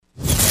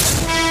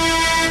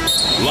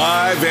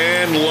Live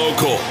and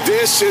local.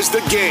 This is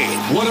The Game.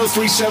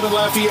 103.7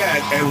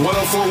 Lafayette and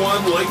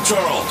 104.1 Lake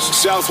Charles.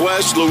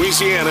 Southwest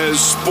Louisiana's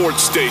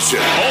sports station.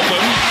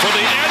 Open for the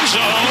end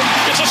zone.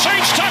 It's a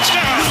Saints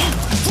touchdown.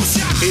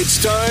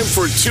 It's time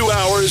for 2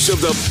 hours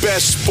of the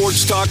best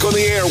sports talk on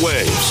the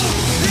airwaves.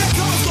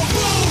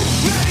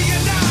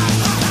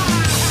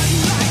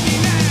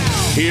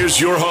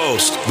 Here's your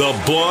host, the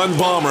Blonde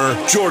Bomber,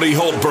 Jordy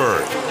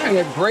Holtberg. And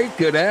a great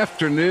good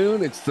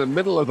afternoon. It's the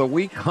middle of the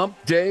week, hump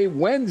day,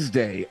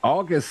 Wednesday,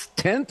 August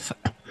 10th,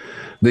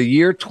 the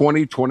year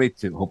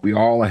 2022. Hope we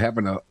all are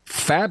having a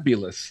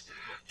fabulous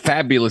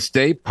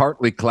day.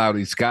 Partly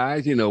cloudy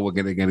skies. You know, we're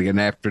going to get an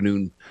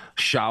afternoon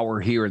shower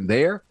here and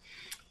there.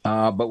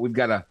 But we've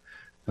got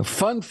a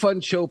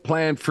fun show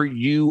planned for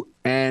you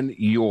and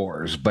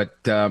yours. But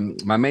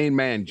my main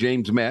man,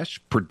 James Mesh,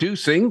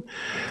 producing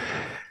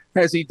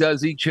as he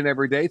does each and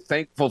every day.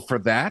 Thankful for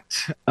that.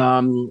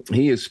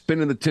 He is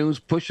spinning the tunes,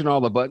 pushing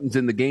all the buttons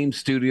in the game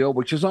studio,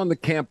 which is on the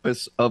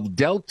campus of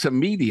Delta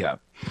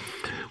Media,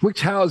 which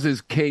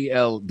houses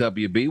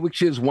KLWB,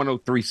 which is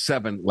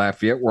 103.7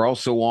 Lafayette. We're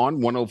also on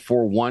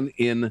 104.1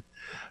 in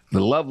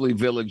the lovely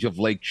village of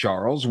Lake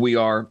Charles. We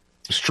are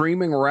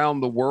streaming around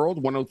the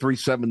world,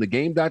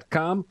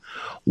 1037thegame.com,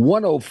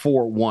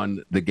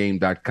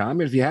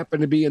 1041thegame.com. If you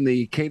happen to be in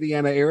the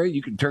Acadiana area,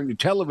 you can turn your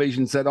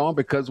television set on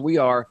because we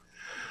are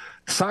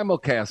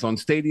simulcast on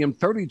Stadium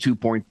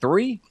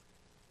 32.3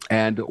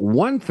 and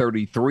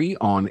 133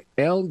 on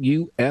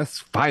LUS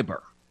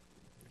Fiber.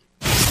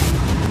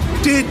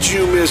 Did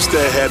you miss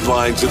the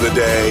headlines of the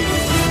day?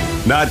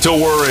 Not to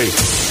worry.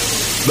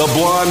 The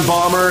Blonde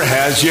Bomber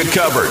has you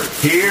covered.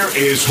 Here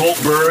is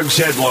Holtberg's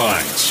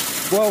headlines.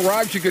 Well,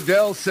 Roger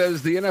Goodell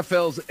says the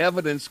NFL's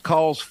evidence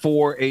calls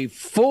for a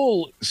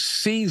full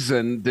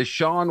season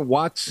Deshaun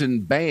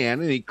Watson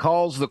ban, and he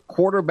calls the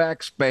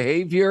quarterback's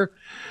behavior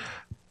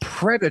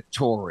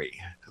predatory.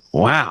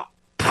 Wow.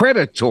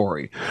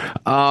 Predatory.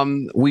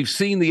 We've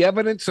seen the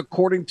evidence,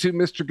 according to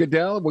Mr.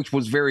 Goodell, which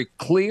was very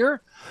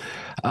clear.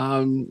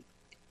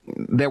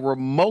 There were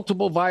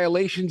multiple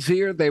violations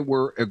here. They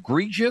were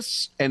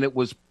egregious, and it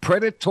was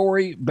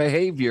predatory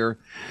behavior,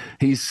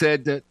 he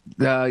said that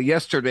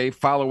yesterday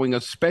following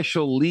a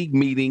special league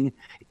meeting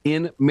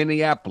in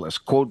Minneapolis.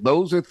 Quote,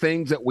 those are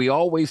things that we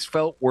always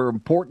felt were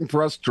important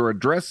for us to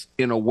address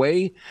in a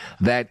way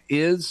that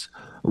is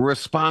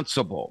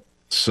responsible.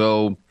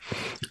 So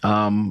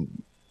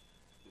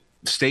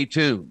stay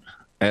tuned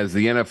as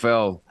the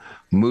NFL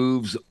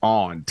moves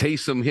on.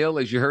 Taysom Hill,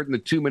 as you heard in the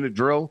 2-minute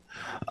drill,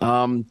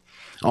 on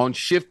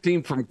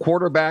shifting from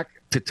quarterback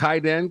to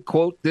tight end,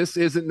 quote, this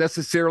isn't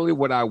necessarily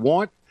what I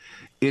want.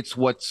 It's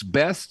what's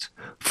best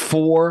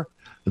for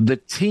the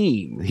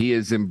team. He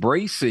is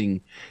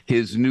embracing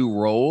his new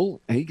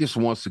role, and he just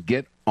wants to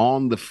get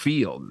on the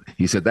field.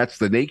 He said, that's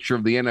the nature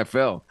of the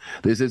NFL.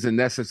 This isn't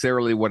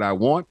necessarily what I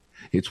want.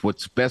 It's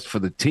what's best for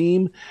the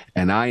team,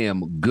 and I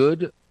am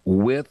good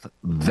with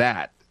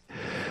that.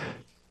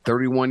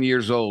 31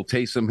 years old,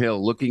 Taysom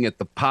Hill, looking at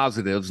the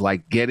positives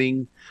like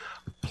getting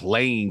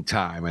playing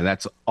time, and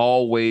that's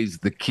always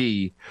the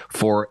key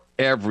for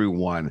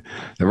everyone.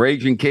 The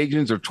Raging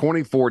Cajuns are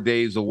 24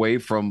 days away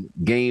from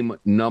game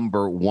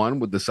number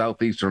 1 with the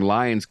Southeastern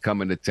Lions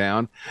coming to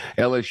town.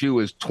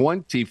 LSU is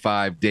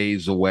 25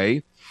 days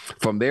away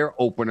from their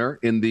opener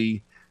in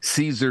the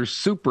Caesars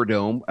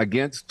Superdome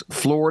against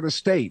Florida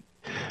State.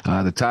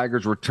 The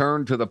Tigers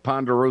returned to the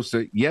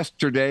Ponderosa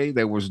yesterday.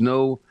 There was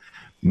no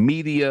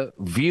media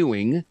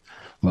viewing.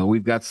 Well,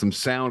 we've got some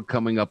sound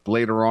coming up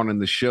later on in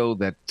the show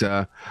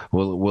that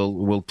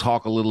we'll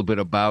talk a little bit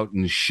about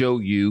and show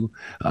you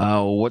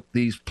what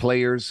these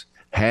players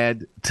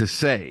had to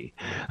say.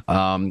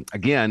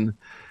 Again,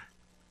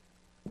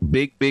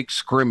 big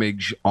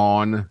scrimmage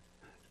on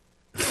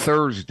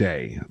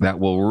Thursday that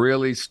will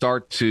really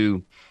start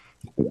to,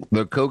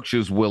 the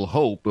coaches will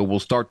hope it will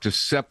start to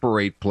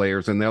separate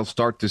players, and they'll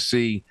start to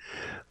see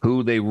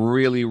who they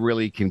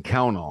really can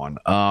count on.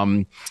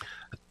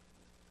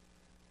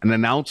 An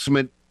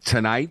announcement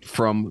tonight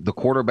from the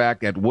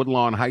quarterback at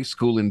Woodlawn High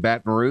School in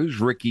Baton Rouge,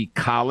 Ricky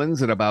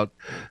Collins, at about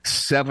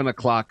 7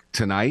 o'clock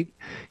tonight.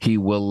 He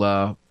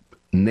will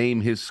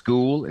name his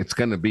school. It's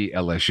going to be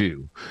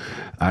LSU.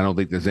 I don't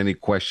think there's any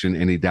question,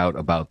 any doubt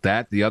about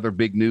that. The other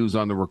big news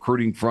on the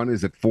recruiting front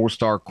is that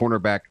 4-star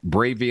cornerback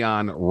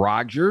Bravion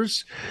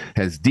Rogers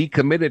has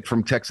decommitted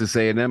from Texas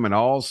A&M, and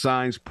all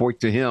signs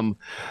point to him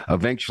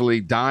eventually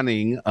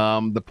donning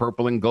the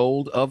purple and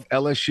gold of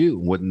LSU.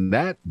 Wouldn't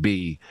that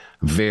be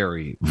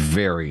very,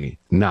 very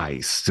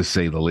nice, to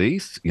say the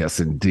least? Yes,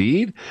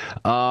 indeed.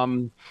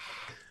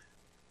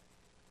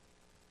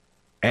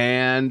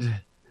 And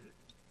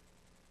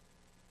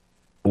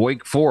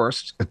Wake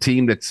Forest, a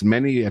team that's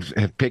many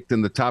have picked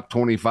in the top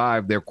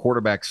 25, their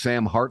quarterback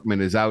Sam Hartman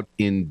is out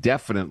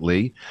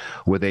indefinitely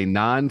with a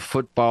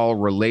non-football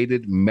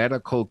related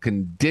medical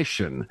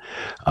condition.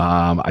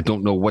 I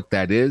don't know what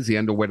that is. He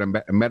underwent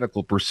a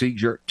medical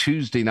procedure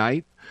Tuesday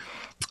night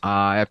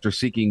after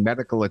seeking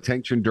medical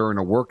attention during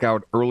a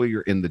workout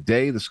earlier in the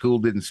day. The school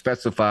didn't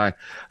specify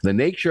the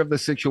nature of the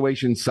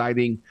situation,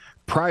 citing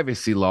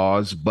privacy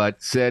laws,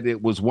 but said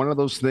it was one of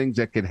those things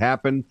that could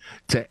happen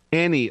to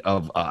any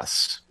of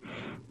us.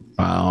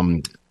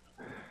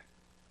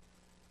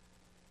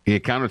 He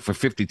accounted for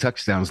 50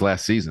 touchdowns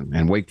last season,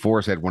 and Wake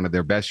Forest had one of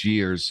their best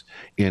years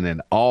in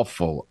an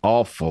awful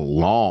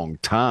long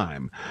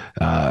time.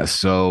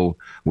 So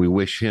we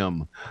wish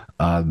him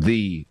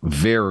the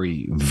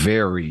very,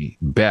 very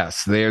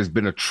best. There's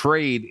been a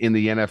trade in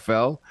the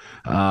NFL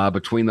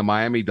between the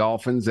Miami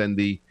Dolphins and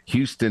the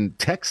Houston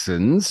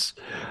Texans.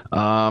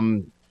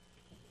 And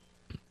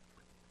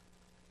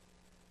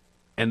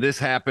this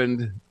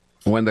happened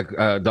when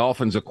the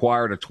Dolphins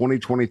acquired a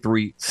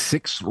 2023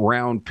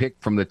 sixth-round pick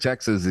from the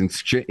Texans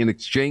in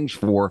exchange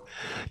for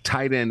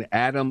tight end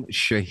Adam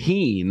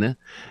Shaheen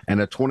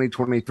and a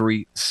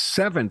 2023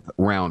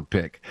 seventh-round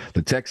pick.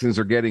 The Texans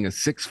are getting a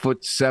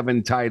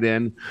 6'7" tight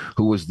end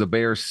who was the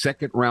Bears'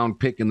 second-round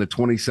pick in the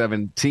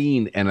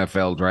 2017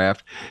 NFL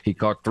draft. He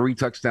caught 3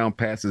 touchdown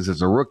passes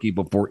as a rookie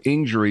before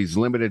injuries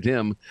limited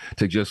him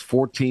to just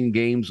 14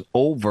 games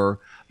over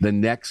the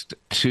next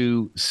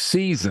 2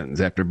 seasons.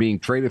 After being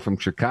traded from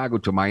Chicago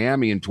to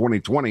Miami in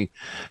 2020,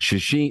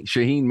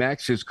 Shaheen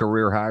matched his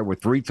career high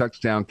with 3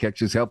 touchdown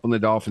catches, helping the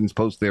Dolphins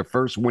post their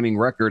first winning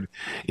record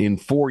in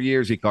 4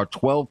 years. He caught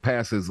 12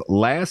 passes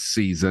last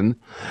season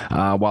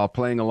while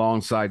playing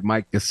alongside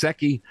Mike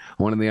Gesicki,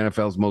 one of the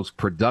NFL's most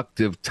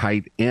productive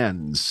tight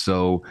ends.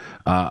 So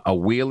a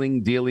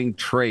wheeling, dealing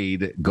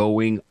trade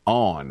going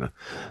on.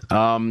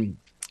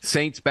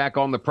 Saints back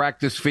on the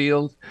practice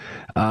field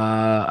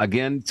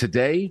again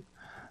today.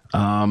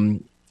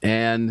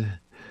 And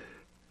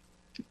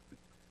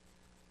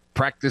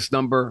practice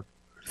number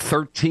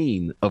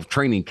 13 of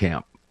training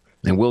camp.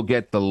 And we'll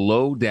get the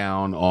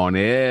lowdown on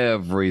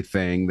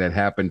everything that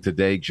happened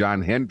today.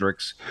 John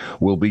Hendricks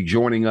will be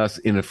joining us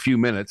in a few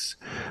minutes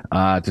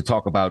to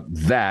talk about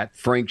that.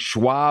 Frank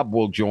Schwab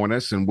will join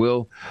us, and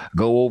we'll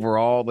go over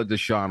all the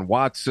Deshaun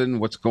Watson,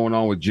 what's going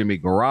on with Jimmy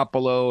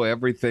Garoppolo,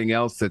 everything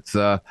else that's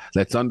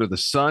under the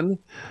sun.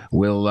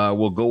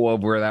 We'll go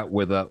over that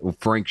with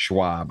Frank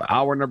Schwab.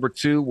 Hour number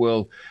 2,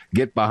 we'll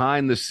get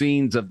behind the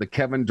scenes of the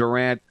Kevin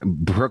Durant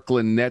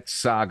Brooklyn Nets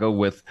saga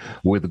with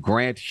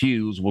Grant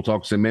Hughes. We'll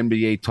talk some NBA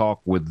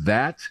talk with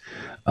that.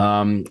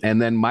 And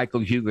then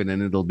Michael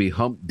Huguenin. It'll be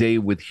Hump Day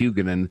with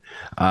Huguenin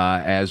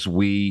as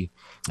we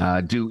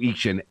do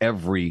each and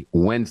every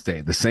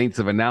Wednesday. The Saints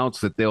have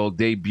announced that they'll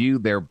debut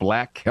their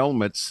black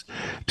helmets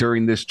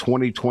during this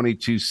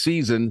 2022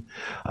 season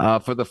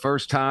for the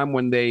first time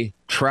when they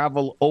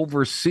travel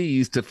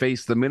overseas to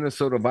face the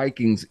Minnesota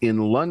Vikings in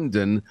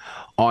London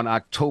on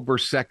October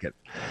 2nd.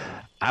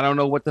 I don't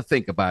know what to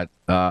think about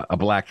a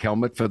black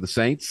helmet for the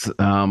Saints.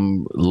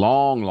 Long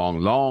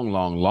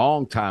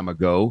time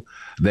ago,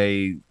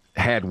 they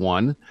had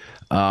one.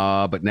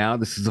 But now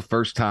this is the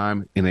first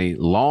time in a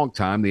long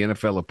time. The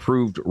NFL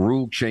approved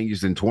rule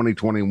changes in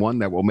 2021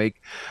 that will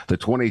make the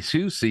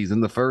 22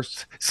 season the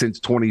first since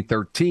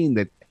 2013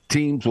 that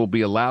teams will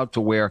be allowed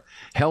to wear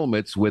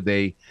helmets with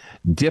a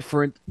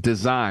different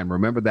design.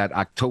 Remember that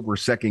October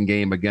 2nd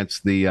game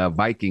against the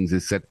Vikings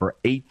is set for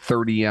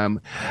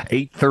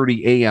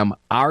 8:30 a.m.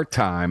 our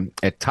time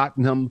at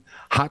Tottenham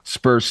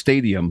Hotspur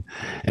Stadium,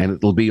 and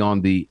it'll be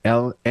on the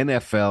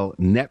NFL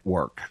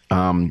Network.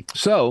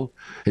 So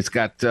it's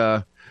got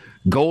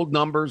gold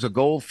numbers, a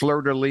gold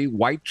fleur-de-lis,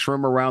 white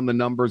trim around the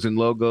numbers and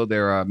logo.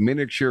 There are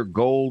miniature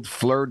gold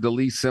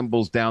fleur-de-lis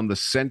symbols down the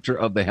center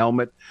of the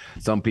helmet.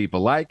 Some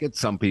people like it,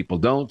 some people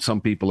don't. Some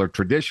people are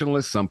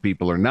traditionalists, some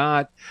people are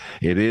not.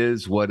 It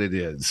is what it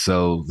is.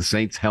 So the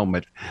Saints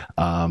helmet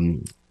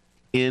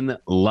in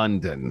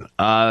London.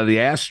 The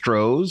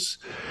Astros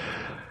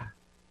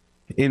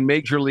in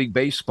Major League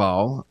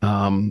Baseball,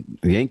 the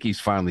Yankees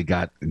finally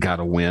got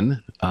a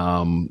win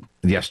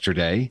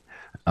yesterday.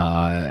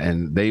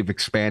 And they've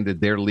expanded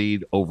their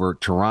lead over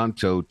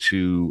Toronto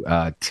to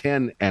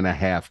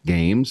 10.5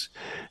 games.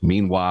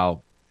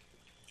 Meanwhile,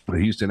 the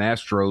Houston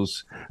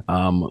Astros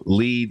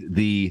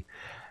lead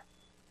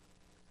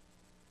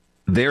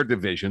their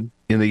division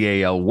in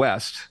the AL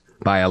West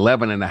by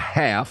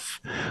 11.5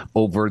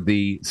 over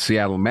the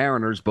Seattle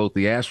Mariners. Both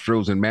the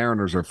Astros and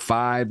Mariners are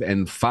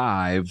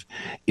 5-5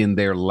 in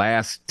their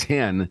last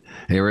 10.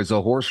 There is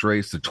a horse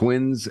race. The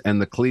Twins and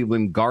the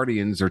Cleveland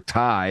Guardians are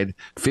tied,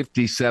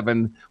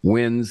 57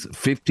 wins,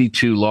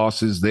 52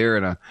 losses. They're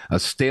in a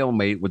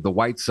stalemate with the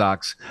White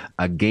Sox,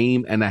 a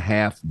game and a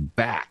half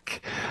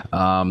back.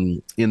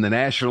 In the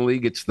National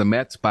League, it's the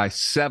Mets by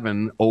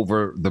 7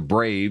 over the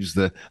Braves.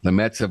 The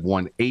Mets have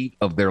won 8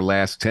 of their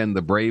last 10.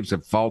 The Braves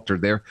have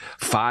faltered. They're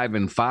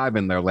 5-5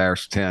 in their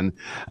last 10.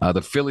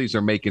 The Phillies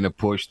are making a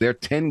push. They're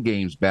 10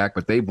 games back,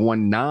 but they've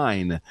won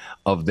 9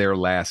 of their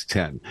last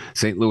 10.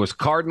 St. Louis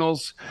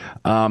Cardinals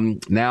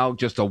now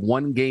just a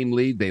 1-game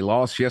lead. They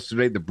lost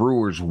yesterday. The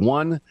Brewers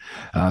won.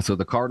 So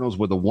the Cardinals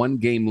with a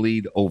 1-game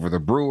lead over the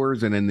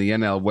Brewers. And in the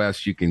NL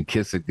West, you can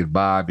kiss it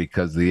goodbye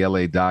because the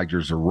LA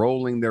Dodgers are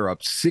rolling. They're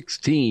up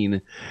 16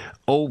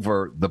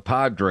 over the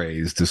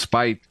Padres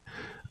despite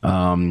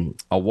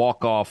a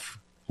walk-off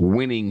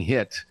winning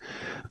hit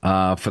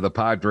for the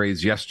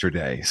Padres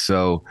yesterday.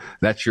 So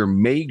that's your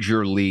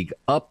major league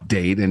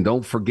update. And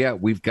don't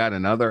forget, we've got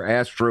another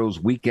Astros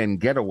weekend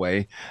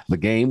getaway. The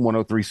game,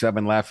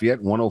 103.7 Lafayette,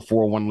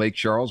 104.1 Lake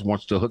Charles,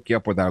 wants to hook you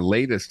up with our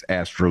latest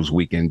Astros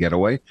weekend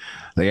getaway.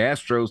 The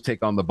Astros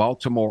take on the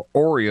Baltimore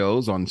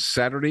Orioles on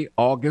Saturday,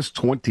 August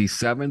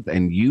 27th,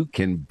 and you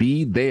can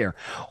be there.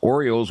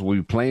 Orioles will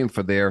be playing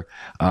for their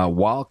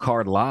wild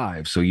card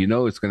live, so you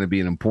know it's going to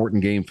be an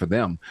important game for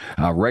them.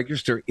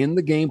 Register in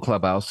the game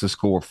clubhouse to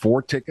score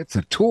 4 tickets,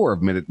 a tour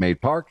of Minute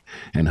Maid Park,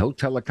 and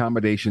hotel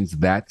accommodations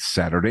that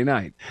Saturday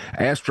night.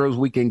 Astros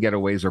weekend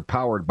getaways are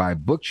powered by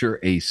Butcher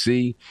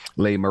AC,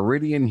 Le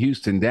Meridian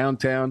Houston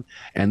Downtown,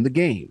 and The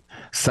Game,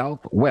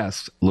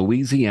 Southwest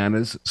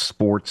Louisiana's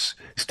sports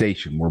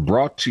station. We're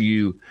brought to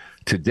you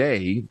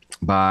today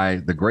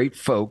by the great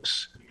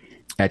folks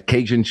at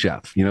Cajun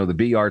Chef. You know, the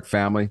Beard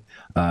family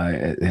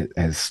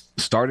has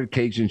started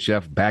Cajun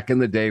Chef back in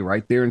the day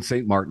right there in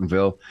St.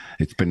 Martinville.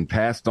 It's been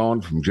passed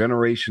on from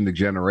generation to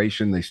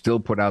generation. They still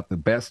put out the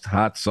best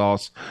hot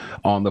sauce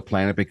on the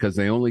planet because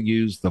they only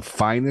use the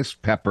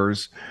finest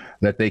peppers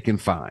that they can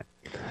find.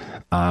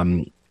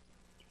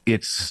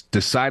 It's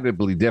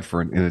decidedly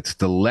different, and it's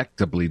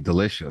delectably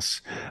delicious.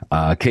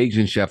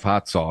 Cajun Chef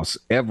hot sauce,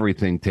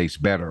 everything tastes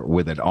better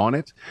with it on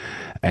it.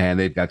 And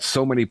they've got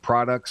so many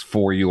products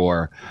for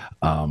your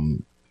to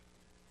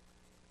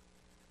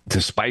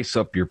spice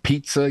up your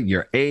pizza,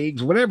 your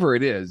eggs, whatever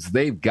it is,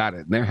 they've got it.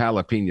 And their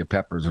jalapeno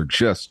peppers are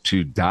just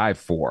to die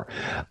for.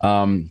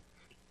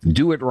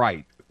 Do it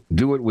right.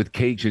 Do it with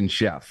Cajun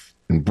Chef.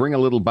 And bring a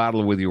little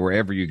bottle with you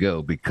wherever you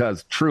go,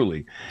 because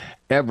truly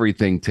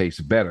everything tastes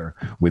better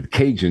with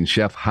Cajun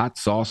Chef hot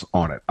sauce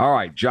on it. All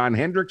right, John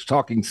Hendricks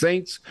talking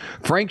Saints,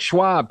 Frank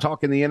Schwab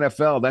talking the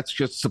NFL. That's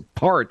just a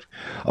part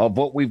of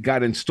what we've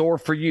got in store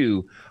for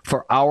you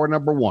for hour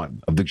number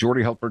 1 of the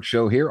Jordy Hultberg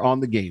Show here on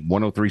The Game.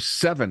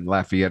 103.7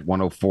 Lafayette,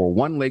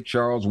 104.1 Lake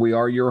Charles. We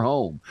are your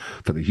home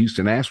for the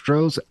Houston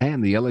Astros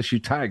and the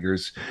LSU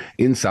Tigers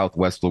in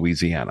Southwest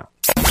Louisiana.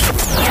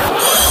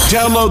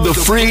 Download the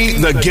free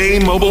The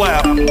Game mobile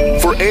app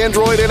for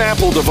Android and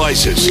Apple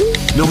devices.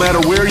 No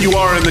matter where you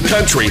are in the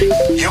country,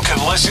 you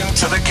can listen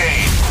to The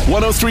Game.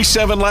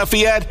 103.7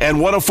 Lafayette and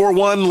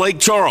 104.1 Lake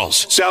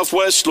Charles,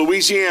 Southwest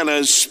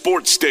Louisiana's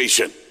sports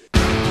station.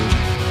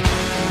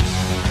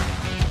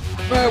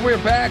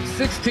 We're back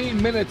 16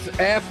 minutes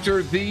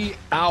after the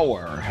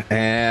hour,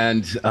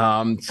 and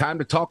time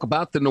to talk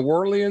about the New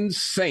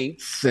Orleans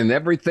Saints and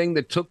everything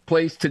that took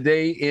place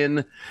today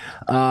in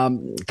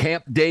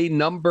camp day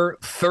number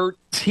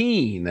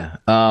 13.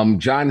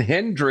 John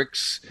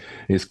Hendricks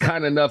is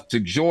kind enough to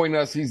join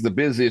us. He's the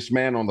busiest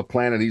man on the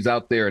planet. He's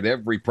out there at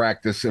every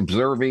practice,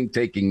 observing,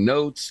 taking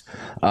notes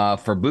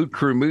for Boot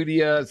Crew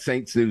Media,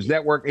 Saints News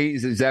Network.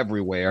 He's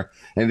everywhere,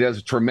 and he does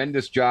a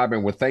tremendous job,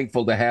 and we're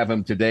thankful to have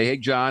him today. Hey,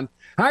 John.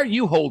 How are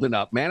you holding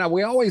up, man?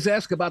 We always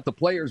ask about the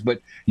players, but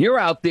you're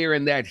out there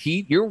in that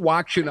heat. You're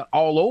watching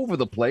all over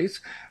the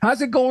place.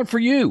 How's it going for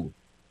you?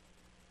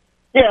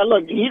 Yeah,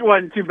 look, the heat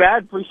wasn't too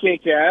bad.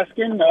 Appreciate you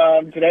asking.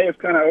 Today was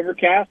kind of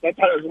overcast. I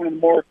thought it was one of the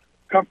more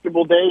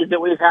comfortable days that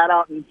we've had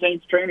out in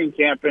Saints training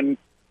camp. And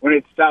when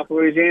it's South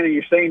Louisiana,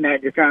 you're saying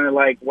that, you're kind of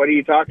like, what are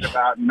you talking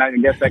about? And I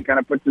guess that kind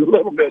of puts it a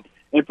little bit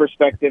in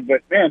perspective.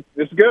 But, man,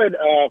 it's good.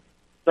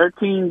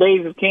 13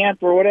 days of camp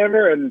or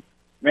whatever, and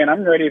man,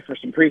 I'm ready for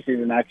some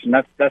preseason action.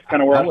 That's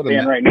kind of where I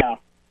stand right now.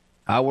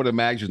 I would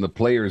imagine the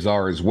players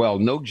are as well.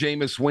 No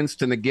Jameis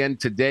Winston again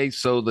today,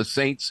 so the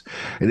Saints,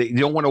 they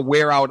don't want to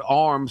wear out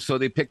arms, so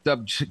they picked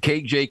up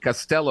KJ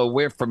Costello.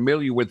 We're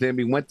familiar with him.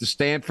 He went to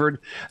Stanford,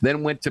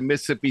 then went to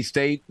Mississippi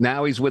State.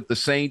 Now he's with the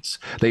Saints.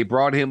 They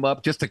brought him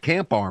up just a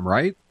camp arm,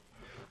 right?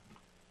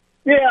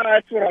 Yeah,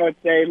 that's what I would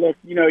say. Look,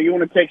 you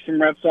want to take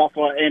some reps off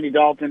Andy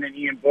Dalton and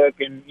Ian Book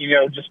and,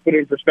 just put it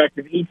in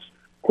perspective. Each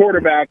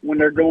quarterback, when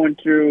they're going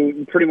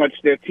through pretty much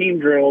their team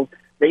drills,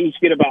 they each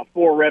get about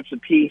 4 reps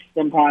apiece,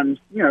 sometimes,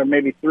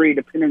 maybe 3,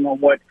 depending on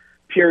what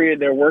period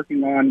they're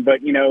working on. But,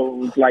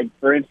 like,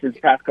 for instance,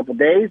 past couple of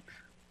days,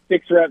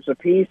 6 reps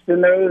apiece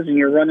in those, and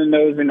you're running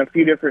those in a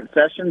few different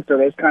sessions, so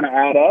those kind of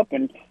add up.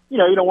 And,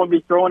 you don't want to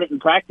be throwing it in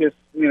practice,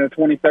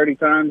 20, 30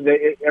 times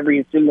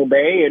every single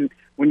day, and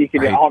when you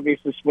can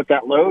obviously split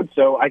that load.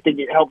 So I think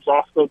it helps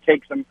also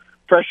take some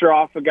pressure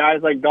off of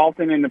guys like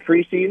Dalton in the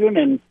preseason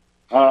and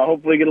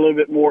hopefully get a little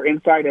bit more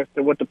insight as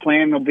to what the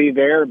plan will be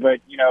there.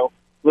 But,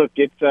 look,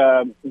 it's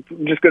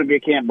just going to be a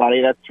camp,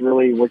 buddy. That's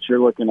really what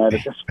you're looking at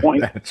this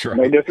point. That's right.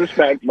 No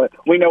disrespect, but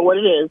we know what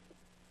it is.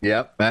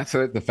 Yep, that's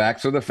it. The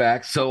facts are the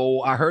facts.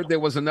 So I heard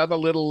there was another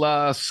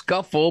little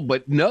scuffle,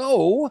 but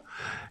no,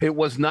 it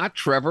was not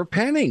Trevor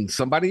Penning.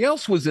 Somebody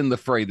else was in the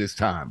fray this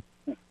time.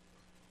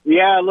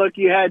 Yeah, look,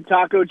 you had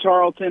Taco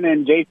Charlton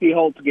and J.P.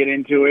 Holtz get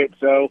into it.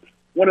 So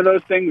one of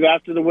those things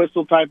after the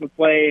whistle type of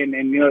play, and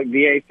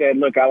DA said,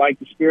 look, I like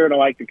the spirit, I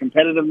like the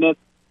competitiveness,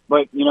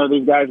 but,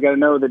 these guys got to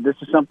know that this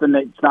is something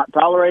that's not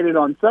tolerated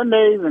on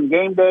Sundays and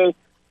game day,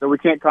 so we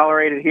can't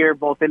tolerate it here.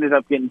 Both ended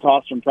up getting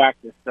tossed from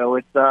practice. So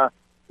it's,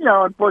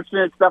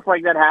 unfortunate stuff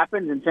like that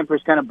happens and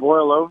tempers kind of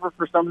boil over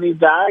for some of these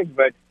guys.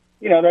 But,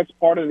 that's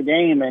part of the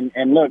game.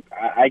 And look,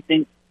 I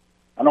think,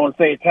 I don't want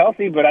to say it's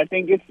healthy, but I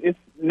think it's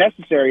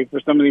necessary for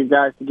some of these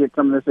guys to get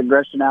some of this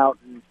aggression out.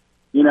 And,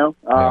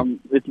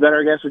 it's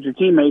better, I guess, with your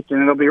teammates,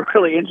 and it'll be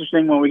really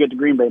interesting when we get to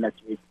Green Bay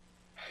next week.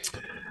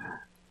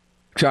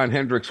 John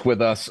Hendricks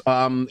with us. They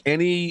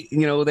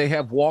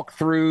have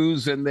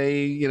walkthroughs and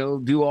they,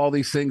 do all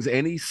these things.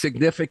 Any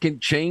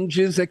significant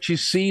changes that you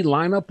see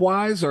lineup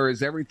wise, or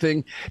is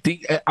everything,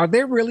 are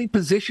there really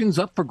positions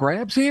up for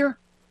grabs here?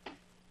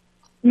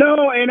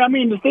 No, and I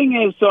mean, the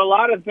thing is, so a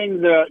lot of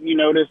things that you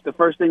notice, the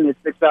first thing that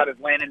sticks out is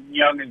Landon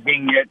Young as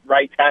being at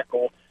right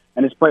tackle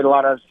and has played a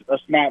lot of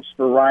snaps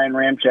for Ryan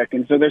Ramczyk.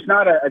 And so there's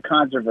not a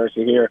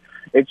controversy here.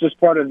 It's just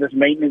part of this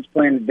maintenance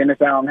plan that Dennis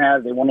Allen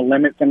has. They want to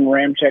limit some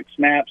Ramczyk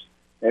snaps.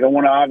 They don't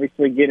want to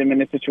obviously get him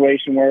in a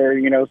situation where,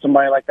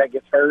 somebody like that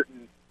gets hurt.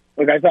 And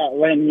look, I thought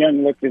Landon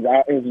Young looked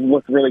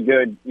really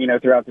good,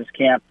 throughout this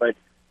camp. But,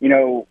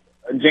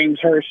 James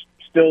Hurst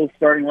still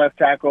starting left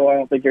tackle. I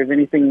don't think there's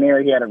anything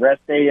there. He had a rest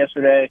day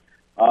yesterday.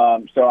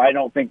 So I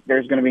don't think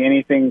there's going to be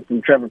anything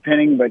from Trevor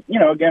Penning. But,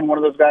 again, one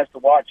of those guys to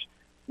watch.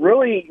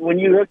 Really, when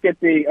you look at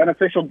the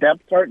unofficial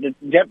depth chart, the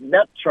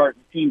depth chart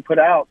the team put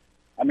out,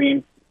 I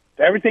mean,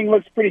 everything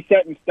looks pretty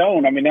set in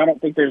stone. I mean, I don't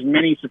think there's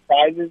many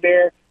surprises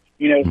there.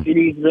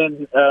 CeeDee's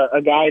been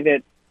a guy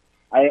that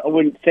I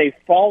wouldn't say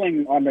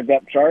falling on the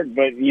depth chart,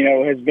 but,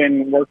 has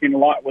been working a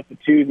lot with the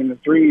 2s and the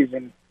 3s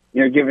and,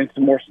 giving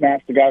some more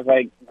snaps to guys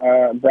like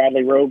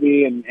Bradley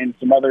Roby and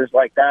some others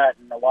like that,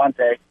 and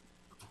Alante.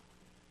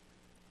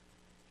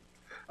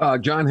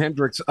 John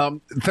Hendricks,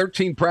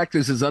 13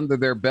 practices under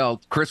their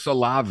belt. Chris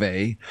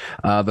Olave,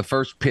 the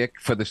first pick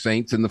for the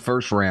Saints in the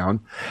first round.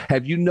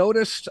 Have you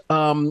noticed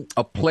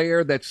a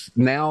player that's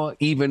now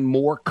even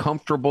more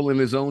comfortable in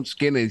his own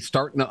skin and he's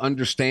starting to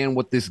understand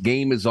what this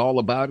game is all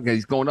about?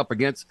 He's going up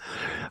against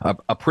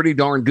a pretty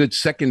darn good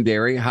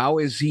secondary. How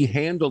has he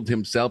handled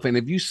himself? And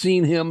have you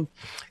seen him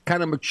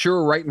kind of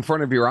mature right in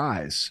front of your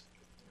eyes?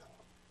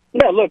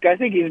 Yeah, look, I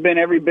think he's been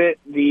every bit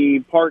the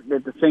part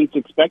that the Saints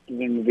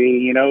expected him to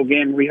be.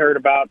 Again, we heard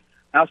about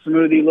how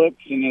smooth he looks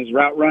and his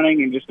route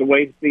running and just the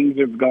way things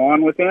have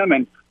gone with him.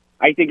 And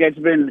I think that's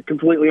been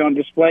completely on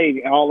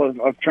display all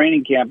of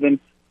training camp. And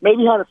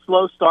maybe had a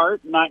slow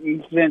start, not in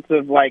the sense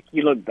of like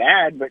he looked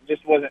bad, but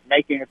just wasn't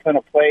making a ton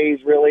of plays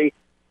really.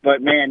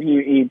 But, man,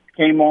 he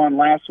came on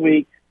last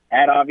week,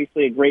 had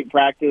obviously a great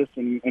practice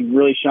and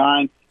really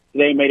shined.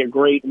 Today made a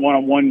great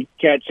one-on-one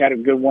catch, had a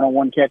good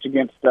one-on-one catch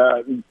against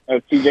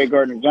C.J.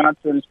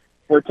 Gardner-Johnson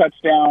for a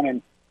touchdown.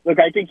 And, look,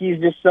 I think he's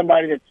just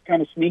somebody that's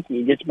kind of sneaky.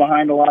 He gets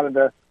behind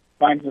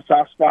finds the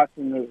soft spots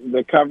in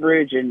the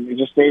coverage and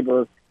just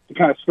able to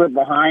kind of slip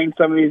behind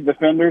some of these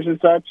defenders and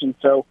such. And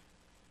so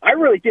I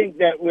really think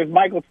that with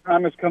Michael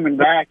Thomas coming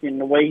back and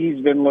the way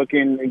he's been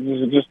looking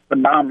is just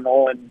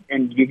phenomenal.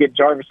 And you get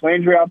Jarvis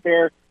Landry out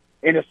there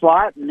in a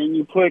slot, and then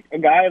you put a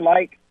guy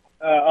like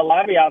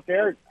Olave out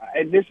there,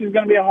 this is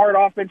going to be a hard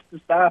offense to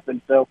stop.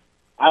 And so,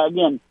 I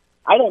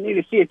don't need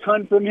to see a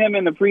ton from him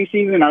in the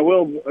preseason. I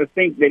will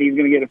think that he's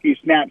going to get a few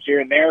snaps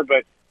here and there.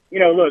 But,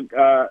 look,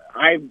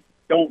 I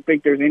don't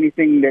think there's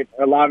anything that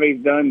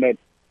Olave's done that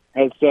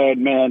has said,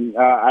 man,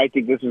 I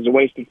think this is a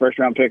wasted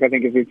first-round pick. I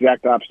think it's the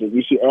exact opposite.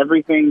 You see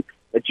everything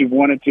that you've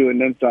wanted to and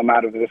then some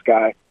out of this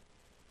guy.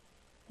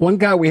 One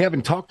guy we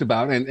haven't talked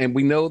about, and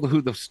we know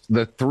who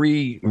the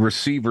three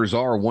receivers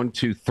are, 1,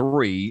 2,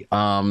 3.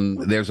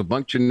 There's a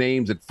bunch of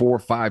names at 4,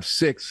 5,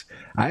 6.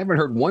 I haven't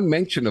heard one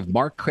mention of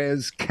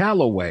Marquez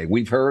Callaway.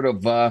 We've heard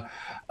of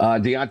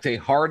Deontay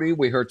Hardy.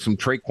 We heard some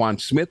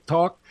Traquan Smith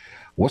talk.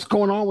 What's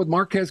going on with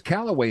Marquez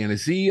Callaway, and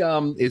is he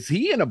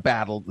in a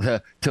battle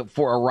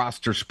for a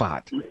roster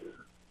spot?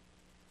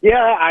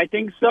 Yeah, I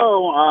think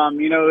so.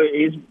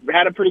 He's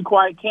had a pretty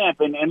quiet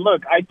camp, and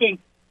look, I think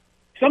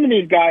some of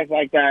these guys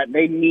like that,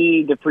 they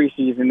need the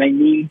preseason. They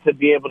need to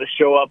be able to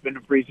show up in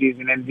the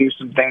preseason and do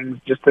some things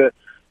just to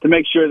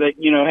make sure that,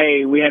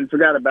 hey, we hadn't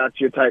forgot about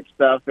you type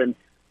stuff. And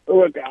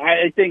look,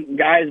 I think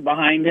guys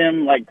behind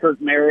him like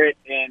Kirk Merritt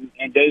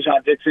and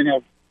Dejon Dixon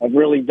have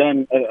really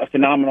done a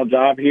phenomenal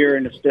job here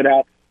and have stood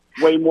out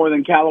way more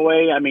than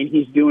Callaway. I mean,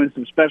 he's doing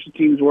some special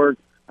teams work.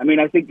 I mean,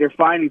 I think they're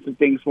finding some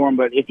things for him.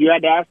 But if you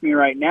had to ask me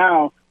right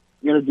now,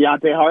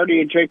 Deontay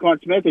Hardy and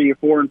Traquan Smith are your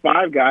 4 and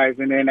 5 guys.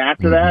 And then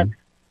after that,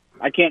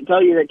 I can't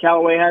tell you that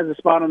Callaway has a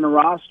spot on the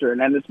roster,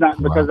 and it's not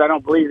because I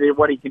don't believe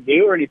what he can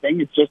do or anything.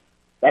 It's just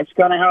that's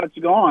kind of how it's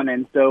gone,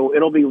 and so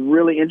it'll be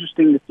really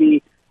interesting to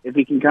see if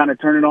he can kind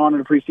of turn it on in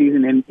the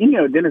preseason. And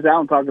Dennis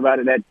Allen talked about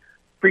it that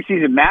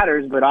preseason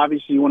matters, but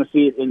obviously you want to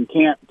see it in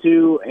camp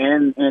too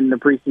and in the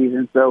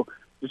preseason. So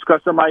just because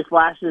somebody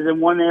flashes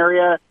in one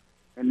area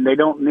and they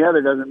don't in the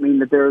other doesn't mean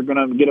that they're going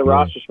to get a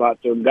roster spot.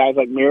 So guys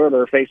like Merritt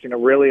are facing a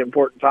really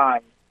important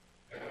time.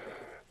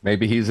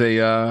 Maybe he's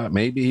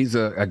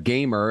a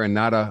gamer and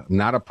not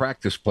a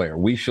practice player.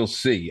 We shall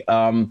see.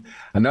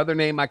 Another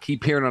name I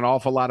keep hearing an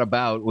awful lot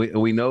about.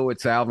 We know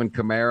it's Alvin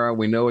Kamara.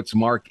 We know it's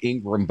Mark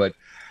Ingram. But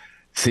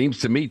Seems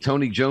to me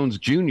Tony Jones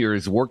Jr.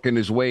 is working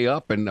his way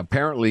up, and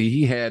apparently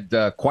he had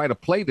quite a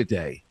play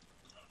today.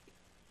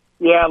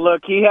 Yeah,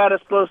 look, he had a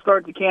slow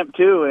start to camp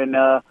too, and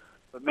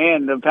but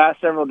man, the past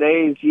several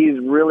days he's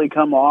really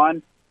come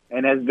on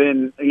and has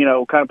been,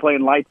 kind of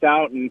playing lights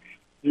out. And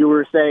you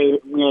were saying,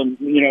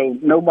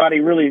 nobody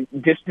really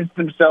distanced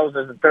themselves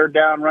as a third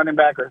down running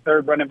back or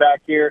third running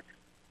back here.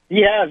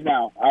 He has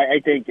now,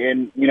 I think,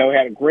 and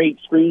had a great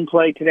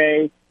screenplay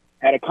today.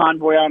 Had a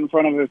convoy out in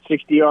front of him at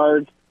 60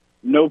 yards.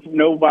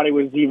 Nobody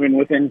was even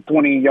within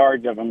 20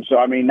 yards of him. So,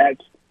 I mean, that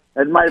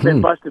might have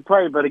been busted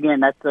play, but again,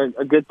 that's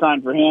a good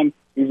sign for him.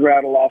 He's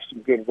rattled off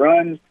some good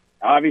runs.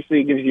 Obviously,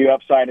 it gives you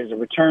upside as a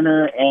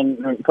returner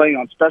and playing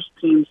on special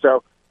teams.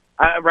 So,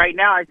 right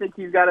now, I think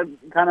he's got a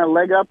kind of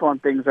leg up on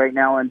things right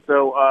now. And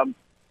so,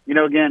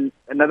 again,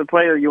 another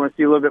player you want to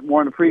see a little bit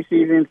more in the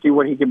preseason, see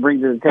what he can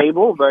bring to the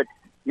table. But,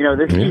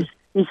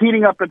 he's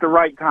heating up at the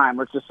right time.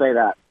 Let's just say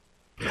that.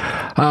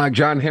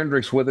 John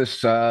Hendricks with us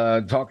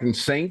talking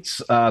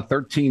Saints.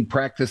 13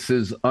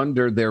 practices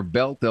under their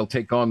belt. They'll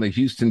take on the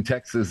Houston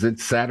Texans.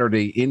 It's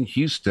Saturday in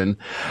Houston.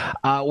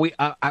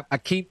 I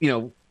keep,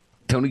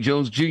 Tony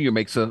Jones Jr.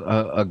 makes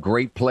a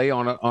great play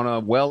on a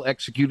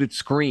well-executed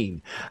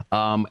screen.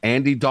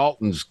 Andy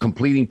Dalton's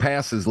completing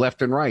passes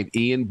left and right.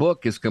 Ian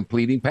Book is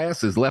completing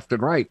passes left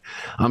and right.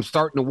 I'm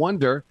starting to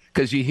wonder,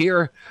 because you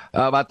hear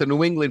about the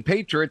New England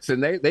Patriots,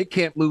 and they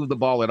can't move the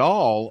ball at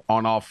all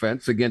on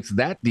offense against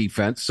that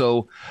defense.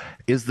 So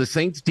is the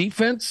Saints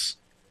defense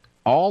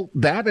all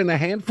that in a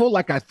handful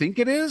like I think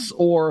it is?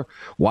 Or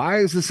why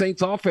is the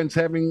Saints offense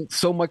having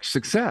so much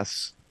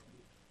success?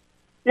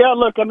 Yeah,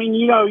 look, I mean,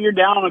 you're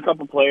down a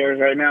couple players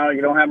right now.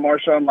 You don't have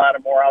Marshawn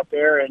Lattimore out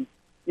there. And,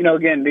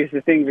 again, these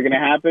things are going to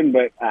happen.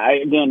 But,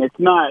 again, it's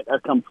not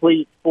a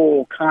complete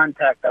full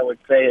contact, I would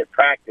say, at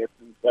practice.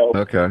 And so,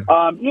 okay.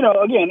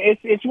 Again,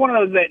 it's one of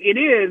those that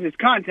it's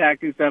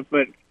contact and stuff.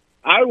 But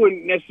I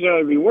wouldn't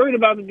necessarily be worried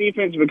about the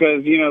defense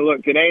because,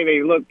 look, today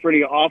they look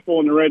pretty awful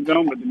in the red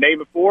zone. But the day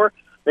before,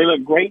 they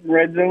look great in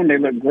red zone. They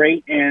look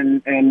great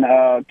in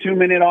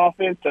 2-minute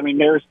offense. I mean,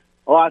 there's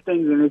a lot of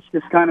things, and it's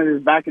just kind of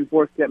this back and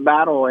forth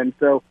battle. And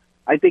so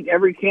I think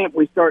every camp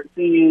we start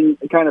seeing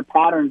kind of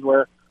patterns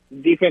where the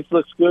defense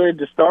looks good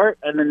to start,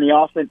 and then the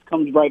offense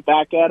comes right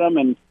back at them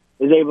and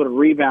is able to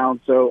rebound.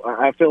 So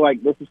I feel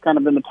like this has kind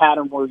of been the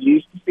pattern we're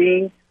used to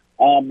seeing.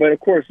 But, of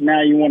course,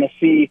 now you want to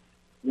see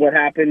what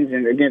happens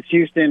against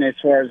Houston as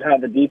far as how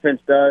the defense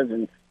does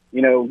and,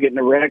 getting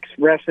the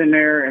refs in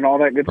there and all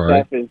that good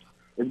stuff is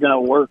going to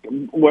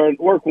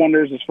work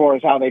wonders as far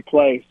as how they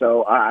play.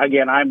 So,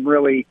 again, I'm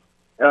really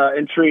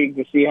intrigued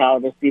to see how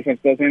this defense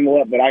does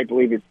handle it, but I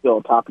believe it's still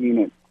a top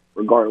unit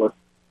regardless.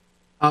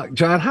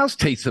 John, how's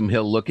Taysom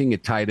Hill looking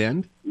at tight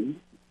end?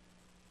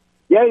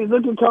 Yeah, he's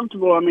looking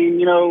comfortable. I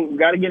mean,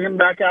 got to get him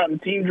back out in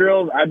team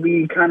drills. I'd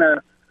be kind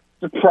of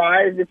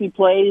surprised if he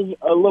plays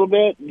a little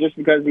bit just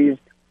because he's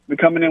been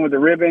coming in with a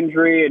rib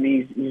injury and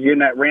he's in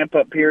that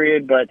ramp-up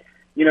period. But,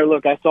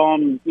 look, I saw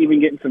him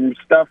even getting some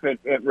stuff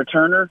at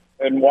returner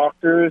and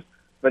walkthroughs.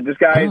 But this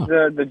guy is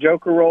the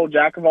joker role,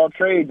 jack of all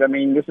trades. I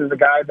mean, this is the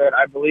guy that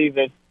I believe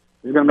that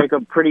is going to make a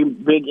pretty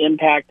big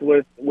impact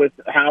with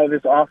how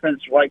this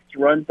offense likes to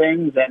run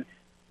things. And,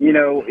 he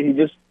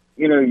just,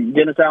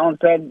 Dennis Allen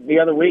said the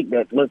other week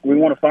that, look, we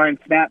want to find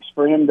snaps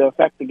for him to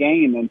affect the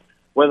game. And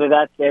whether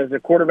that's as a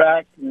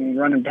quarterback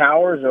running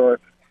powers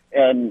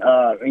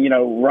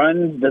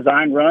runs,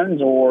 design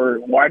runs, or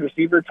wide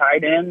receiver,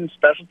 tight end,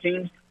 special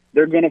teams,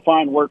 they're going to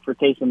find work for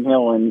Taysom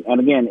Hill. And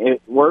again,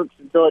 it works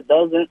until it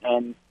doesn't.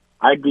 And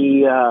I'd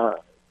be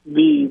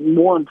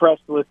more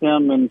impressed with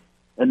him and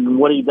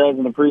what he does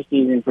in the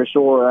preseason for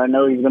sure. I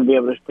know he's going to be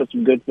able to put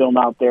some good film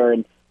out there.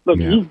 And look,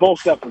 he's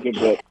bulked up a good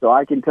bit, so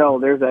I can tell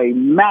there's a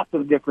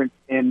massive difference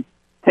in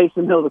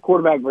Taysom Hill, the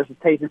quarterback, versus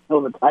Taysom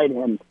Hill, the tight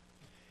end.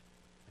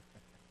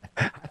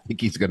 I think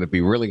he's going to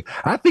be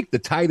I think the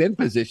tight end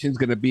position is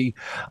going to be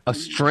a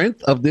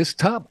strength of this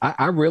top.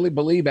 I really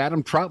believe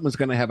Adam Troutman's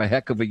going to have a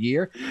heck of a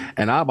year,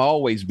 and I've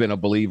always been a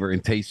believer in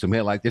Taysom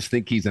Hill. I just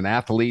think he's an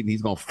athlete, and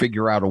he's going to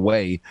figure out a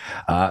way.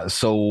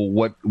 So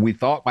what we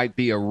thought might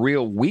be a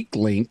real weak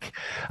link,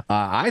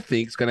 I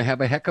think is going to have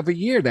a heck of a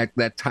year,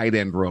 that tight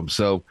end room.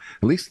 So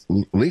at least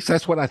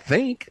that's what I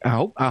think.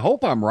 I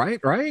hope I'm right?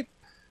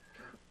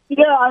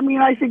 Yeah, I mean,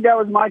 I think that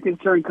was my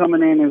concern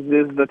coming in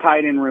is the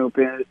tight end room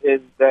is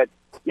that,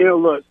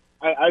 look,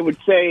 I would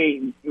say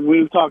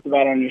we've talked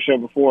about on your show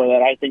before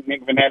that I think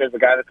Nick Vannett is a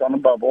guy that's on the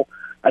bubble.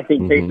 I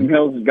think Taysom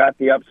Hill's has got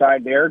the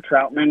upside there.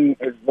 Troutman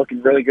is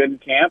looking really good in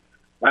camp.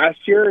 Last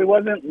year, he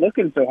wasn't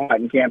looking so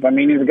hot in camp. I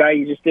mean, he's a guy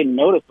you just didn't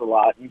notice a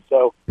lot. And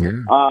so,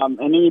 and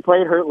then he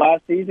played hurt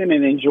last season,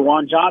 and then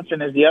Juwan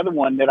Johnson is the other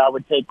one that I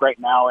would take right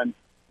now. And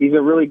he's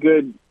a really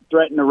good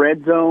threat in the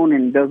red zone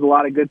and does a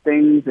lot of good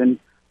things. And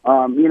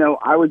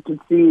I would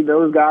see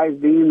those guys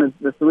being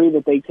the three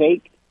that they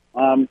take.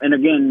 And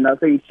again,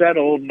 nothing's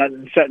settled,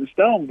 nothing's set in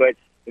stone. But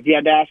if you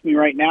had to ask me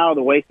right now,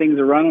 the way things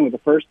are running with the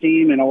first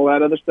team and all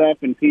that other stuff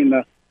and seeing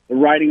the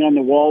writing on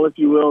the wall, if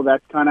you will,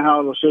 that's kind of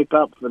how it'll shape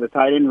up for the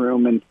tight end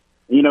room. And,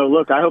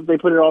 look, I hope they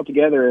put it all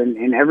together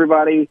and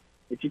everybody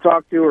that you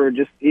talk to, or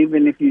just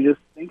even if you just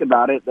think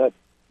about it, that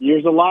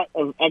there's a lot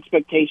of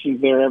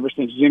expectations there ever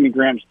since Jimmy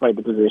Graham's played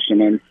the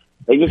position, and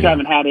they just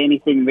haven't had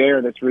anything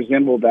there that's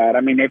resembled that.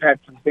 I mean, they've had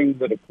some things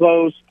that are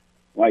close,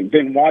 like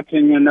Ben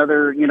Watson,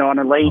 another, on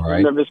a late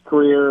end of his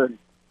career,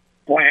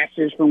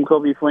 flashes from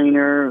Kobe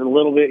Fleener, a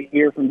little bit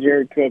here from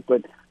Jared Cook,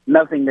 but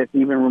nothing that's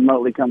even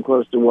remotely come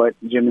close to what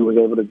Jimmy was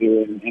able to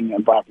do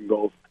in black and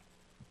gold.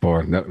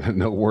 Boy,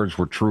 no words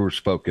were truer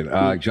spoken.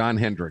 John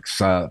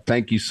Hendricks,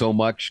 thank you so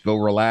much. Go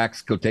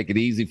relax. Go take it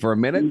easy for a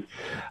minute.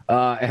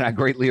 And I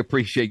greatly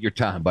appreciate your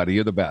time, buddy.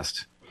 You're the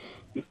best.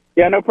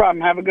 Yeah, no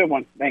problem. Have a good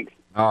one. Thanks.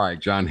 All right,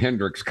 John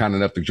Hendricks, kind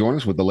enough to join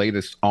us with the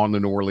latest on the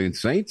New Orleans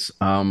Saints.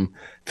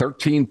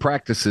 13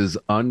 practices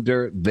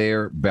under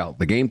their belt.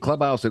 The Game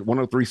Clubhouse at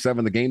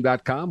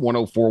 1037thegame.com,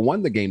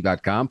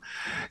 1041thegame.com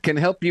can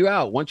help you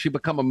out. Once you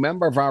become a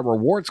member of our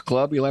rewards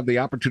club, you'll have the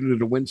opportunity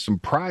to win some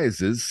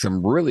prizes,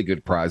 some really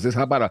good prizes.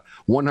 How about a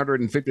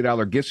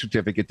 $150 gift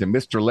certificate to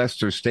Mr.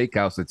 Lester's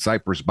Steakhouse at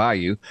Cypress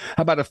Bayou?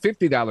 How about a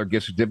 $50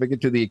 gift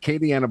certificate to the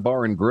Acadiana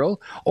Bar and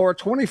Grill, or a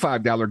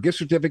 $25 gift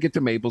certificate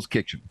to Mabel's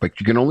Kitchen?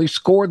 But you can only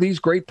score these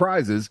great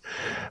prizes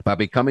by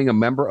becoming a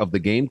member of the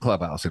Game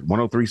Clubhouse at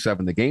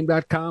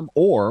 1037thegame.com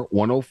or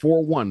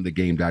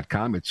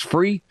 1041thegame.com. It's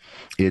free,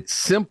 it's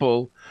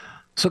simple,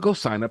 so go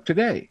sign up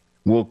today.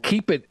 We'll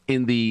keep it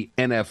in the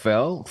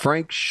NFL.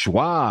 Frank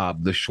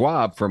Schwab, the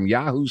Schwab from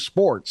Yahoo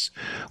Sports,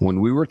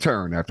 when we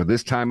return after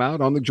this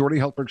timeout on the Jordy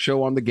Hultberg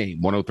Show on the Game.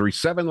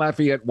 1037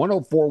 Lafayette,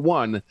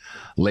 1041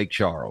 Lake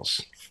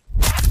Charles.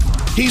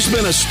 He's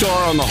been a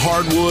star on the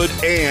hardwood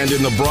and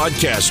in the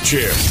broadcast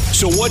chair.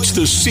 So what's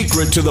the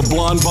secret to the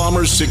Blonde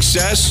Bomber's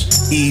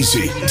success?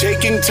 Easy.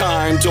 Taking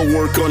time to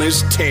work on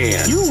his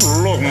tan. You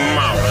look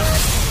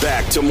marvelous.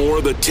 Back to more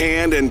of the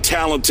tanned and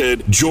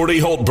talented Jordy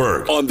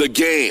Hultberg on the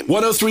Game.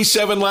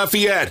 1037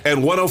 Lafayette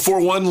and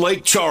 1041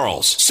 Lake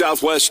Charles,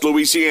 Southwest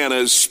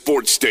Louisiana's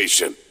sports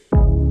station.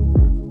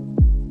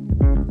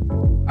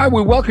 All right,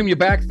 we welcome you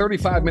back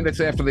 35 minutes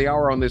after the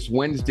hour on this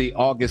Wednesday,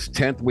 August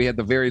 10th. We had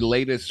the very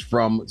latest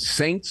from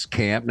Saints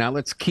camp. Now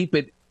let's keep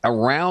it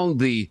around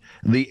the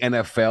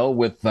NFL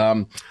with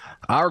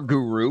our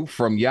guru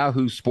from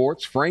Yahoo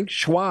Sports, Frank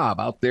Schwab,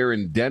 out there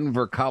in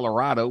Denver,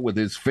 Colorado, with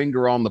his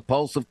finger on the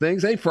pulse of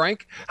things. Hey,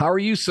 Frank, how are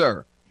you,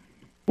 sir?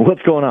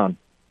 What's going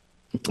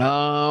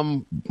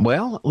on?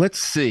 Well, let's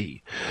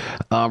see.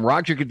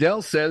 Roger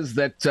Goodell says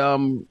that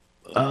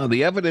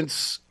the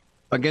evidence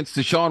against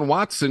Deshaun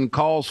Watson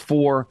calls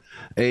for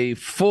a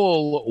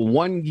full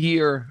 1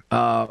 year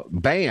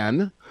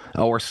ban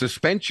or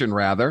suspension,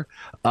 rather.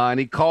 And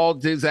he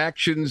called his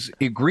actions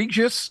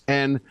egregious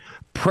and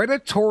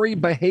predatory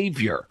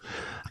behavior.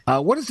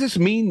 What does this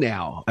mean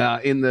now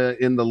in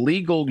the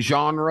legal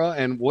genre,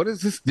 and what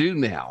does this do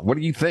now? What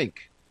do you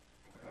think?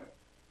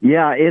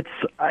 Yeah, it's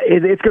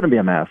going to be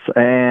a mess.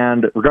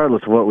 And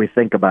regardless of what we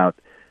think about,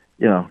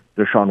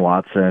 Deshaun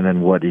Watson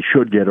and what he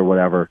should get or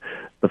whatever,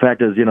 the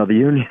fact is, the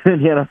union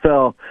and the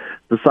NFL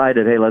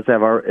decided, hey, let's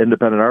have our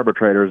independent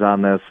arbitrators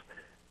on this.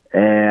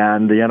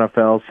 And the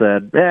NFL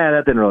said,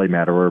 that didn't really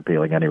matter. We're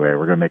appealing anyway.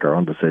 We're going to make our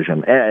own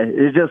decision.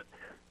 It's just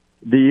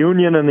the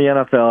union and the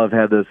NFL have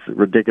had this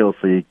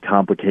ridiculously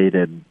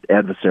complicated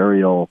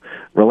adversarial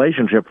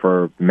relationship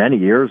for many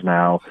years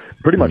now,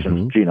 pretty much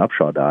since Gene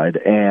Upshaw died.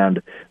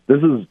 And this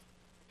is,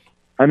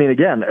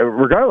 again,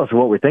 regardless of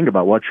what we think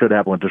about what should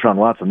happen with Deshaun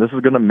Watson, this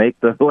is going to make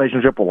the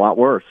relationship a lot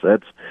worse.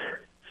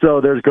 So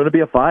there's going to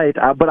be a fight,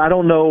 but I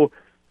don't know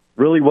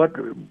really what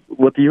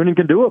the union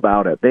can do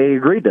about it. They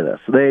agreed to this.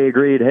 They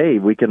agreed, hey,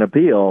 we can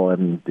appeal,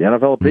 and the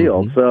NFL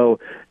appealed. So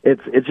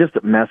it's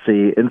just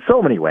messy in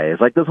so many ways.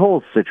 Like, this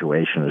whole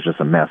situation is just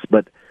a mess.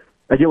 But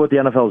I get what the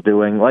NFL is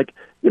doing. Like,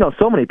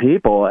 so many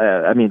people,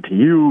 to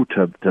you,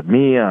 to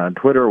me on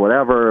Twitter or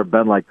whatever, have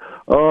been like,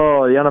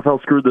 oh, the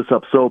NFL screwed this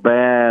up so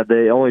bad.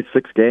 They only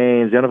 6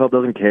 games. The NFL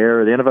doesn't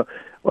care. The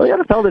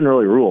NFL didn't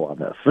really rule on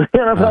this. The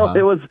NFL,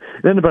 it was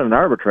an independent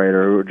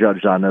arbitrator who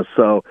judged on this.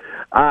 So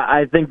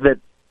I think that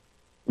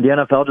the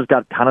NFL just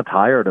got kind of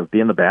tired of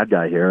being the bad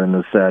guy here and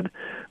has said,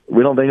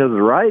 we don't think this is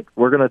right.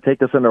 We're going to take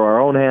this into our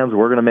own hands.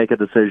 We're going to make a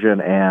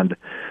decision, and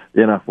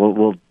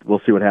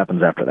we'll see what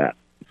happens after that.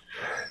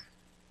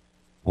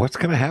 What's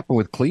going to happen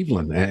with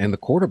Cleveland and the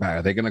quarterback?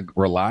 Are they going to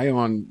rely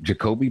on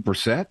Jacoby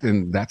Brissett,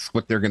 and that's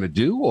what they're going to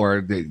do,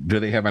 or do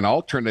they have an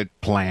alternate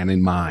plan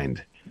in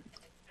mind?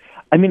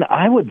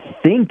 I would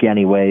think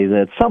anyway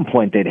that at some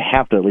point they'd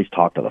have to at least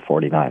talk to the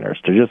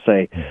 49ers to just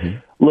say,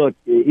 look,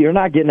 you're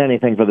not getting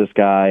anything for this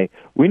guy.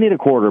 We need a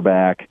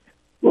quarterback.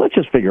 Let's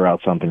just figure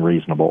out something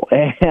reasonable.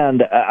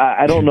 And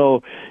I don't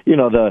know,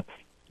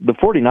 the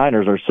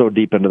 49ers are so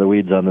deep into the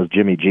weeds on this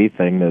Jimmy G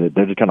thing that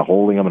they're just kind of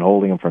holding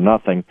him for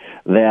nothing,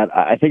 that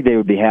I think they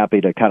would be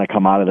happy to kind of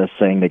come out of this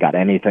saying they got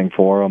anything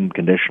for him,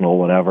 conditional,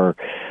 whatever.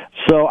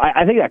 So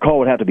I think that call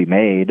would have to be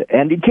made.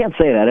 And you can't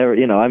say that.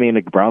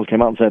 The Browns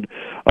came out and said,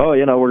 oh,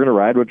 we're going to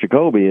ride with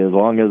Jacoby as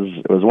long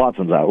as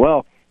Watson's out.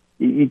 Well,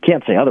 you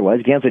can't say otherwise.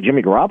 You can't say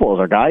Jimmy Garoppolo is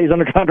our guy. He's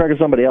under contract with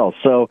somebody else.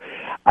 So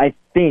I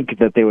think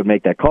that they would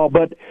make that call.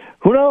 But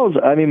who knows?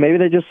 I mean, maybe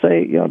they just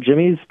say,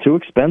 Jimmy's too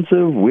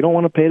expensive. We don't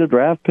want to pay the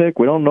draft pick.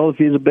 We don't know if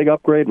he's a big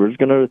upgrade. We're just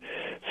going to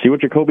see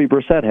what Jacoby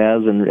Brissett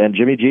has, and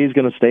Jimmy G is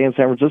going to stay in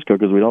San Francisco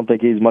because we don't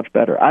think he's much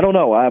better. I don't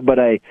know, but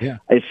I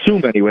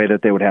assume anyway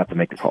that they would have to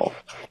make the call.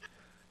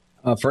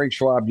 Frank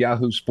Schwab,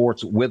 Yahoo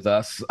Sports, with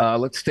us.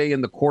 Let's stay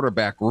in the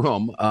quarterback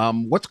room.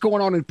 What's going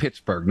on in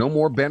Pittsburgh? No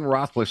more Ben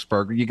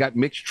Roethlisberger. You got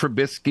Mitch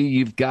Trubisky.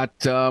 You've got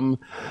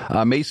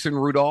Mason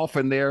Rudolph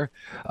and their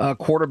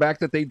quarterback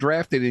that they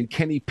drafted in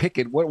Kenny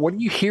Pickett. What are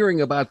you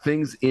hearing about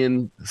things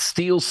in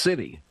Steel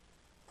City?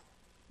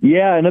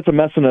 Yeah, and it's a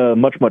mess in a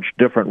much, much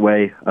different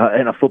way,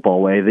 in a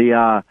football way.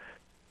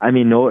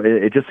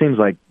 It just seems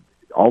like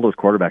all those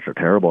quarterbacks are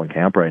terrible in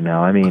camp right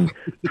now. I mean,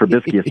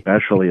 Trubisky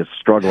especially is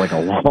struggling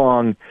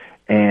along.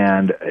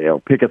 And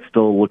Pickett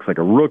still looks like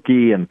a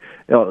rookie, and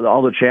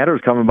all the chatter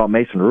is coming about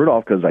Mason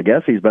Rudolph because I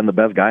guess he's been the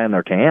best guy in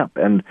their camp,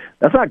 and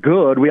that's not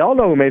good. We all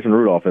know who Mason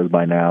Rudolph is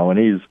by now, and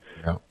he's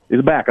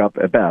a backup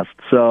at best.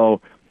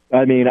 So,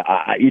 I mean,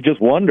 you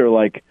just wonder,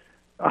 like,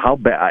 how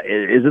bad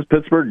is this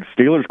Pittsburgh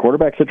Steelers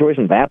quarterback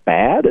situation that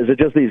bad? Is it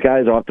just these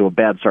guys are off to a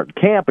bad start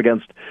in camp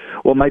against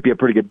what might be a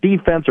pretty good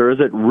defense, or is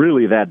it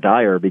really that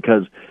dire?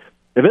 Because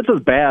if it's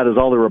as bad as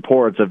all the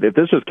reports, if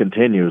this just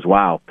continues,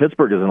 wow,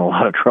 Pittsburgh is in a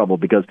lot of trouble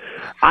because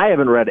I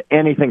haven't read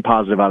anything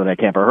positive out of that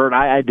camp.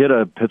 I did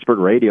a Pittsburgh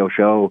radio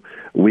show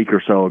a week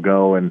or so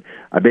ago, and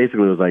I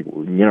basically was like,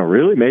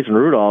 really, Mason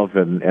Rudolph,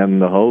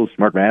 and the host,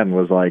 Mark Madden,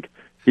 was like,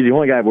 he's the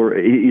only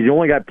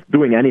guy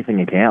doing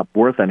anything in camp,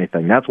 worth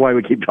anything. That's why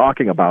we keep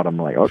talking about him.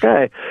 Like,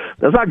 okay,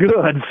 that's not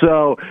good.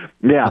 So,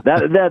 yeah,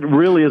 that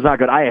really is not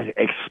good. I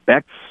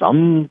expect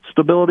some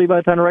stability by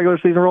the time the regular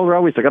season rolls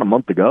around. We still got a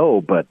month to go,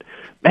 but,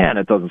 man,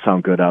 it doesn't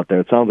sound good out there.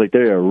 It sounds like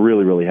they are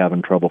really, really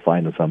having trouble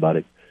finding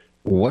somebody.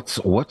 What's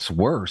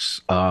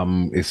worse?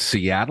 Is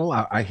Seattle?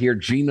 I hear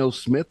Geno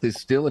Smith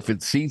is still, if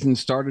its season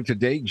started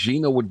today,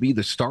 Geno would be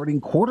the starting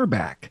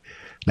quarterback.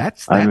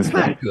 That's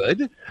not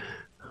good.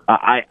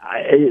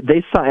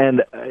 They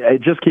signed.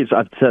 It just keeps.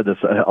 I've said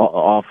this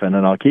often,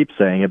 and I'll keep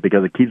saying it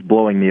because it keeps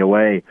blowing me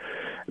away.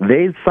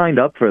 They signed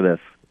up for this.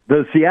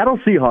 The Seattle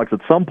Seahawks at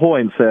some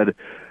point said,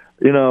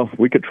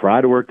 we could try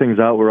to work things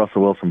out with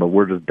Russell Wilson, but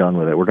we're just done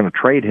with it. We're going to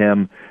trade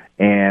him,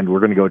 and we're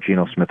going to go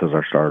Geno Smith as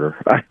our starter.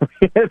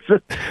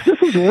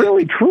 This is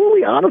really,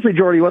 truly, honestly,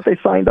 Jordy, what they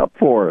signed up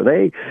for.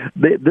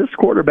 This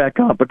quarterback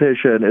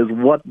competition is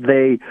what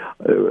they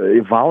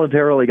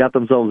voluntarily got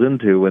themselves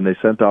into when they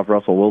sent off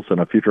Russell Wilson,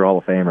 a future Hall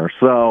of Famer.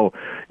 So,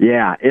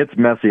 yeah, it's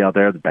messy out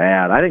there. It's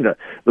bad. I think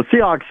the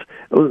Seahawks,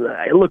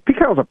 look, Pete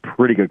Carroll's a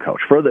pretty good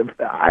coach.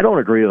 I don't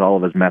agree with all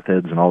of his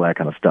methods and all that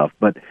kind of stuff,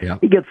 but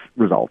he gets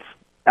results.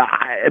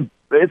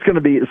 It's going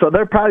to be, so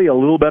they're probably a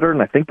little better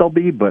than I think they'll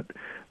be, but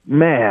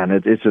man,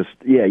 it's just,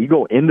 you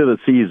go into the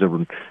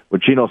season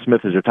with Geno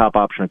Smith as your top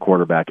option at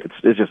quarterback,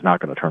 it's just not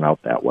going to turn out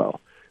that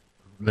well.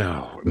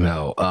 No.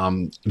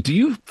 Do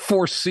you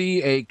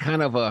foresee a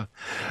kind of a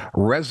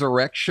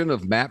resurrection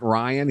of Matt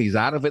Ryan? He's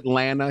out of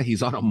Atlanta.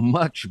 He's on a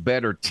much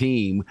better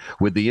team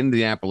with the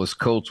Indianapolis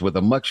Colts, with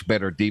a much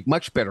better team.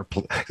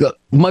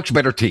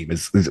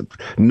 Is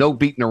no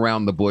beating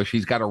around the bush.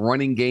 He's got a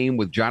running game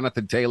with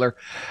Jonathan Taylor.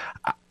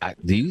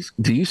 Do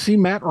you see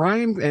Matt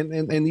Ryan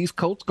and these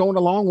Colts going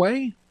a long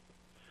way?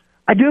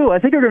 I do. I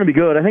think they're going to be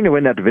good. I think they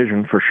win that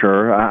division for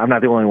sure. I'm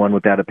not the only one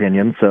with that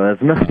opinion, so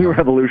there's nothing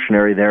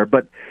revolutionary there.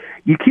 But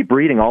you keep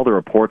reading all the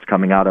reports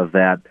coming out of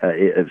that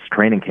it's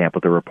training camp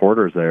with the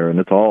reporters there, and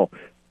it's all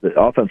the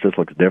offense just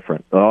looks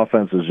different. The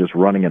offense is just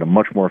running at a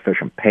much more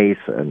efficient pace,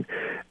 and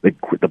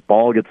the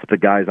ball gets to the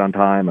guys on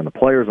time, and the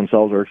players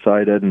themselves are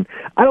excited. And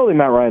I don't think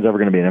Matt Ryan's ever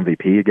going to be an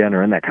MVP again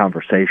or in that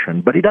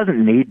conversation, but he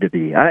doesn't need to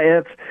be.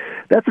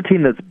 That's a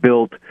team that's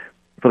built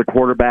for the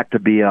quarterback to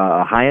be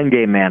a high-end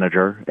game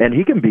manager, and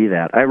he can be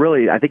that.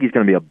 I think he's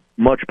going to be a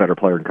much better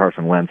player than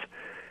Carson Wentz.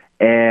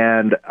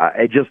 And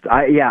I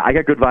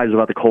got good vibes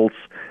about the Colts.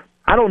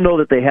 I don't know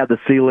that they have the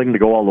ceiling to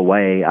go all the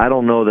way. I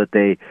don't know that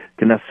they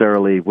can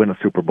necessarily win a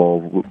Super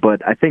Bowl,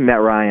 but I think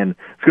Matt Ryan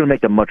is going to make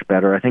them much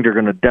better. I think they're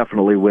going to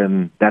definitely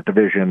win that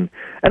division.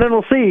 And then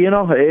we'll see,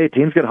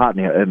 teams get hot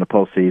in the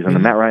postseason,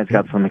 and Matt Ryan's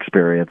got some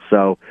experience.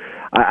 So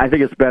I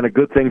think it's been a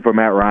good thing for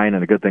Matt Ryan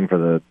and a good thing for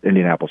the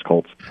Indianapolis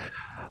Colts.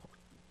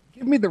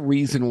 Give me the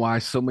reason why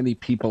so many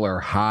people are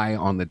high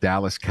on the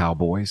Dallas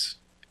Cowboys.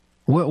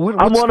 I'm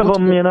one of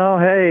them,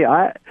 Hey,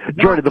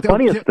 Jordy, the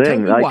funniest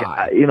thing,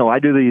 I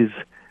do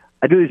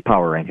these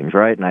power rankings,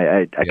 right? And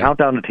I count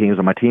down the teams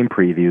on my team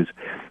previews,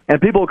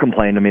 and people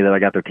complain to me that I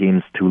got their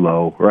teams too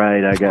low,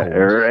 right?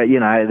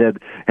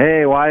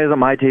 Hey, why isn't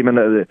my team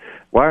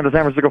why aren't the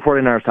San Francisco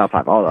 49ers top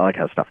 5? All that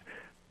kind of stuff.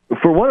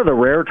 For one of the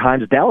rare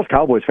times, Dallas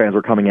Cowboys fans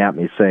were coming at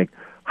me saying,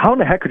 how in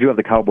the heck could you have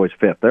the Cowboys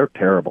 5th? They're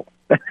terrible.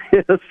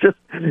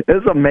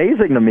 It's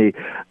amazing to me.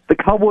 The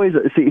Cowboys,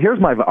 here's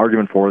my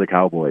argument for the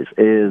Cowboys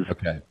is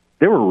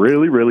they were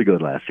really, really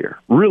good last year.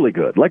 Really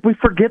good. Like, we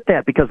forget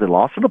that because they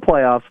lost in the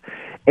playoffs,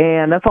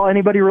 and that's all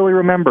anybody really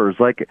remembers.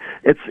 Like,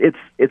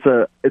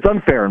 it's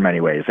unfair in many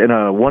ways in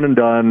a one and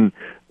done,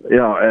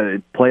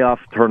 a playoff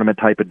tournament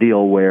type of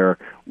deal where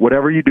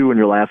whatever you do in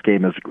your last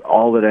game is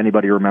all that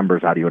anybody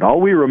remembers out of you. And all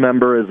we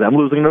remember is them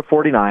losing to the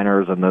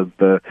 49ers and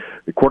the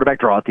quarterback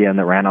draw at the end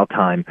that ran out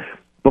time.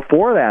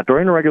 Before that,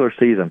 during the regular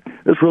season,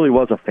 this really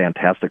was a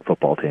fantastic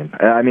football team.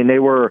 I mean, they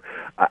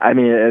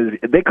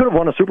could have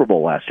won a Super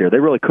Bowl last year. They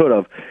really could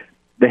have.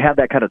 They had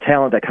that kind of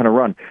talent, that kind of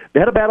run.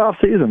 They had a bad off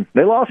season.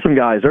 They lost some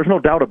guys. There's no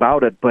doubt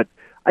about it. But,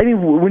 I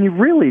mean, when you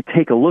really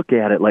take a look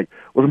at it, like,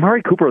 was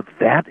Amari Cooper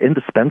that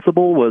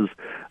indispensable? Was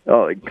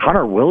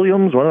Connor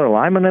Williams, one of the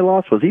linemen they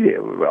lost, was he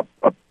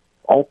a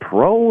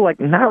all-pro? Like,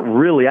 not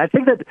really. I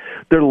think that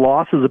their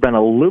losses have been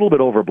a little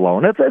bit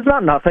overblown. It's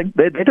not nothing.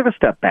 They took a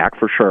step back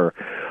for sure.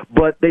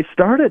 But they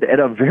started at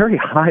a very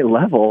high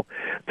level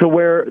to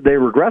where they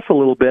regress a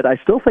little bit. I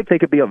still think they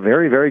could be a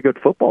very, very good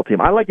football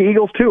team. I like the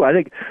Eagles, too. I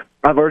think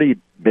I've already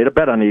made a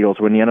bet on the Eagles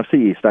to win the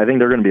NFC East. I think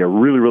they're going to be a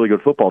really, really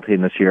good football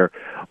team this year.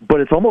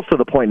 But it's almost to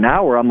the point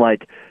now where I'm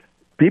like,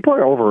 people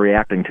are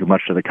overreacting too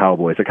much to the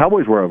Cowboys. The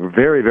Cowboys were a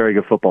very, very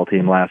good football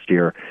team last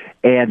year.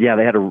 And, yeah,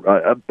 they had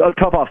a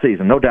tough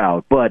offseason, no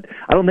doubt. But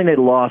I don't think they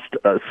lost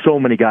so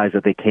many guys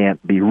that they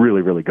can't be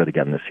really, really good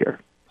again this year.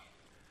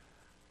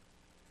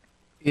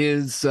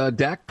 Is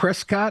Dak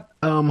Prescott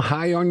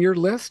high on your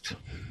list?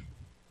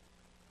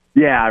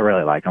 Yeah, I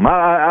really like him.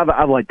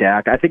 I like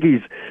Dak. I think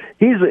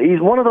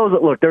he's one of those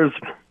that, look, there's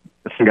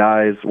some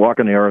guys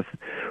walking the earth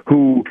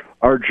who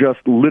are just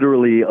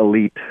literally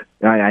elite.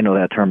 I know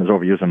that term is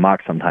overused and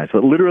mocked sometimes,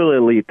 but literally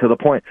elite to the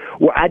point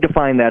where I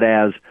define that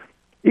as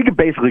you could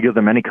basically give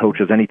them any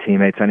coaches, any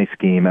teammates, any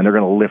scheme, and they're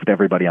going to lift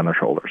everybody on their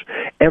shoulders.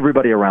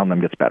 Everybody around them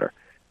gets better.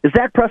 Is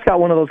Dak Prescott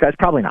one of those guys?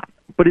 Probably not.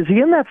 But is he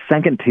in that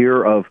second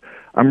tier of,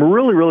 I'm a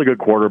really, really good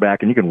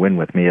quarterback, and you can win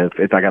with me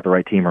if I got the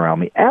right team around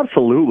me?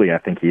 Absolutely, I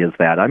think he is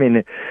that. I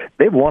mean,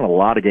 they've won a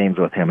lot of games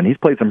with him, and he's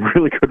played some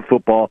really good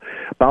football,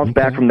 bounced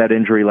back from that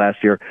injury last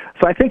year.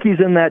 So I think he's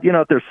in that,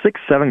 if there's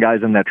 6-7 guys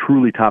in that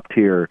truly top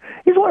tier,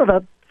 he's one of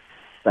the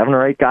 7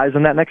 or 8 guys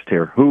in that next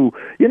tier who,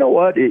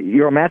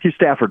 you're a Matthew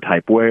Stafford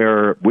type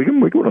where we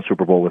can win a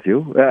Super Bowl with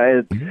you.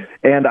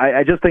 And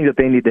I just think that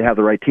they need to have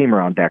the right team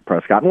around Dak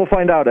Prescott. And we'll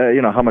find out,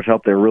 how much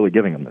help they're really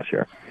giving him this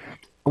year.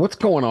 What's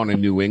going on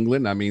in New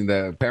England? I mean,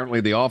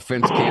 apparently the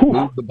offense can't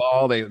move the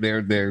ball.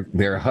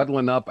 They're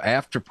huddling up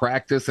after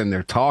practice and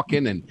they're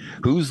talking. And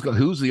who's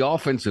the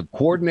offensive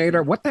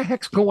coordinator? What the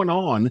heck's going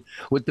on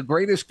with the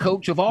greatest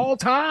coach of all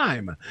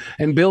time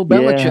and Bill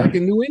Belichick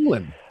in New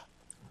England?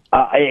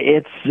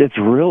 It's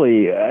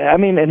really. I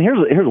mean, and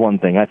here's one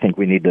thing I think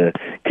we need to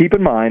keep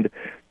in mind.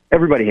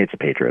 Everybody hates the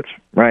Patriots,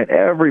 right?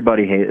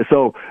 Everybody hates.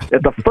 So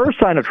at the first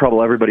sign of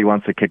trouble, everybody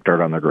wants to kick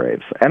dirt on their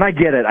graves. And I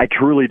get it. I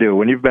truly do.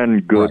 When you've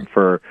been good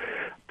for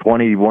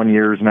 21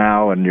 years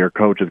now and your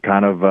coach is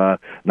kind of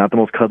not the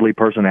most cuddly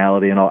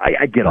personality and all,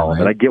 I get all of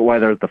it. I get why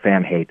there's the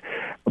fan hate.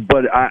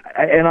 But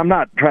I'm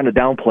not trying to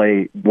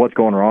downplay what's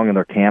going wrong in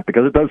their camp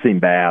because it does seem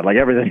bad. Like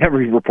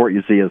every report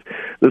you see is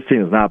this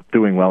team is not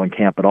doing well in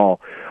camp at all.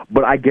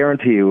 But I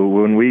guarantee you,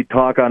 when we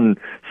talk on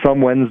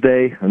some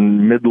Wednesday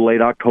in mid to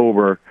late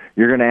October,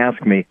 you're going to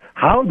ask me,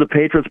 how have the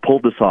Patriots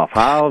pulled this off?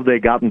 How have they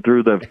gotten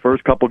through the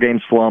first couple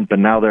games slump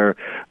and now they're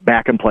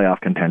back in playoff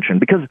contention?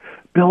 Because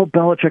Bill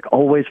Belichick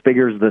always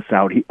figures this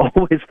out. He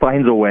always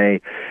finds a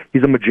way.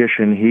 He's a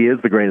magician. He is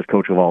the greatest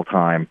coach of all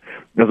time,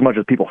 as much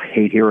as people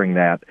hate hearing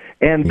that.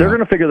 And they're going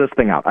to figure this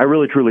thing out. I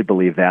really, truly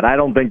believe that. I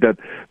don't think that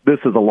this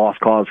is a lost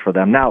cause for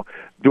them. Now,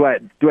 do I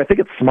think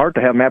it's smart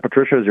to have Matt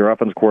Patricia as your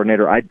offense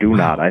coordinator? I do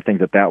not. I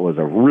think that was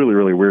a really,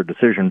 really weird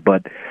decision.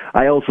 But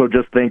I also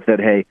just think that,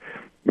 hey,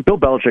 Bill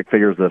Belichick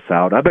figures this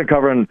out. I've been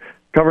covering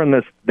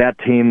that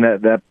team,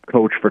 that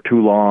coach for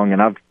too long,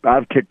 and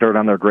I've kicked dirt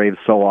on their graves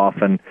so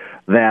often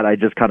that I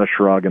just kind of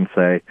shrug and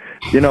say,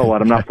 you know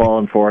what, I'm not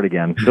falling for it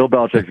again. Bill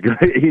Belichick's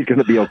he's going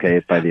to be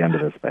okay by the end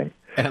of this thing.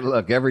 And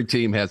look, every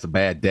team has a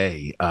bad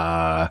day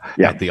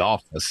at the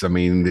office. I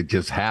mean, it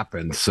just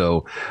happens.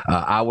 So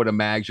I would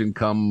imagine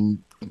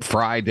come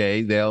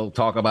Friday, they'll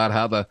talk about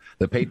how the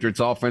Patriots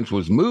offense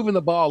was moving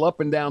the ball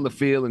up and down the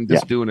field and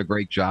just doing a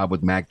great job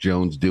with Mac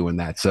Jones doing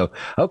that. So,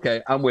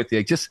 okay, I'm with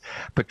you. Just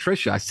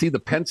Patricia, I see the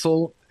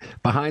pencil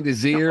behind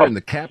his ear and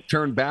the cap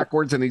turned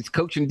backwards and he's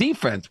coaching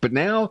defense, but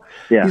now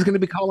he's going to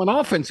be calling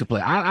offensive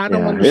play. I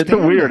don't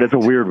understand. It's a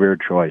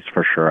weird choice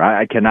for sure.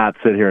 I cannot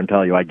sit here and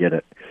tell you I get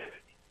it.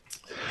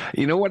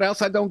 You know what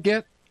else I don't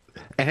get?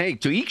 And hey,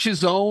 to each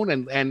his own,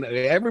 and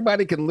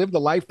everybody can live the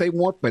life they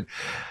want, but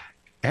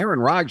Aaron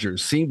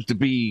Rodgers seems to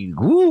be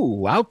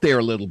out there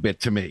a little bit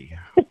to me.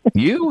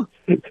 You?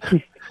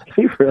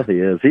 He really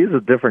is. He's a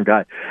different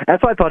guy.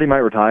 That's why I thought he might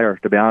retire,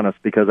 to be honest,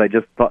 because I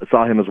just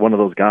saw him as one of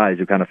those guys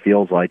who kind of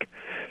feels like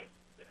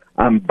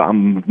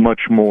I'm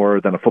much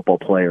more than a football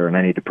player, and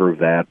I need to prove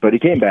that. But he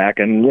came back,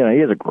 and he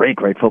is a great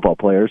football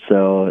player.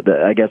 So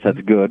I guess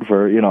that's good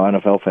for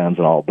NFL fans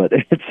and all. But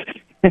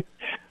it's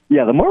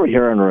the more we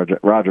hear Aaron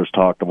Rodgers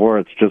talk, the more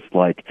it's just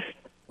like,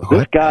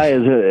 This guy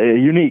is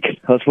unique.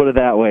 Let's put it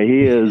that way.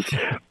 He is,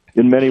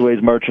 in many ways,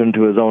 marching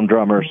to his own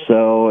drummer.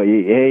 So,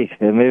 hey,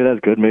 maybe that's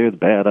good, maybe it's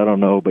bad. I don't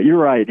know. But you're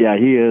right. Yeah,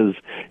 he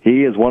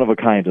is one of a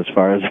kind as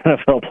far as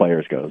NFL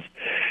players goes.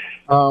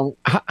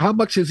 How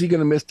much is he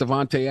going to miss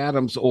Davante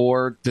Adams,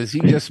 or does he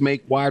just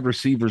make wide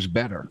receivers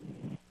better,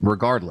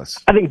 regardless?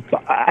 I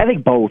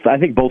think both. I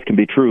think both can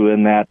be true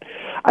in that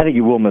I think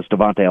he will miss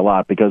Davante a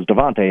lot because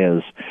Davante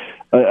is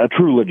a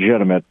true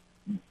legitimate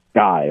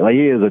guy. Like,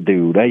 he is a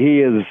dude. He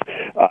is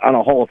on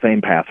a Hall of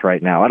Fame path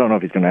right now. I don't know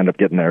if he's going to end up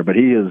getting there, but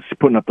he is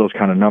putting up those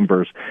kind of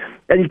numbers.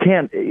 And you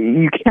can't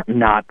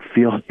not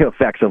feel the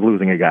effects of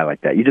losing a guy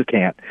like that. You just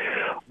can't.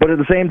 But at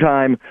the same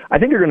time, I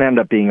think you're going to end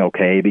up being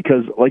okay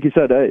because, like you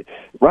said,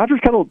 Rodgers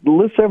kind of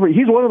lists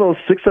he's one of those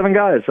 6-7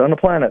 guys on the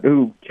planet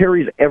who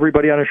carries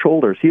everybody on his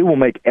shoulders. He will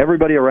make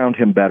everybody around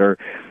him better.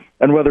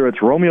 And whether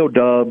it's Romeo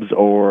Doubs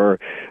or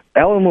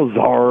Alan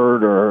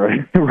Lazard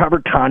or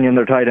Robert Tonyan,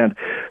 their tight end,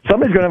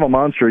 somebody's going to have a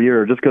monster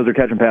year just because they're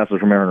catching passes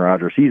from Aaron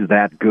Rodgers. He's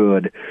that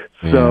good.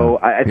 So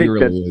I think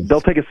that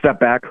they'll take a step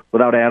back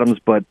without Adams,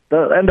 but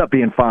they'll end up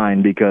being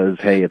fine because,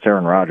 hey, it's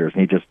Aaron Rodgers,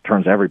 and he just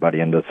turns everybody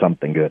into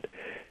something good.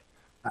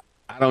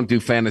 I don't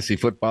do fantasy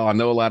football. I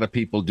know a lot of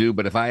people do,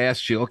 but if I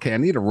asked you, okay, I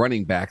need a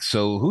running back,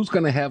 so who's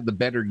going to have the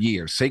better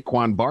year,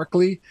 Saquon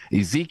Barkley,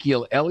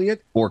 Ezekiel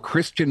Elliott, or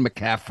Christian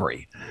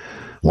McCaffrey?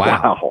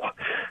 Wow.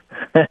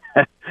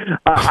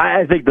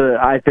 I think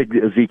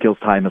Ezekiel's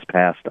time has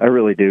passed. I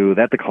really do.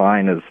 That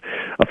decline is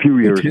a few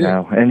years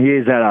now, and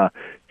he's at a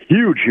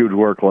huge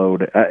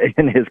workload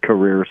in his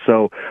career.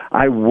 So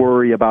I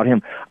worry about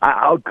him.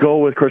 I'll go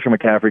with Christian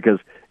McCaffrey because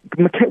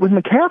with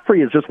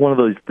McCaffrey is just one of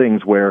those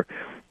things where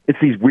it's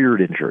these weird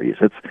injuries.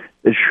 It's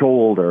his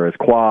shoulder, his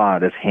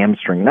quad, his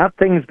hamstring. Not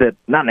an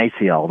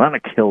ACL, not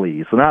an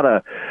Achilles,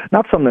 not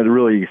something that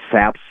really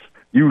saps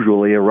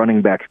usually a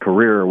running back's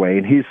career away,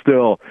 and he's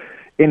still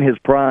in his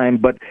prime.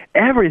 But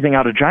everything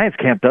out of Giants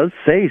camp does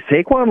say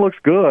Saquon looks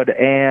good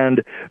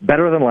and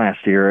better than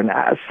last year, and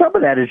some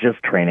of that is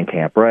just training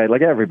camp, right?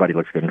 Like, everybody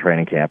looks good in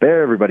training camp.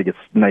 Everybody gets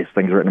nice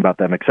things written about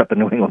them except the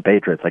New England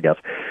Patriots, I guess.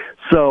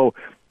 So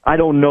I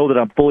don't know that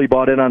I'm fully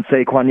bought in on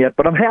Saquon yet,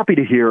 but I'm happy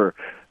to hear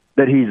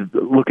that he's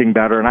looking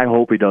better, and I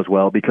hope he does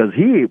well because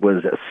he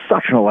was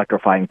such an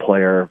electrifying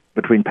player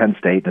between Penn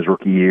State and his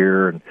rookie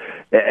year, and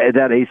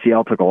that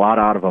ACL took a lot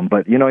out of him.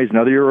 But he's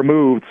another year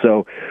removed,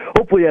 so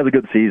hopefully he has a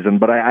good season.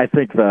 But I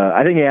think the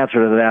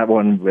answer to that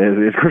one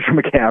is Christian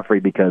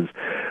McCaffrey because,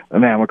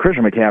 man, when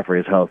Christian McCaffrey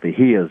is healthy,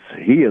 he is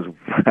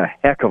a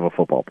heck of a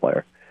football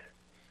player.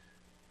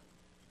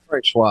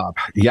 Frank Schwab,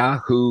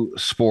 Yahoo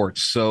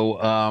Sports.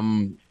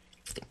 So,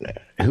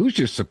 who's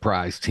your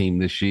surprise team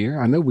this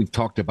year? I know we've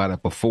talked about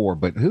it before,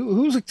 but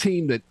who's a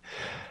team that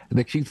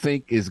you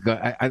think is going?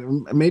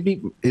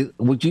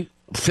 Would you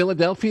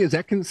Philadelphia? Is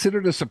that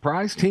considered a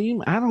surprise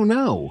team? I don't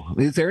know.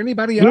 Is there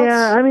anybody else?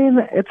 Yeah, I mean,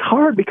 it's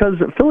hard because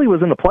Philly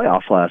was in the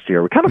playoffs last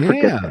year. We kind of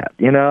forget that,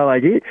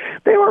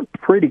 they were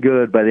pretty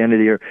good by the end of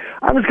the year.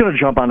 I'm just going to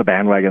jump on the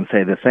bandwagon and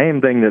say the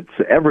same thing that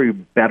every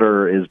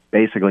bettor is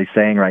basically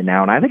saying right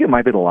now, and I think it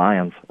might be the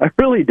Lions. I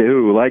really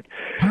do.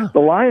 The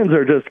Lions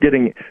are just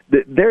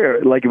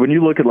they're like, when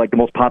you look at the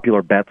most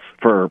popular bets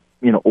for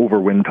over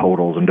win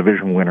totals and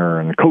division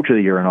winner and coach of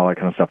the year and all that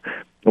kind of stuff,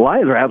 the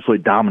Lions are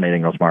absolutely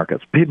dominating those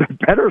markets.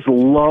 Bettors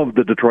love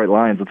the Detroit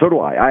Lions, and so do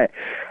I.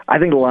 I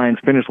think the Lions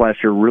finished last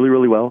year really,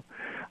 really well.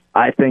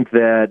 I think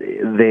that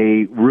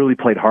they really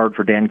played hard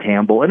for Dan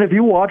Campbell. And if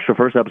you watched the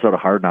first episode of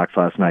Hard Knocks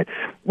last night,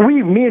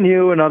 me and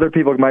you and other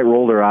people might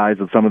roll their eyes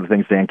at some of the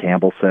things Dan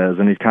Campbell says,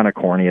 and he's kind of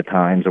corny at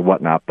times and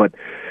whatnot, but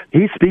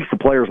he speaks the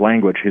player's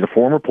language. He's a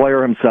former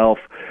player himself.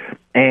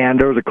 And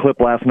there was a clip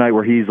last night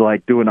where he's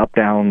doing up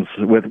downs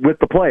with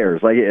the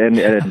players, and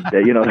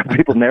the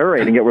people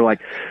narrating it were like,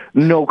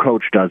 no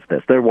coach does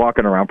this. They're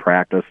walking around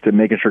practice to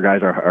making sure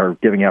guys are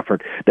giving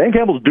effort. Dan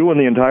Campbell's doing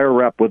the entire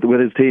rep with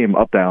his team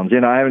up downs.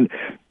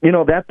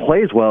 That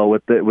plays well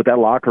with that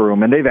locker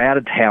room, and they've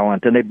added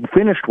talent, and they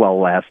finished well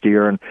last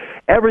year, and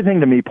everything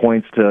to me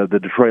points to the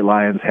Detroit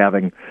Lions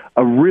having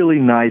a really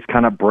nice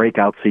kind of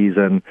breakout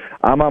season.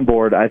 I'm on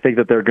board. I think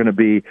that they're going to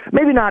be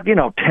maybe not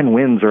 10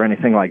 wins or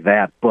anything like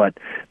that, but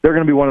they're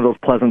going to be one of those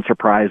pleasant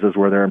surprises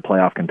where they're in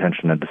playoff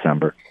contention in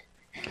December.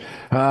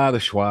 The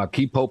Schwab,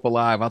 keep hope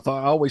alive. I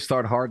always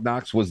thought Hard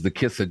Knocks was the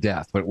kiss of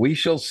death, but we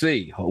shall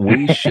see.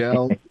 We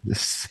shall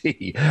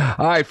see.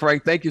 All right,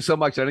 Frank, thank you so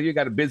much. I know you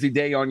got a busy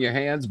day on your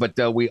hands, but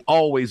we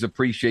always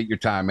appreciate your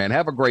time, man.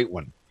 Have a great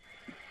one.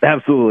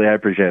 Absolutely. I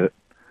appreciate it.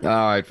 All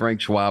right,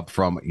 Frank Schwab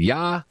from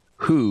Yahoo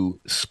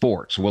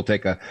Sports. We'll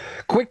take a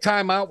quick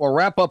timeout. We'll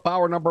wrap up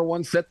hour number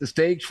one, set the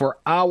stage for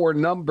hour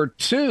number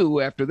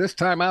two. After this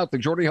timeout, the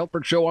Jordy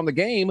Hultberg Show on the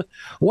Game,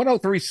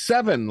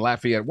 103.7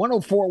 Lafayette,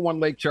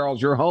 104.1 Lake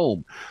Charles, your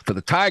home for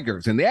the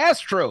Tigers and the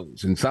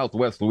Astros in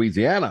Southwest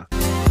Louisiana.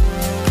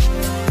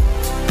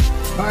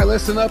 All right,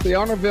 listen up. The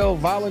Arnorville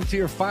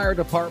Volunteer Fire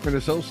Department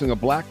is hosting a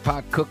Black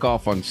Pot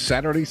Cook-Off on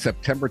Saturday,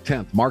 September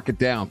 10th. Mark it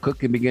down.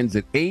 Cooking begins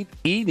at 8,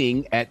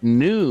 eating at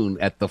noon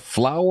at the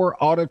Flower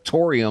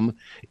Auditorium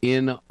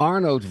in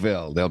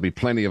Arnoldville. There'll be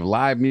plenty of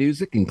live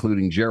music,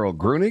 including Gerald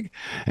Grunig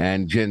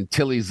and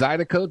Gentili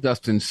Zydeco,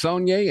 Dustin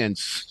Saunier, and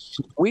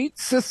Sweet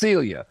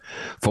Cecilia.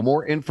 For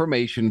more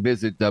information,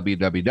 visit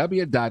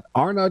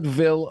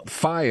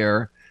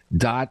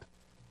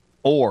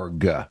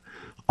www.arnoldvillefire.org.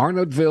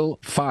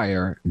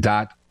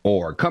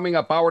 ArnoldvilleFire.org. Coming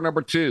up, hour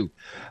number 2,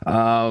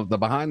 the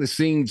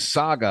behind-the-scenes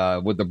saga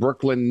with the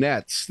Brooklyn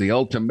Nets. The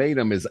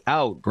ultimatum is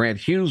out. Grant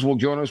Hughes will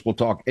join us. We'll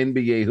talk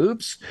NBA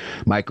hoops.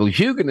 Michael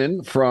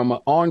Huguenin from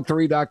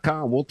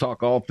On3.com. We'll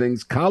talk all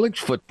things college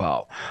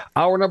football.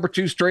 Hour number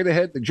 2 straight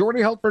ahead. The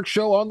Jordy Hultberg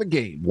Show on the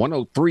Game.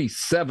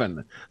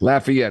 103.7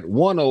 Lafayette,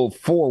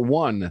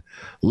 104.1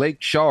 Lake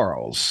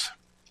Charles.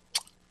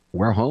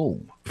 We're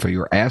home for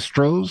your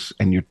Astros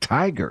and your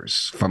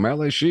Tigers from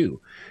LSU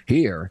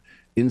here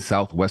in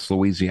Southwest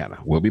Louisiana.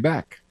 We'll be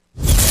back.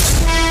 Live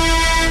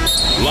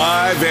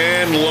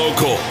and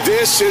local.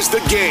 This is The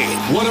Game.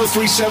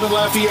 103.7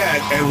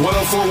 Lafayette and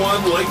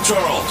 104.1 Lake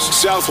Charles.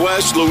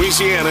 Southwest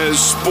Louisiana's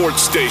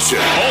sports station.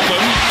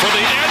 Open for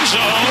the end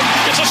zone.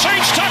 It's a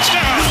Saints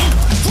touchdown.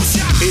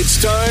 It's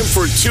time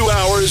for 2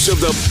 hours of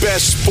the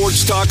best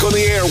sports talk on the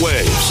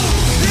airwaves.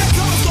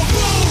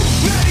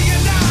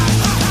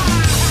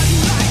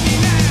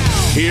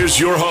 Here's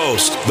your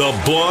host, the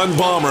Blonde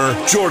Bomber,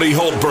 Jordy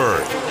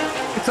Hultberg.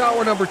 It's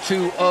hour number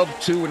 2 of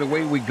 2, and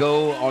away we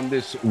go on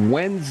this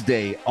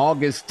Wednesday,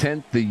 August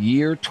 10th, the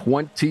year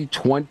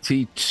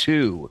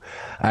 2022.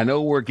 I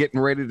know we're getting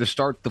ready to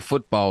start the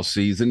football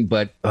season,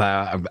 but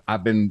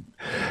I've been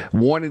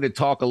wanting to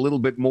talk a little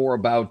bit more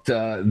about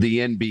the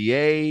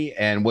NBA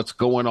and what's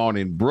going on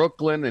in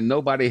Brooklyn, and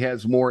nobody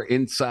has more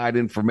inside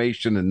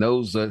information and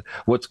knows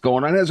what's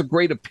going on, has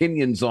great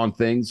opinions on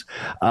things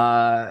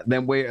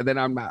than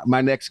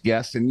my next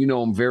guest, and you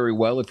know him very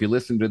well if you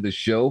listen to this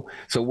show.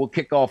 So we'll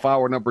kick off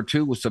hour number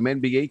 2 with some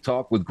NBA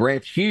talk with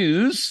Grant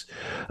Hughes.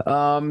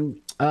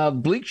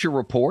 Bleacher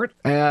Report.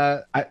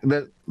 Grant,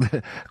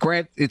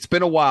 it's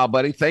been a while,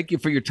 buddy. Thank you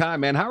for your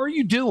time, man. How are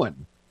you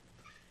doing?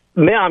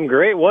 Man, I'm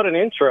great. What an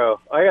intro.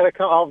 I gotta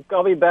come.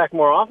 I'll be back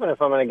more often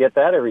if I'm going to get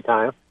that every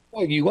time.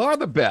 Well, you are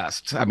the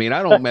best. I mean,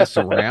 I don't mess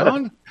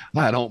around.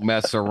 I don't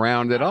mess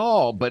around at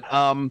all. But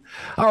all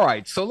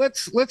right. So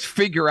let's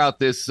figure out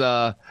this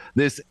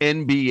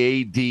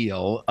NBA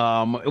deal.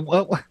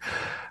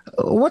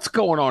 What's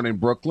going on in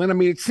Brooklyn? I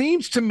mean, it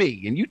seems to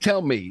me, and you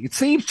tell me, it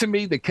seems to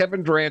me that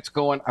Kevin Durant's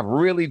going, I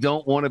really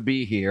don't want to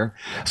be here.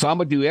 So I'm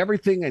going to do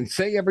everything and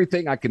say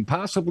everything I can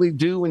possibly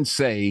do and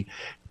say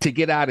to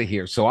get out of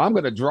here. So I'm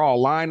going to draw a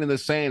line in the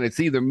sand. It's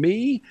either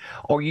me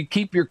or you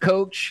keep your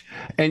coach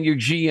and your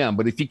GM.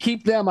 But if you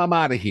keep them, I'm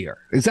out of here.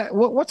 Is that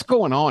what's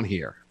going on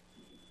here?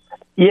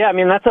 Yeah, I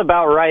mean, that's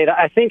about right.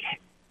 I think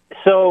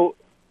so.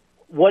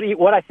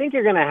 What I think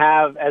you're going to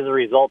have as a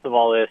result of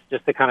all this,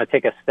 just to kind of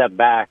take a step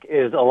back,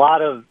 is a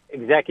lot of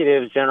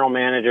executives, general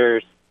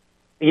managers,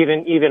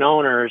 even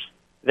owners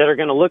that are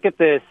going to look at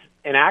this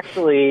and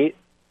actually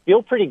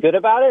feel pretty good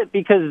about it,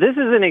 because this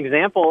is an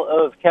example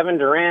of Kevin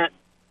Durant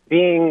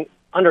being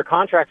under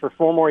contract for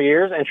 4 more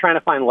years and trying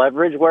to find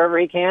leverage wherever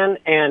he can.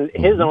 And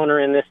his owner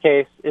in this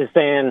case is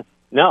saying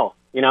no.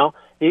 You know,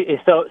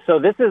 so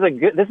this is a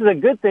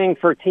good thing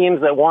for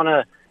teams that want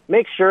to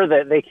make sure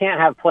that they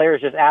can't have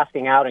players just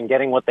asking out and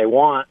getting what they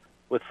want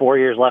with 4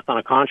 years left on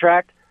a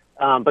contract.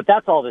 But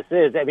that's all this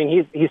is. I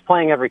mean, he's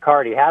playing every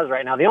card he has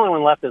right now. The only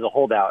one left is a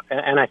holdout.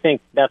 And I think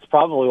that's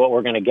probably what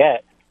we're going to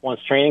get once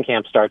training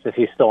camp starts if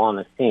he's still on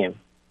this team.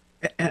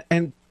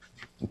 And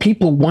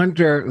people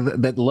wonder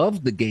that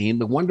love the game,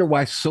 but wonder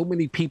why so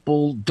many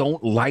people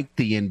don't like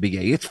the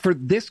NBA. It's for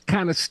this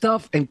kind of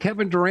stuff. And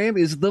Kevin Durant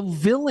is the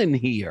villain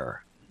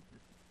here.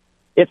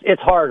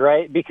 It's hard,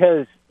 right?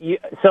 Because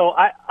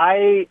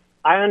I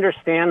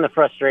understand the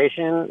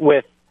frustration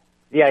with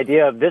the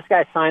idea of this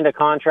guy signed a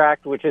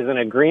contract, which is an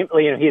agreement.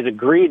 You know, he's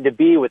agreed to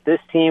be with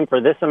this team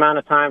for this amount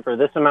of time, for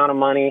this amount of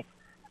money.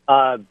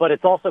 But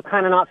it's also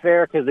kind of not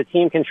fair because the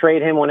team can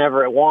trade him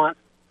whenever it wants.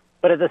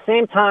 But at the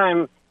same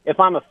time, if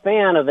I'm a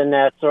fan of the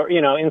Nets, or,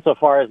 you know,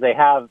 insofar as they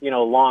have, you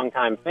know,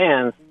 longtime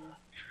fans,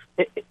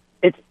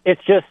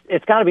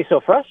 it's got to be so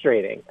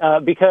frustrating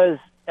because,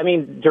 I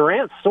mean,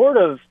 Durant sort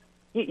of,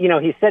 you know,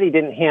 he said he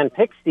didn't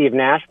handpick Steve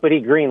Nash, but he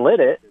greenlit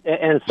it.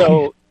 And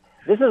so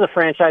this is a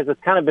franchise that's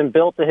kind of been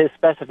built to his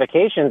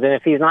specifications. And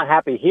if he's not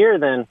happy here,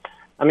 then,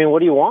 I mean,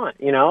 what do you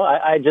want? You know,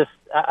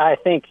 I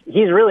think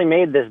he's really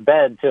made this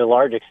bed to a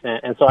large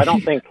extent. And so I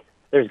don't think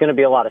there's going to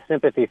be a lot of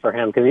sympathy for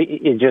him because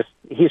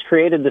he's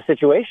created the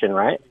situation,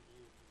 right?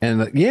 And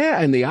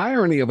and the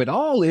irony of it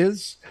all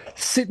is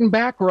sitting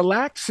back,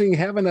 relaxing,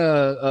 having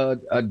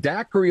a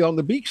daiquiri on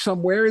the beach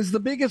somewhere is the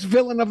biggest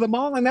villain of them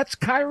all, and that's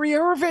Kyrie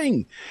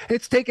Irving.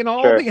 It's taken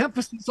all the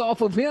emphasis off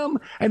of him,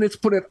 and it's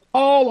put it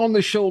all on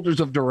the shoulders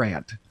of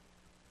Durant.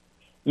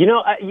 You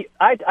know,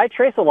 I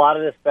trace a lot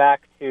of this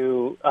back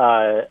to,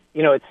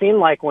 you know, it seemed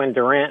like when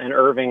Durant and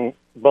Irving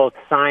both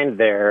signed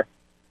there,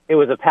 it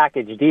was a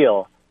package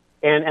deal.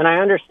 And I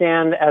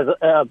understand as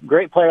a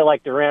great player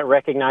like Durant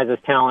recognizes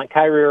talent.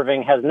 Kyrie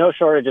Irving has no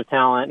shortage of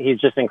talent. He's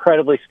just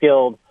incredibly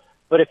skilled.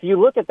 But if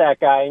you look at that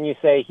guy and you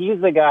say,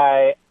 he's the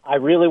guy I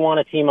really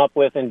want to team up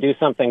with and do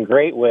something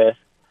great with,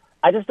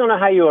 I just don't know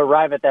how you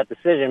arrive at that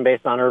decision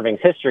based on Irving's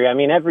history. I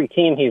mean, every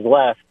team he's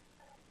left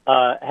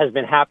has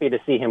been happy to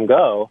see him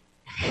go.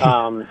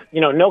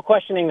 No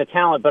questioning the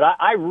talent, but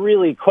I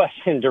really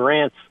question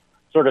Durant's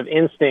sort of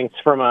instincts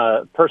from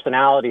a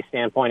personality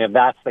standpoint if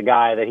that's the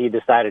guy that he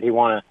decided he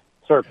want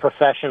to sort of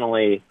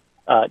professionally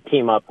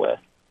team up with.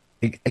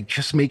 It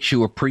just makes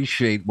you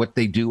appreciate what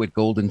they do at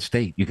Golden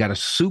State. You got a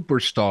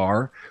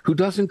superstar who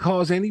doesn't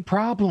cause any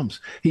problems.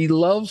 He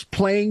loves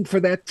playing for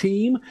that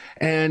team,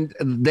 and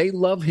they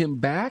love him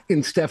back.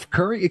 And Steph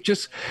Curry, it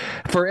just,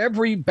 for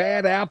every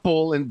bad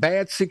apple and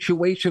bad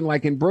situation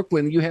like in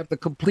Brooklyn, you have the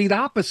complete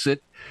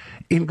opposite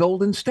in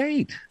Golden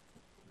State.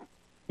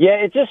 Yeah,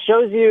 it just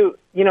shows you,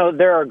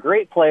 there are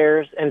great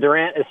players, and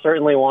Durant is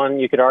certainly one.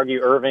 You could argue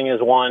Irving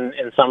is one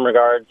in some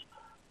regards.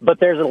 But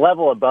there's a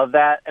level above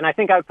that, and I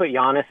think I would put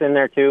Giannis in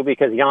there too,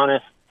 because Giannis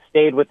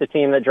stayed with the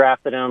team that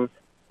drafted him,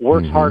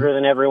 works harder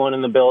than everyone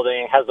in the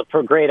building, has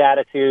a great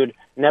attitude,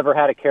 never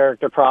had a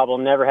character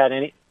problem, never had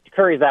any.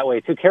 Curry's that way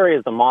too. Curry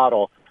is the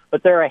model.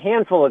 But there are a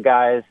handful of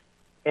guys,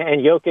 and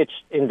Jokic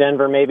in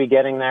Denver may be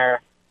getting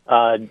there.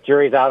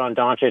 Jury's out on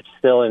Doncic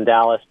still in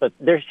Dallas. But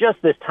there's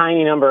just this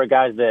tiny number of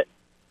guys that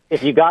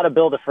if you got to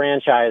build a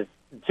franchise,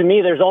 to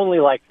me, there's only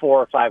like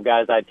 4 or 5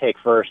 guys I'd take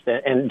first,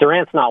 and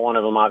Durant's not one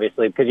of them,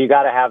 obviously, because you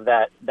got to have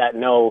that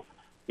no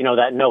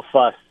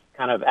fuss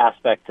kind of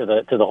aspect to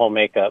the whole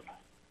makeup.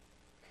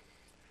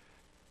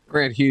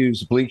 Grant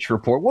Hughes, Bleacher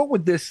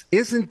Report.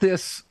 Isn't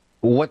this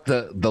what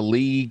the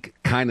league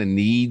kind of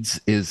needs?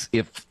 Is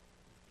if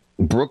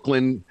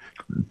Brooklyn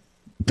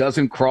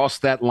doesn't cross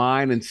that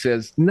line and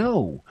says,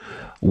 no,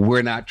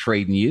 we're not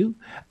trading you,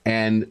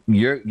 and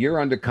you're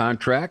under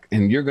contract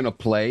and you're going to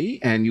play,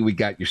 and we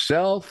got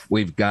yourself,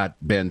 we've got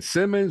Ben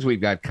Simmons,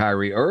 we've got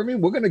Kyrie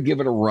Irving, we're going to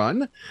give it a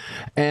run,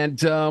 and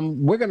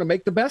we're going to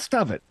make the best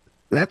of it.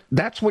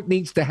 That's what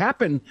needs to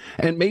happen.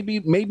 And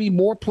maybe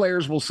more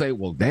players will say,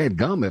 well,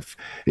 dadgum,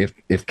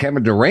 if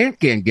Kevin Durant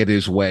can't get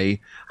his way,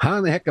 how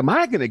in the heck am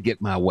I going to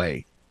get my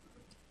way?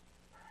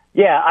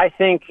 Yeah, I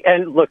think,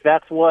 and look,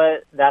 that's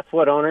what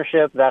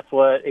ownership, that's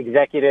what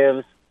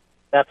executives,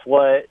 that's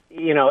what,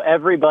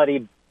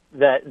 everybody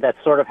that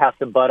sort of has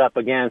to butt up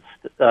against,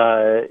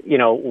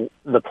 the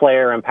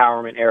player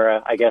empowerment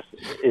era, I guess,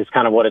 is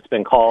kind of what it's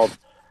been called.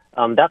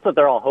 That's what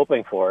they're all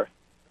hoping for.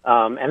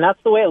 And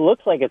that's the way it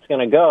looks like it's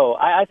going to go.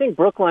 I think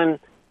Brooklyn,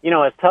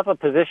 as tough a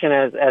position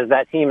as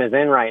that team is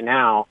in right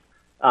now,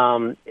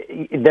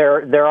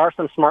 there are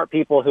some smart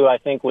people who I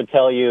think would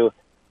tell you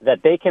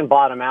that they can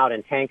bottom out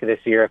and tank this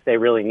year if they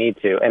really need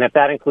to. And if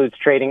that includes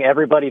trading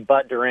everybody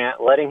but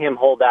Durant, letting him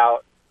hold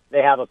out,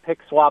 they have a pick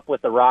swap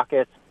with the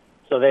Rockets,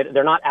 so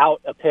they're not out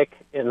a pick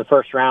in the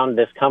first round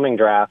this coming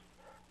draft.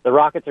 The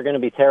Rockets are going to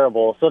be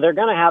terrible, so they're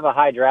going to have a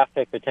high draft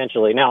pick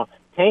potentially. Now,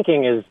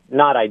 tanking is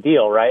not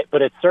ideal, right?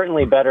 But it's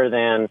certainly better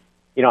than,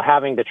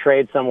 having to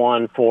trade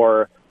someone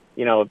for,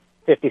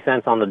 50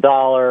 cents on the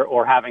dollar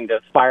or having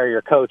to fire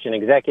your coach and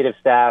executive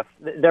staff.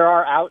 There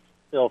are outs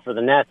still for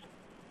the Nets.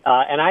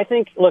 And I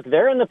think, look,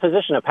 they're in the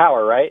position of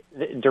power, right?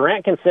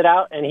 Durant can sit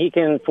out and he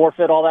can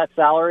forfeit all that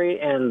salary,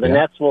 and the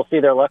Nets will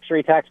see their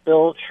luxury tax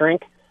bill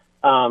shrink.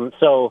 And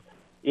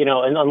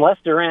unless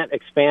Durant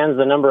expands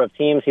the number of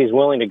teams he's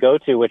willing to go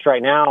to, which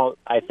right now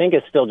I think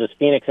is still just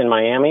Phoenix and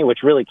Miami,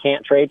 which really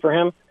can't trade for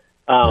him,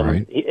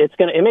 right.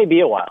 It may be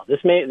a while. This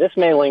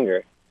may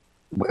linger.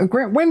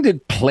 Grant, when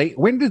did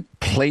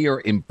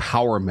player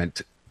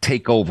empowerment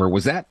take over?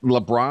 Was that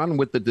LeBron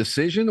with the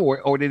decision,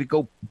 or did it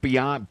go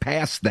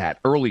past that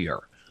earlier?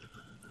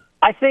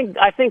 I think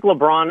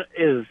LeBron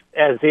is,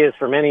 as he is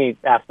for many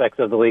aspects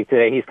of the league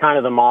today, he's kind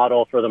of the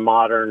model for the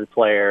modern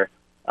player.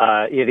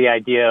 The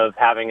idea of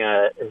having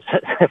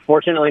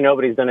fortunately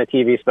nobody's done a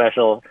TV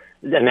special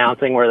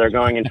announcing where they're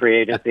going in free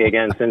agency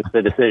again since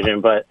the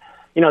decision, but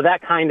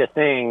that kind of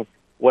thing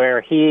where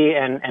he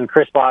and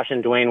Chris Bosh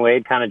and Dwayne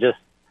Wade kind of just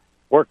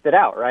worked it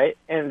out, right?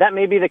 And that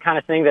may be the kind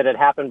of thing that had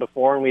happened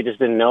before and we just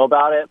didn't know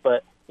about it,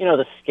 but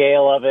the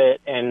scale of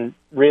it and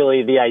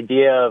really the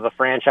idea of a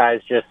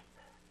franchise just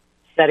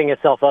setting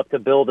itself up to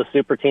build a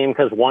super team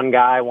because one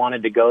guy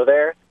wanted to go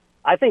there,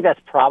 I think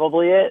that's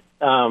probably it.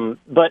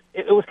 But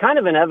it was kind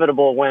of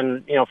inevitable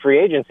when, free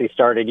agency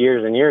started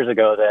years and years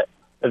ago that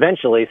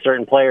eventually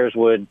certain players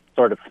would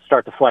sort of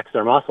start to flex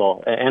their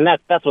muscle. And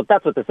that's what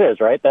this is,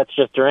 right? That's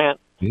just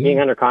Durant being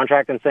under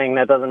contract and saying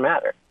that doesn't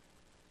matter.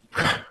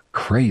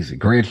 Crazy.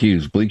 Grant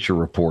Hughes, Bleacher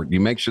Report. You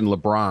mentioned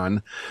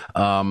LeBron.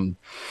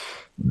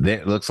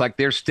 It looks like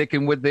they're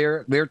sticking with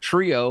their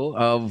trio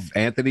of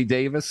Anthony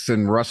Davis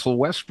and Russell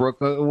Westbrook.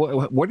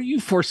 What do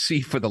you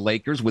foresee for the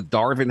Lakers with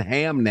Darvin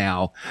Ham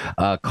now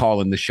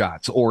calling the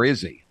shots, or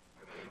is he?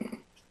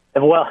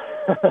 Well,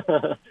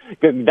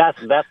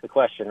 that's the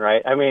question,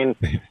 right? I mean,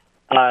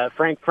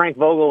 Frank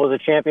Vogel was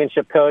a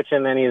championship coach,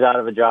 and then he's out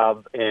of a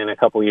job in a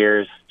couple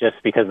years just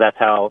because that's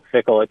how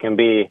fickle it can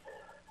be.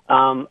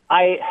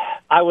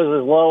 I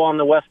was as low on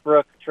the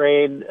Westbrook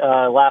trade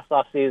last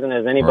offseason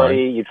as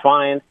anybody you'd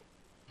find.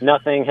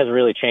 Nothing has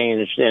really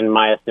changed in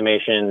my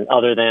estimation,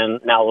 other than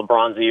now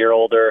LeBron's a year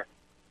older,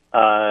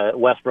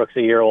 Westbrook's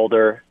a year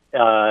older,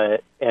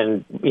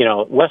 and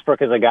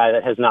Westbrook is a guy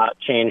that has not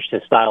changed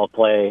his style of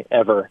play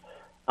ever.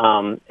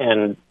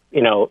 And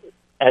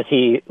as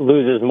he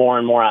loses more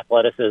and more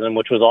athleticism,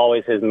 which was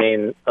always his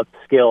main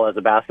skill as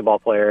a basketball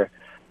player,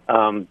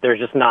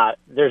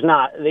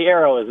 the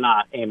arrow is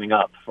not aiming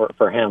up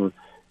for him.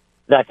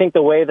 I think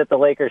the way that the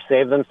Lakers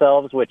save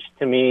themselves, which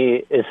to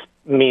me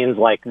means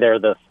like they're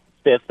the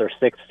 5th or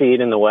 6th seed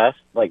in the West,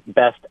 like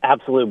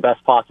absolute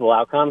best possible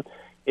outcome,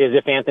 is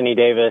if Anthony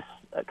Davis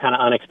kind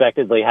of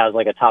unexpectedly has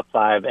like a top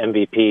 5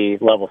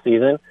 MVP level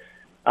season.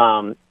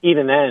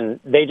 Even then,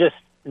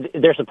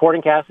 their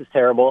supporting cast is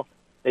terrible.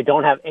 They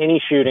don't have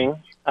any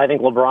shooting. I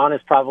think LeBron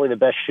is probably the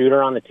best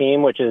shooter on the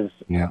team, which is,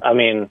 I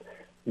mean,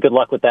 good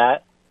luck with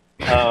that.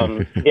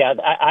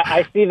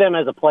 I see them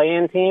as a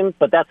play-in team,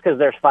 but that's because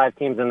there's 5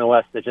 teams in the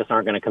West that just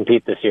aren't going to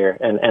compete this year,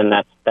 and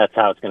that's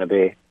how it's going to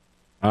be.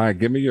 All right,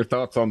 give me your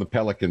thoughts on the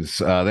Pelicans.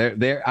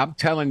 I'm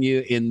telling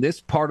you, in this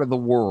part of the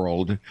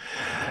world,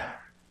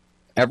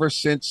 ever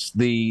since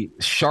the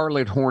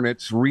Charlotte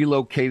Hornets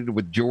relocated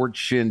with George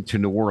Shinn to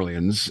New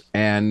Orleans,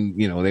 and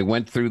they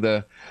went through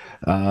the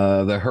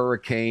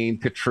Hurricane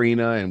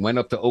Katrina and went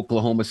up to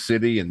Oklahoma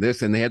City and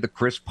they had the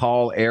Chris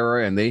Paul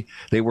era, and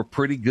they were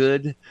pretty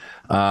good,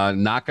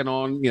 knocking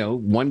on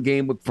one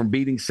game from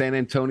beating San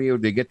Antonio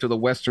to get to the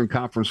Western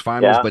Conference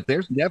Finals. But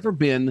there's never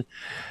been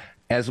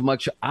as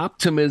much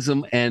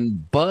optimism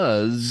and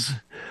buzz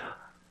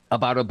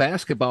about a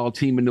basketball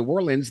team in New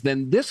Orleans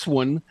than this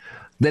one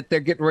that they're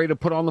getting ready to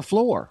put on the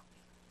floor.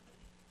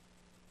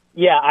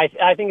 Yeah,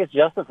 I think it's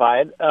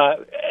justified.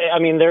 I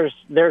mean, there's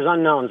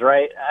unknowns,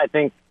 right? I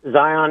think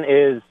Zion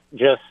is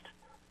just,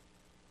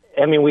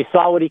 I mean, we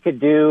saw what he could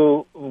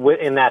do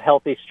in that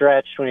healthy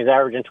stretch when he's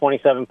averaging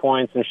 27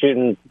 points and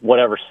shooting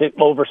over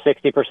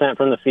 60%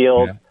 from the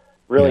field. Yeah.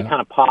 Really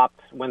kind of popped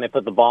when they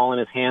put the ball in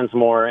his hands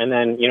more, and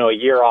then a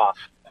year off,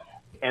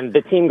 and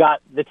the team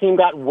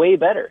got way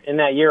better in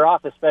that year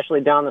off,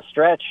 especially down the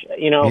stretch.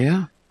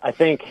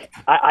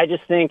 I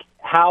just think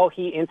how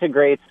he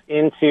integrates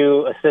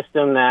into a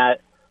system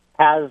that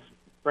has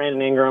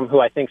Brandon Ingram, who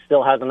I think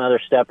still has another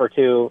step or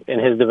two in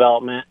his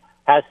development,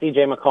 has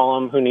CJ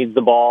McCollum, who needs the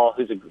ball,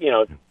 who's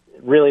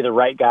really the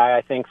right guy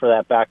I think for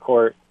that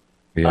backcourt.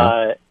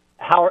 Yeah.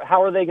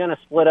 How are they going to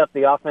split up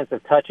the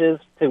offensive touches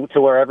to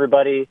where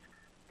everybody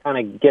kind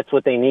of gets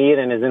what they need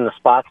and is in the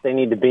spots they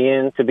need to be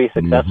in to be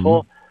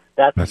successful?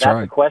 Mm-hmm. That's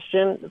right. The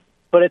question.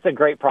 But it's a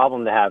great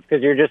problem to have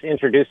because you're just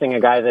introducing a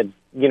guy that,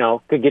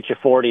 could get you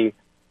 40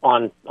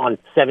 on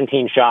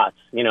 17 shots,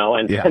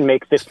 and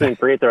make 15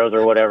 free throws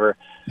or whatever.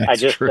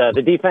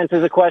 The defense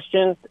is a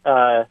question.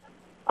 They're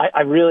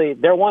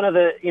one of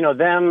the,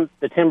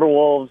 the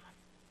Timberwolves,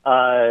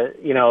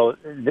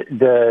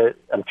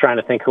 I'm trying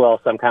to think who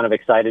else I'm kind of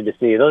excited to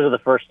see. Those are the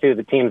first two,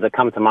 the teams that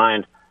come to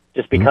mind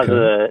just because of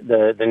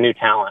the new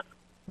talent.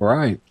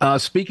 Right.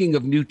 Speaking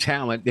of new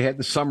talent, they had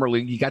the summer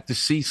league. You got to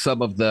see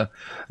some of the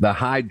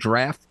high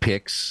draft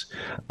picks.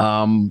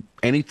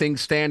 Anything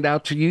stand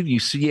out to you? Do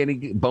you see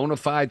any bona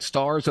fide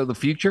stars of the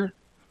future?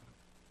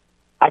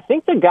 I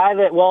think the guy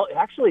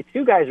actually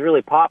 2 guys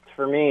really popped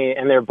for me,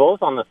 and they're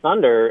both on the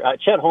Thunder.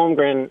 Chet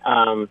Holmgren,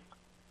 how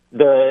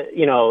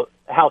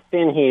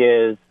thin he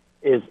is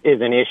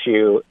an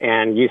issue,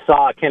 and you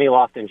saw Kenny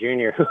Lofton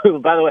Jr., who,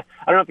 by the way,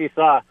 I don't know if you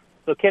saw.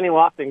 So Kenny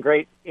Lofton,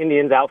 great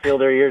Indians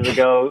outfielder years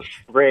ago,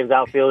 Braves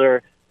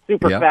outfielder,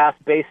 super fast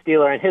base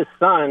stealer, and his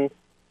son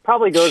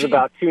probably goes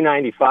about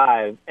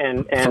 295,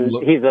 and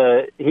he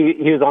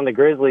was on the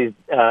Grizzlies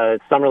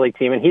summer league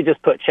team, and he just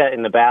put Chet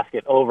in the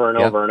basket over and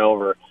over and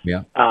over.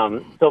 Yeah.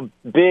 So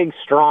big,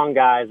 strong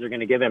guys are going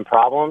to give him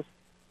problems,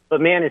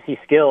 but man, is he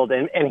skilled,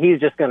 and he's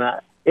just going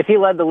to. If he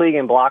led the league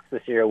in blocks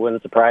this year, it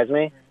wouldn't surprise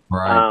me.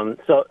 Right.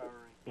 So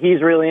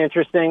he's really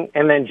interesting,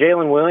 and then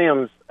Jalen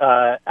Williams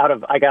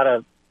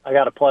I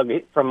got a plug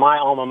from my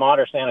alma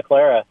mater, Santa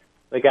Clara,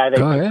 the guy they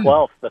took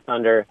 12th, the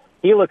Thunder.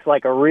 He looks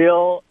like a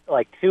real,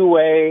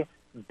 two-way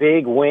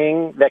big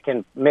wing that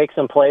can make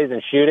some plays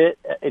and shoot it.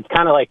 It's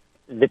kind of like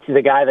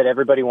the guy that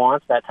everybody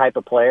wants, that type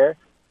of player.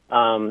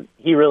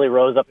 He really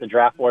rose up the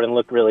draft board and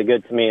looked really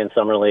good to me in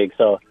Summer League.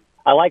 So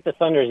I like the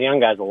Thunder's young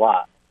guys a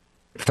lot.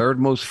 Third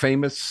most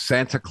famous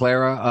Santa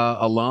Clara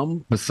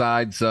alum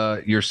besides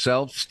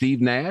yourself,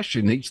 Steve Nash,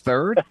 and he's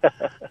third?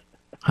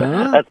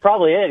 Huh? That's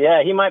probably it.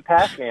 Yeah, he might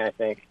pass me, I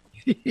think.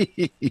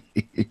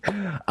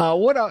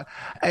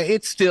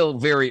 It's still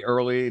very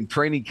early, and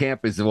training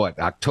camp is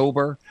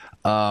October.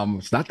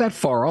 It's not that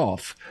far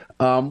off.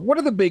 What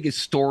are the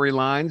biggest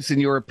storylines in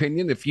your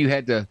opinion? If you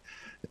had to,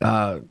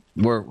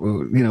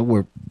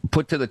 we're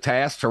put to the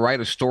task to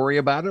write a story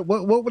about it.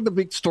 What would the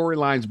big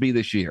storylines be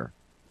this year?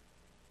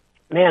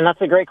 Man,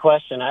 that's a great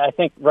question. I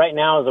think right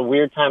now is a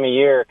weird time of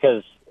year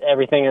because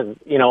everything is,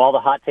 all the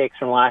hot takes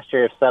from last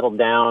year have settled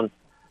down.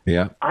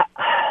 Yeah.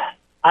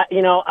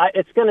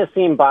 It's going to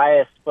seem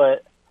biased,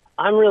 but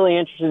I'm really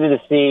interested to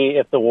see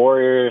if the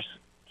Warriors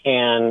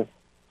can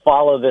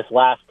follow this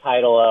last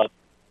title up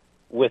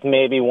with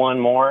maybe one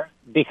more,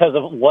 because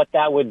of what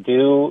that would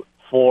do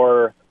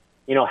for,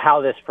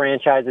 how this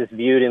franchise is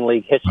viewed in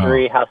league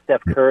history, how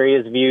Steph Curry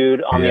is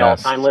viewed on the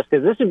all-time list,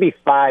 because this would be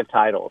 5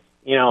 titles,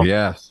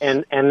 Yes.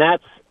 And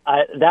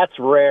that's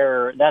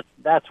rare.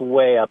 That's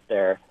way up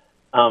there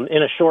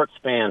in a short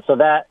span. So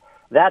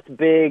that's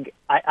big.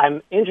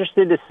 I'm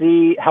interested to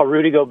see how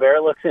Rudy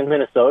Gobert looks in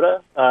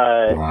Minnesota,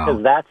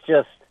 because that's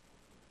just,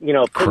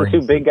 putting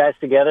two big guys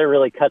together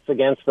really cuts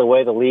against the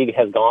way the league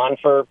has gone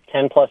for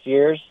 10-plus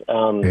years.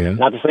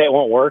 Not to say it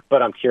won't work,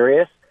 but I'm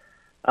curious.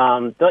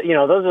 Those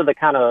are the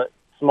kind of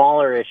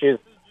smaller issues.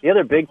 The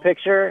other big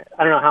picture,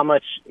 I don't know how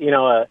much,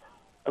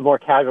 a more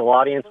casual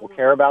audience will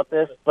care about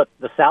this, but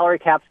the salary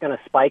cap's going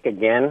to spike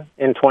again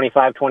in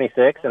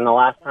 25-26, and the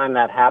last time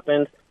that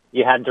happened,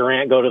 you had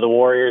Durant go to the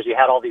Warriors, you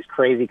had all these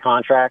crazy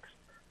contracts.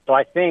 So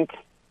I think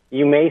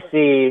you may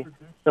see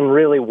some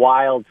really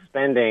wild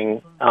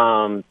spending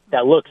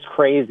that looks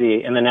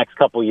crazy in the next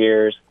couple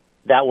years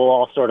that will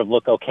all sort of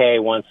look okay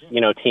once,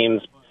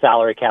 teams'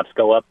 salary caps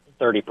go up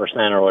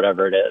 30% or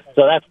whatever it is.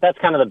 So that's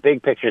kind of the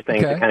big picture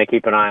thing to kind of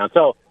keep an eye on.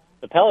 So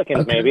the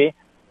Pelicans maybe,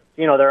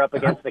 they're up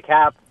against the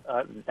cap.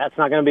 That's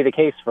not going to be the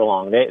case for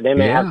long. They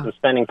may have some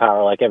spending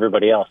power like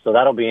everybody else. So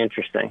that'll be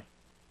interesting.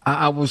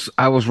 I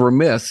was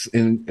remiss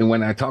in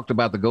when I talked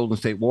about the Golden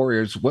State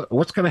Warriors.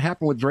 What's going to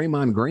happen with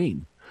Draymond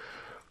Green?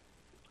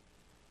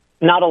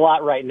 Not a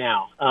lot right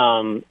now.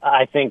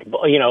 I think,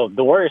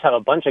 the Warriors have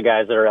a bunch of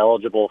guys that are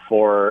eligible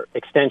for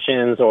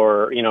extensions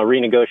or,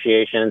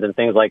 renegotiations and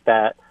things like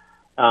that.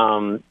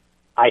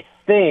 I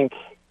think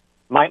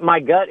my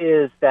gut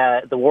is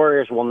that the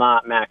Warriors will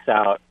not max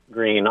out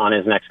Green on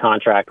his next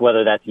contract,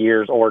 whether that's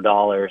years or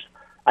dollars.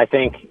 I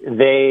think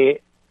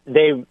they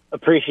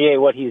appreciate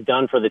what he's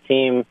done for the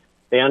team.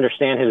 They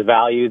understand his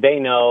value. They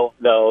know,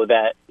 though,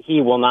 that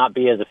he will not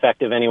be as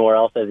effective anywhere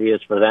else as he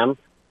is for them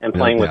and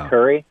playing with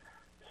Curry.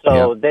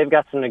 So they've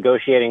got some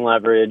negotiating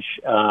leverage.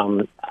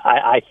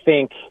 I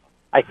think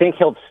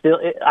he'll still.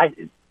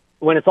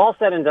 When it's all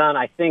said and done,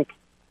 I think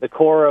the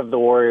core of the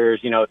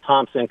Warriors,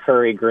 Thompson,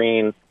 Curry,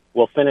 Green,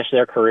 will finish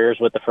their careers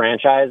with the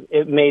franchise.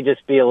 It may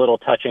just be a little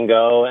touch and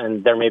go,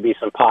 and there may be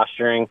some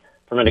posturing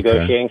from a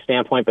negotiating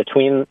standpoint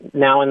between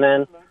now and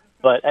then.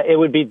 But it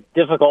would be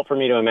difficult for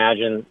me to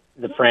imagine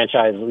the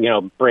franchise,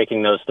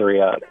 breaking those 3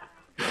 up.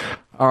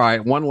 All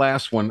right, one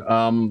last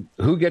one.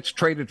 Who gets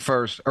traded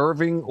first,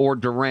 Irving or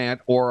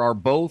Durant, or are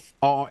both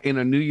in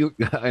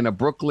a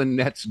Brooklyn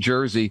Nets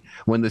jersey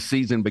when the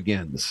season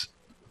begins?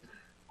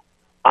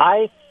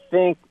 I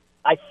think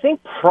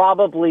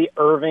probably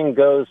Irving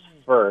goes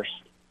first.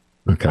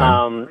 Okay.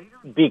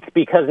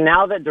 Because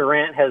now that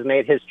Durant has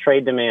made his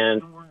trade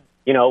demand,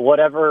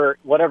 whatever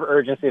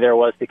urgency there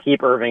was to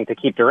keep Irving, to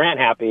keep Durant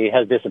happy,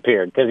 has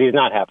disappeared because he's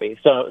not happy.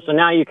 So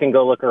now you can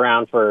go look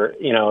around for,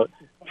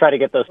 try to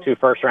get those 2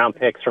 first-round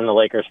picks from the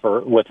Lakers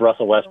with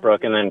Russell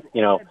Westbrook and then,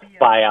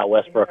 buy out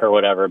Westbrook or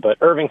whatever. But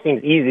Irving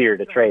seems easier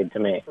to trade to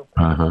me.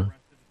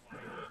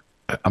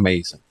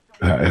 Amazing.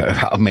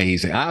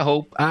 Amazing. I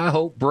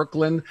hope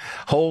Brooklyn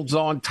holds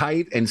on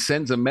tight and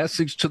sends a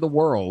message to the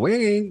world.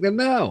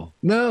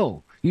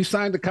 No. You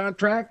signed the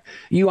contract,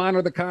 you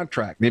honor the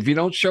contract. If you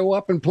don't show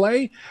up and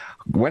play,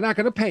 we're not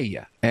going to pay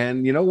you.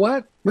 And you know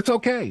what? It's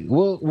okay.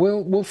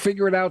 We'll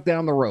figure it out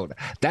down the road.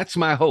 That's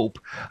my hope.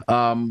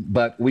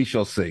 But we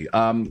shall see.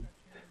 Man,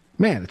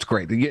 it's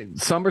great.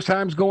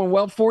 Summertime's going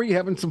well for you.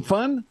 Having some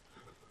fun?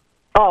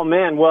 Oh,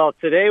 man. Well,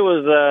 today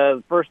was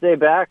the first day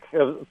back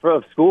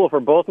of school for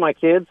both my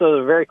kids, so it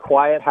was a very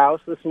quiet house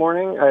this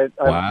morning.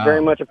 I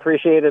very much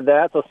appreciated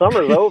that. So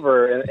summer's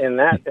over in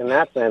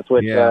that sense,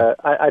 which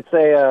I'd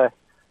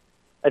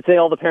say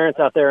all the parents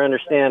out there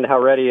understand how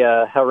ready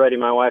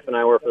my wife and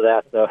I were for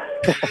that. So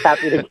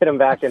happy to get them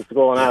back in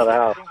school and out of the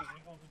house.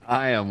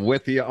 I am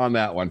with you on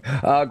that one.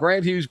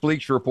 Grant Hughes,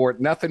 Bleacher Report.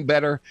 Nothing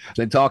better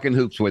than talking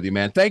hoops with you,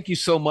 man. Thank you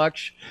so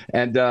much,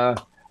 and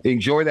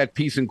enjoy that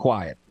peace and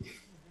quiet.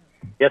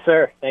 Yes,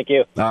 sir. Thank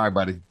you. All right,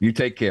 buddy. You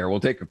take care. We'll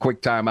take a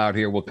quick time out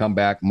here. We'll come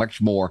back.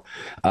 Much more.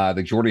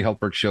 The Jordy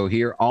Hultberg Show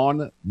here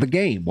on The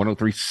Game.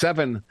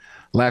 103.7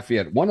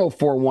 Lafayette,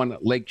 104.1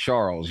 Lake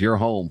Charles, your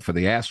home for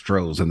the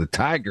Astros and the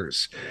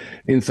Tigers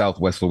in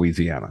Southwest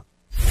Louisiana.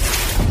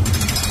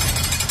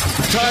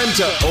 Time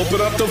to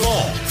open up the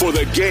vault for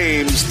the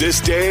games this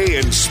day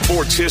in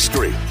sports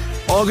history.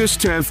 August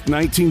 10th,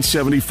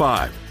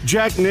 1975.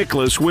 Jack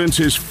Nicklaus wins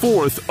his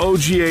 4th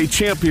OGA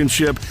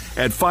championship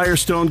at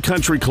Firestone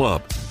Country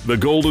Club. The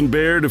Golden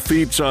Bear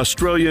defeats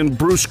Australian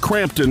Bruce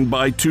Crampton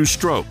by 2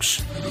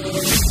 strokes.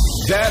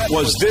 That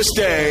was this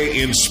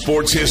day in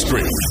sports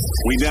history.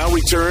 We now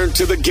return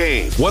to The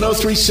Game.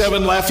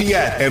 103.7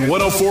 Lafayette and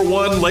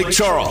 104.1 Lake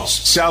Charles,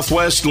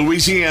 Southwest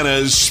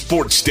Louisiana's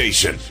sports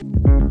station.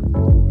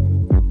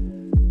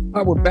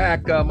 We're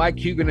back. Mike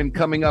Huguenin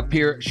coming up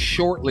here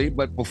shortly.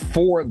 But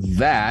before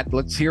that,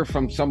 let's hear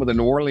from some of the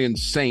New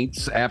Orleans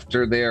Saints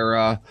after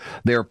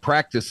their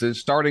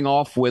practices, starting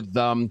off with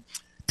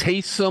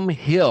Taysom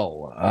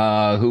Hill,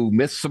 who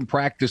missed some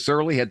practice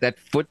early, had that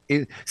foot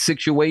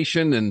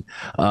situation, and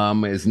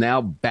is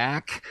now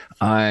back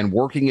and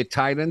working at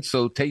tight end.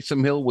 So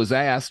Taysom Hill was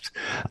asked,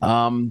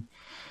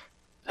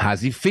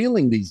 how's he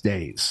feeling these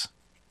days?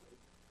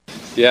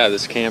 Yeah,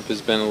 this camp has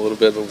been a little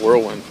bit of a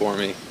whirlwind for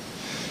me.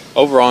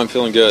 Overall, I'm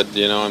feeling good.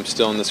 I'm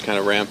still in this kind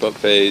of ramp-up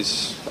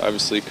phase,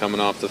 obviously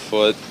coming off the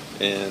foot,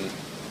 and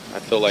I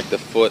feel like the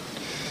foot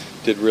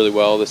did really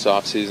well this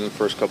offseason, the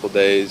first couple of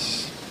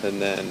days, and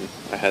then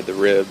I had the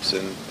ribs,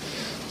 and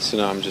so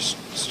now I'm just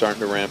starting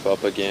to ramp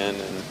up again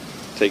and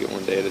take it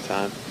one day at a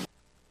time.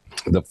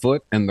 The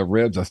foot and the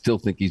ribs, I still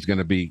think he's going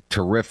to be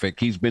terrific.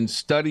 He's been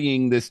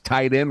studying this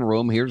tight end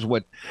room. Here's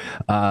what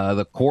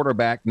the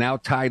quarterback, now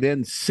tight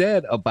end,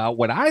 said about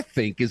what I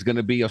think is going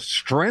to be a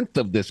strength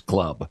of this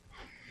club.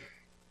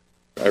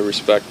 I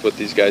respect what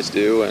these guys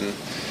do, and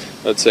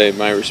let's say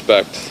my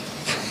respect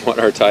from what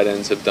our tight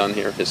ends have done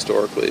here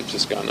historically has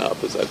just gone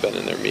up as I've been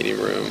in their meeting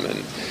room,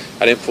 and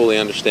I didn't fully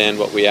understand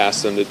what we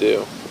asked them to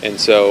do. And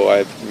so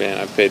I've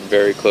paid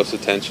very close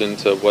attention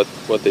to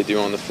what they do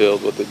on the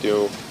field, what they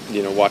do,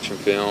 watching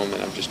film,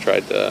 and I've just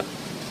tried to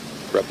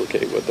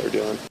replicate what they're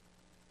doing.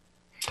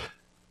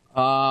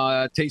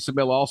 Taysom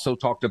Hill also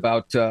talked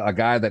about a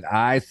guy that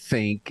I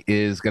think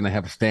is going to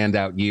have a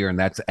standout year, and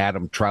that's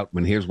Adam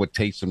Troutman. Here's what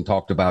Taysom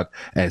talked about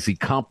as he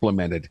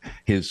complimented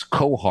his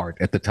cohort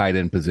at the tight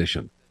end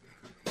position.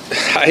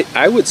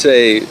 I would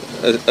say,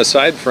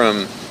 aside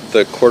from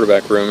the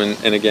quarterback room,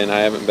 and again, I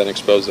haven't been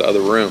exposed to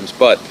other rooms,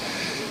 but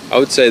I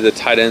would say the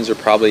tight ends are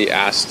probably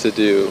asked to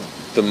do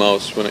the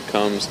most when it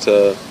comes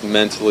to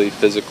mentally,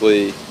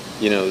 physically.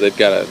 They've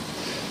got to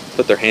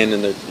put their hand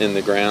in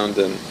the ground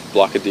and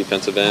block a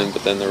defensive end,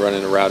 but then they're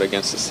running a route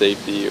against a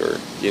safety or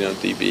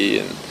DB,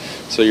 and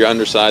so you're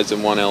undersized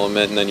in one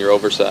element and then you're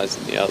oversized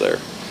in the other.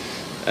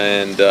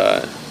 And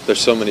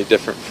there's so many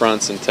different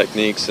fronts and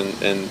techniques,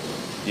 and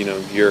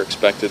you're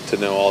expected to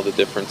know all the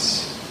different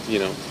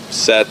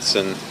sets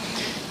and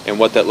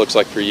what that looks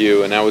like for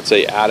you. And I would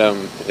say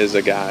Adam is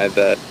a guy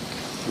that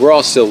we're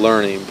all still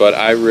learning, but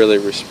I really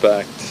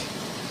respect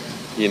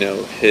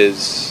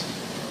his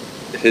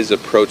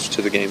approach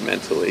to the game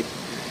mentally.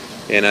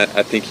 And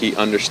I think he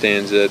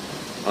understands it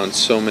on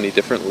so many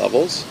different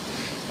levels,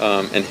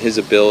 and his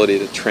ability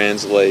to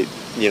translate,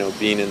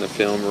 being in the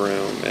film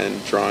room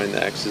and drawing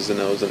the X's and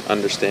O's and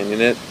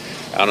understanding it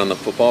out on the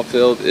football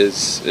field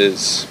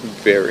is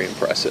very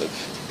impressive.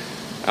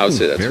 I would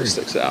say that's what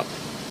sticks out.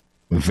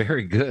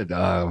 Very good.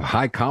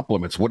 High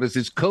compliments. What does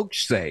his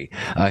coach say?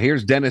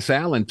 Here's Dennis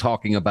Allen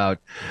talking about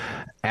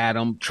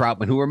Adam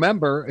Troutman, who,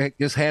 remember,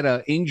 just had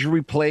an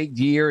injury-plagued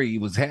year. He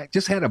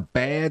just had a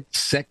bad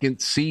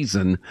second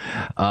season.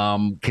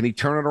 Can he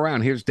turn it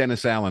around? Here's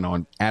Dennis Allen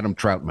on Adam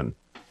Troutman.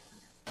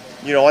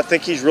 I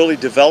think he's really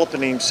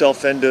developing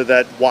himself into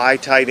that Y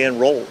tight end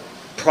role.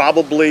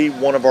 Probably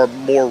one of our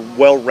more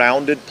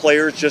well-rounded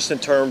players, just in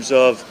terms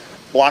of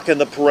blocking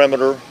the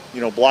perimeter,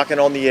 blocking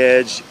on the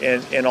edge,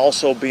 and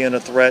also being a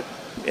threat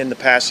in the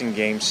passing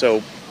game. So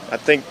I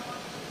think,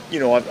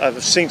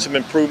 I've seen some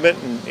improvement,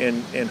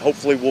 and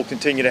hopefully we'll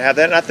continue to have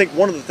that. And I think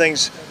one of the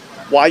things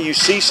why you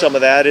see some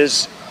of that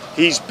is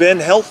he's been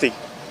healthy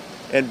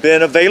and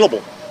been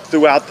available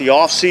throughout the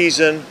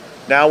offseason,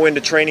 now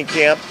into training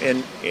camp,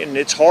 and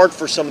it's hard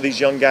for some of these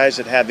young guys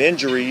that have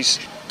injuries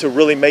to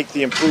really make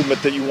the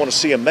improvement that you want to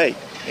see him make.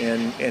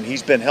 And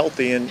he's been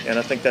healthy, and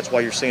I think that's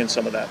why you're seeing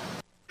some of that.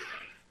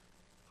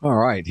 All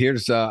right,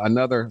 here's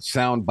another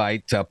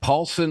soundbite.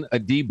 Paulson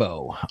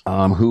Adebo,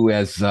 who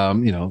has,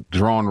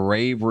 drawn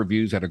rave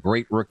reviews, had a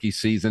great rookie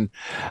season.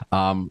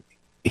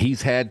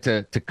 He's had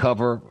to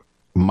cover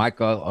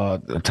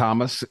Micah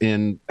Thomas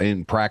in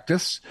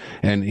practice.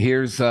 And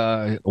here's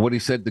what he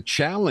said the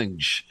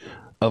challenge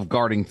of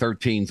guarding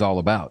 13 is all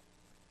about.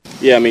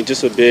 Yeah,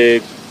 just a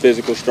big,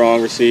 physical,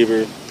 strong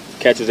receiver,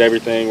 catches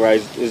everything,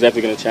 right? Is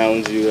definitely going to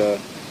challenge you,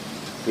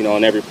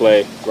 on every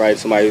play, right?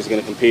 Somebody who's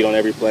going to compete on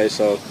every play.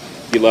 So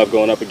you love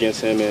going up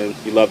against him, and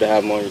you love to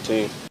have him on your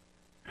team.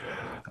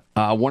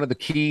 One of the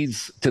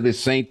keys to the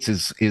Saints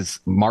is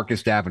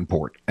Marcus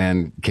Davenport.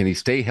 And can he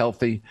stay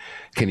healthy?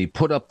 Can he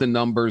put up the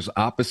numbers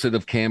opposite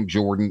of Cam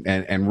Jordan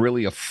and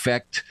really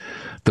affect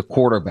the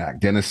quarterback?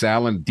 Dennis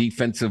Allen,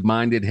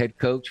 defensive-minded head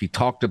coach, he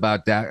talked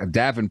about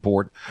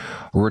Davenport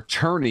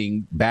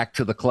returning back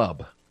to the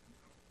club.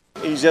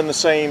 He's in the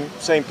same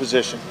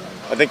position.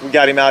 I think we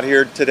got him out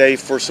here today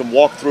for some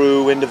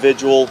walkthrough,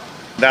 individual.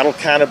 That'll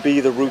kind of be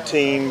the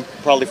routine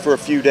probably for a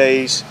few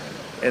days.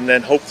 And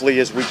then hopefully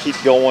as we keep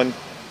going,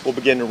 we'll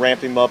begin to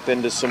ramp him up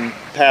into some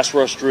pass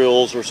rush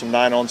drills or some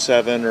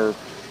 9-on-7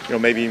 or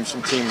maybe even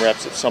some team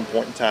reps at some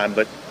point in time.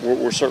 But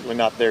we're certainly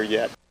not there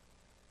yet.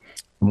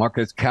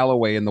 Marcus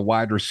Callaway in the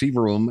wide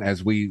receiver room,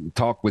 as we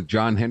talk with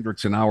John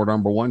Hendrickson, our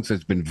number one,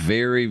 says been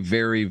very,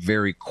 very,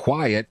 very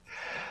quiet.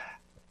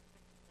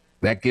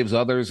 That gives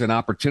others an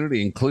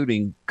opportunity,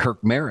 including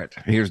Kirk Merritt.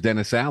 Here's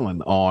Dennis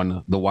Allen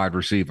on the wide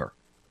receiver.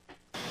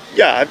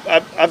 Yeah,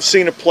 I've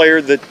seen a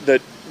player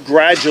that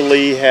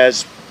gradually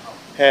has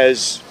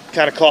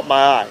kind of caught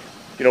my eye.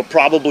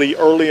 probably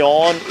early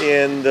on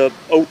in the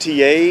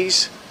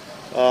OTAs.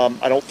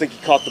 I don't think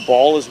he caught the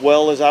ball as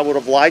well as I would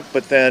have liked,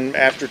 but then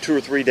after 2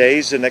 or 3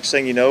 days, the next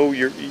thing you know,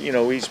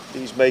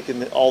 he's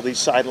making all these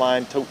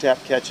sideline toe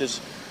tap catches,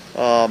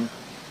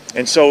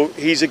 and so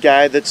he's a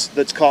guy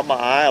that's caught my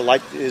eye. I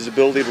like his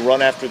ability to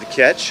run after the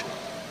catch.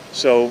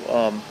 So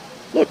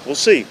look, we'll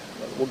see.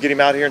 We'll get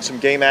him out here in some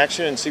game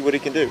action and see what he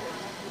can do.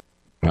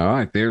 All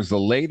right, there's the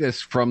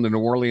latest from the New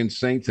Orleans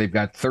Saints. They've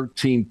got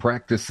 13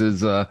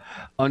 practices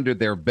under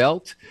their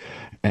belt.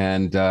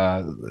 And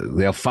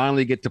they'll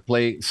finally get to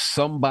play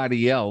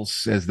somebody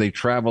else as they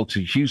travel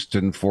to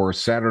Houston for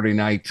Saturday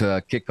night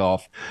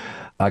kickoff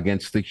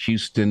against the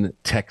Houston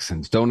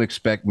Texans. Don't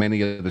expect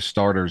many of the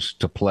starters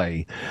to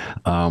play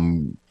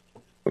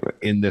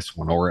in this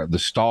one, or the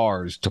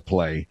stars to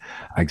play.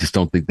 I just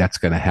don't think that's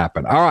going to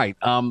happen. All right,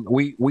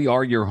 we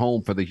are your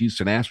home for the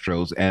Houston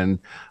Astros, and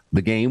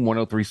the game,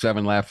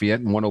 103.7 Lafayette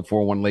and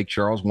 104.1 Lake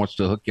Charles, wants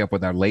to hook you up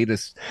with our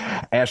latest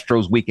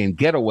Astros weekend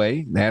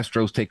getaway. The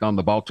Astros take on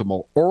the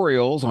Baltimore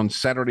Orioles on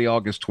Saturday,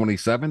 August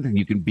 27th, and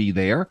you can be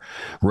there.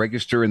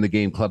 Register in the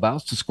game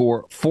clubhouse to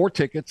score 4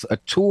 tickets, a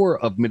tour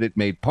of Minute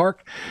Maid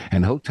Park,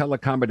 and hotel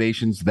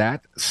accommodations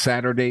that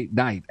Saturday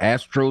night.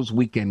 Astros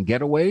weekend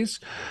getaways,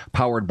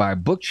 powered by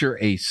Butcher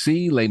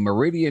AC, Le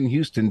Meridian,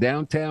 Houston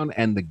Downtown,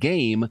 and the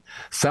game,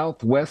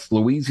 Southwest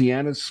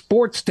Louisiana's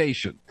sports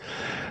station.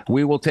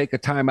 We will take a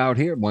time out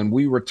here. When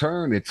we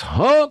return, it's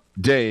Hump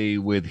Day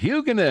with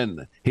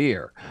Huguenin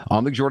here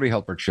on the Jordy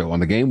Helpert Show on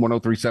the game,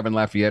 103.7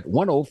 Lafayette,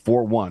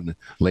 104.1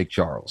 Lake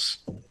Charles.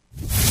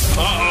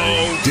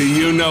 Uh-oh. Do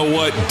you know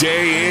what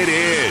day it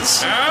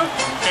is? Huh?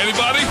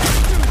 Anybody?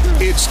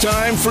 It's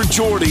time for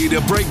Jordy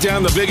to break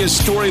down the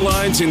biggest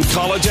storylines in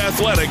college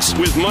athletics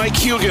with Mike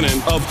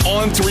Huguenin of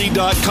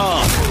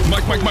On3.com.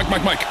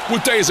 Mike.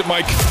 What day is it,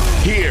 Mike?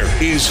 Here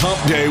is Hump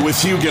Day with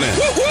Huguenin.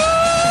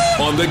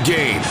 On the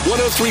game,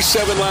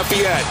 103.7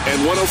 Lafayette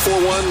and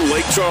 104.1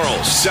 Lake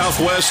Charles,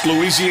 Southwest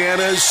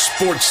Louisiana's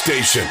sports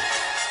station.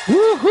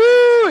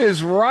 Woohoo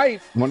is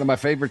right. One of my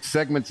favorite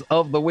segments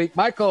of the week.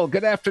 Michael,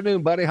 good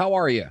afternoon, buddy. How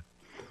are you?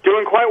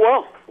 Doing quite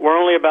well. We're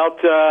only about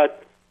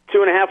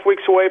 2.5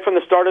 weeks away from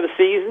the start of the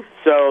season,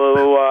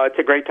 so it's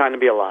a great time to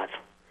be alive.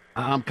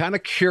 I'm kind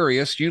of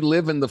curious. You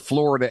live in the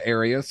Florida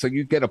area, so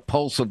you get a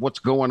pulse of what's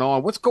going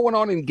on. What's going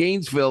on in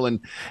Gainesville, and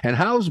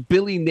how's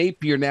Billy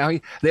Napier now?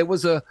 There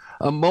was a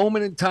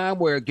moment in time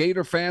where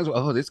Gator fans were,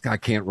 oh, this guy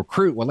can't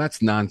recruit. Well,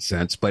 that's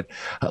nonsense. But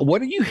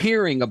what are you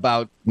hearing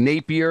about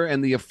Napier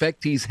and the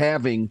effect he's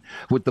having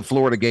with the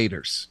Florida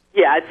Gators?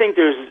 Yeah, I think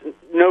there's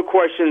no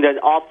question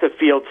that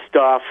off-the-field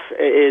stuff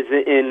is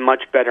in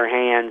much better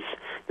hands.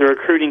 The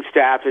recruiting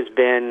staff has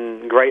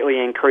been greatly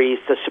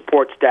increased. The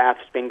support staff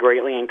has been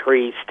greatly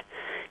increased.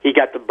 He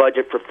got the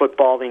budget for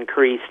football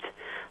increased.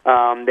 They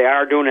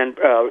are doing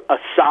a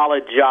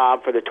solid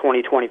job for the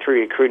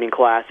 2023 recruiting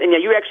class. And, yeah,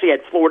 you actually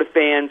had Florida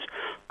fans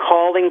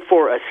calling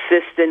for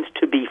assistants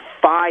to be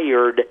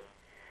fired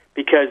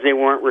because they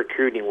weren't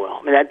recruiting well.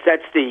 I mean,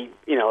 that's the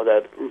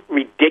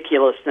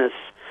ridiculousness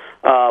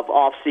of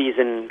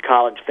off-season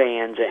college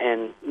fans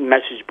and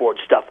message board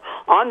stuff.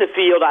 On the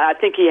field, I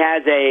think he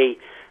has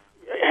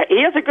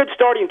a good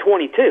starting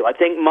 22. I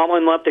think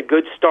Mullen left a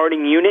good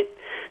starting unit.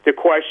 The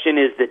question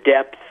is the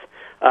depth,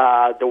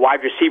 the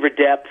wide receiver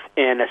depth,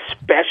 and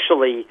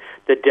especially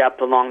the depth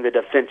along the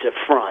defensive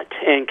front.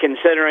 And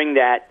considering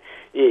that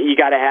you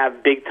got to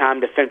have big-time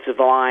defensive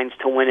lines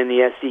to win in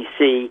the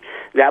SEC,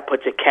 that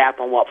puts a cap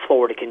on what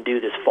Florida can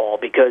do this fall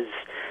because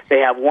they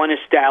have one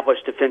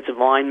established defensive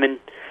lineman.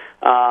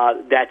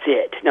 That's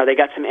it. Now, they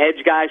got some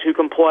edge guys who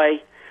can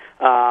play.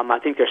 I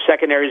think their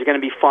secondary is going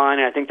to be fine,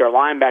 and I think their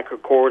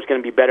linebacker core is going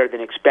to be better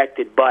than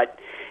expected. But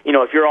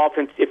if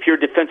your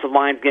defensive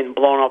line's getting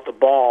blown off the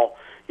ball,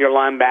 your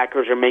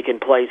linebackers are making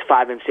plays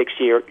 5 and 6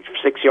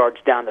 yards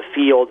down the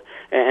field,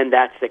 and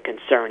that's the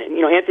concern. And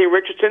Anthony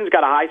Richardson's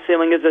got a high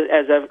ceiling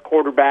as a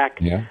quarterback,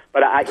 yeah.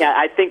 But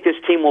I think this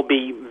team will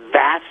be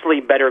vastly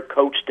better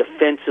coached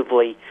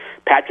defensively.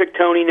 Patrick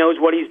Toney knows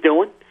what he's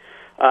doing,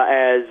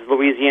 as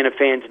Louisiana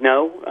fans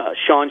know.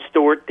 Sean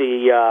Stewart,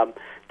 the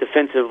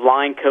defensive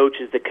line coach,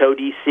 is the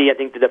co-DC. I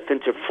think the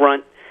defensive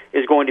front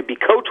is going to be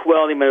coached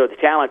well, even though the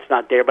talent's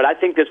not there. But I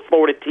think this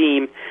Florida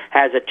team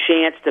has a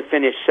chance to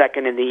finish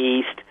second in the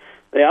East.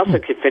 They also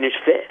could finish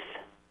fifth.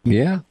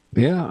 Yeah.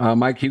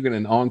 Mike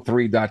Huguenin,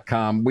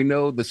 On3.com. We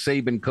know the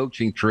Saban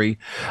coaching tree.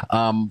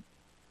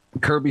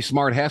 Kirby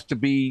Smart has to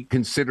be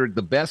considered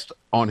the best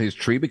on his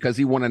tree because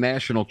he won a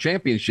national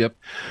championship.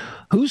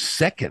 Who's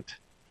second?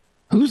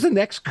 Who's the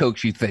next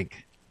coach, you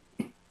think?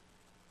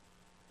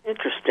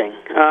 Interesting.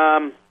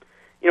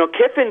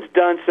 Kiffin's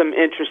done some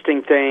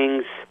interesting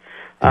things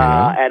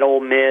at Ole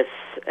Miss,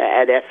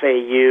 at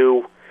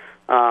FAU.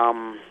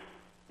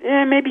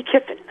 Maybe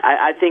Kiffin.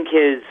 I think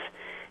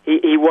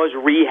he was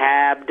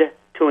rehabbed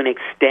to an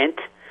extent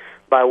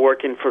by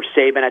working for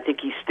Saban. I think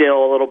he's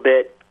still a little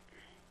bit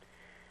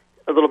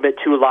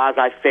too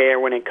laissez-faire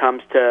when it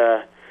comes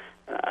to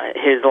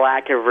his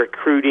lack of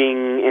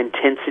recruiting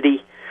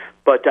intensity.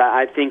 But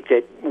I think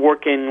that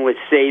working with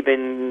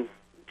Saban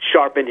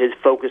sharpened his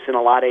focus in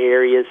a lot of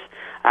areas.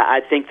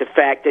 I think the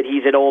fact that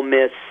he's at Ole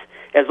Miss,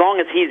 as long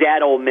as he's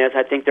at Ole Miss,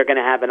 I think they're going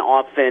to have an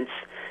offense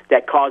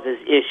that causes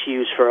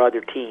issues for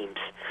other teams.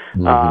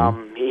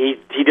 Mm-hmm.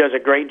 He does a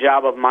great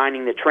job of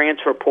mining the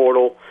transfer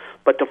portal,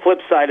 but the flip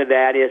side of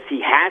that is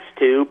he has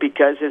to,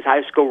 because his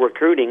high school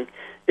recruiting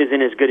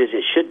isn't as good as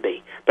it should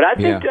be. But I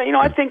think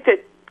I think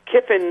that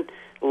Kiffin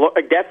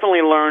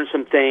definitely learned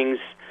some things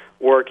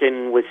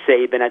working with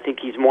Saban. I think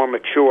he's more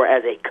mature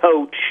as a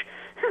coach,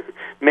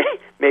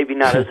 maybe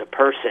not as a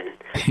person.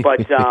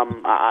 But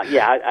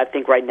I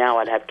think right now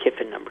I'd have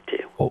Kiffin number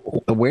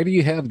 2. Where do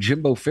you have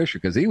Jimbo Fisher?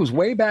 Because he was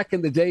way back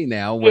in the day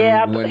now. He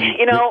won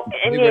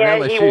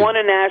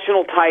a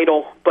national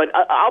title. But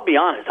I'll be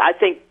honest, I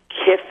think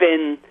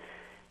Kiffin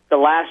the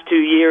last 2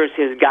 years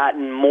has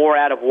gotten more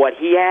out of what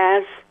he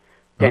has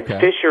than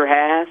Fisher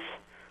has.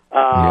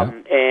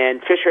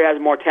 And Fisher has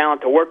more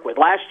talent to work with.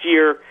 Last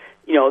year,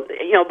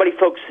 nobody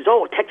focuses,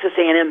 Texas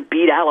A&M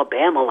beat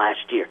Alabama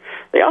last year.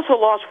 They also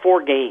lost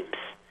 4 games.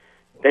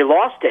 They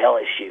lost to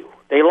LSU.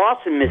 They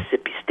lost to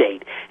Mississippi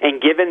State.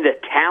 And given the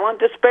talent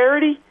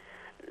disparity,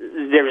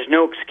 there's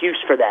no excuse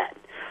for that.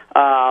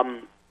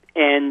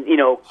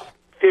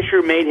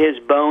 Fisher made his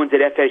bones at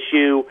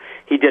FSU.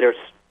 He did a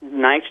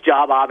nice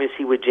job,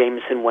 obviously, with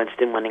Jameson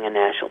Winston winning a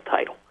national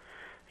title.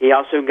 He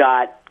also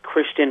got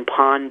Christian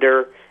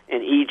Ponder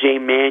and E.J.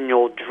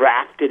 Manuel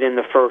drafted in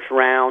the first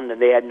round,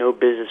 and they had no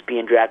business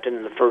being drafted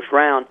in the first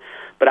round.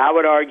 But I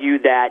would argue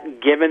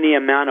that given the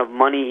amount of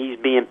money he's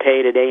being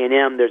paid at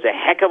A&M, there's a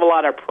heck of a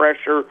lot of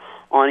pressure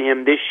on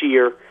him this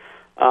year.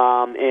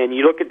 And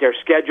you look at their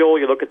schedule,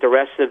 you look at the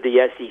rest of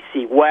the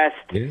SEC West,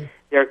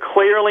 they're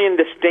clearly and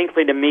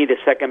distinctly, to me, the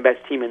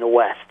second-best team in the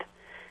West.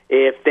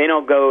 If they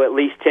don't go at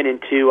least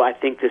 10-2, I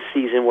think this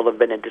season will have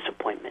been a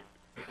disappointment.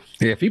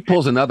 Yeah, if he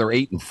pulls another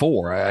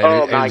 8-4,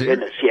 oh my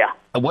goodness,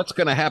 what's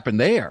going to happen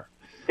there?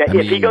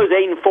 If he goes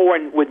 8-4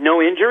 and with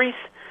no injuries,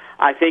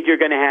 I think you're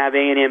going to have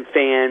A&M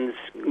fans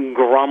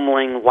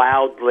grumbling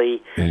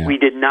loudly. Yeah. We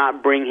did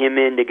not bring him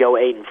in to go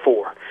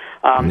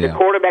 8-4. The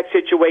quarterback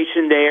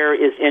situation there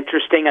is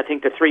interesting. I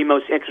think the 3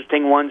 most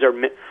interesting ones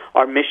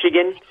are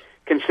Michigan,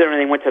 considering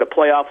they went to the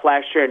playoff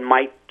last year and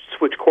might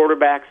switch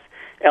quarterbacks.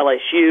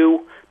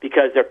 LSU,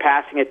 because their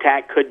passing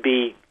attack could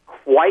be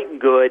quite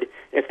good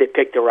if they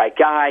pick the right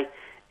guy,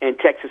 and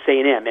Texas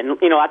A&M.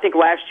 And, I think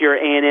last year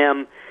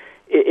A&M,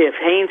 if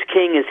Haynes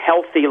King is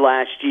healthy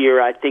last year,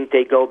 I think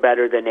they go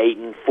better than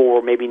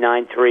 8-4, maybe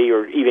 9-3,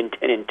 or even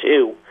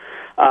 10-2.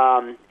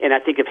 And I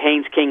think if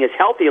Haynes King is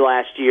healthy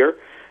last year,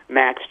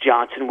 Max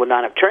Johnson would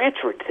not have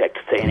transferred to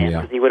Texas A&M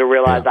because he would have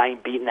realized I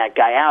ain't beating that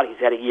guy out. He's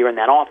had a year in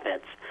that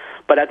offense.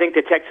 But I think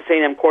the Texas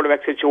A&M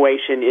quarterback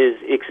situation is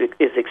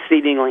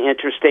exceedingly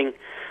interesting.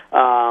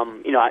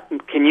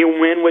 Can you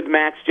win with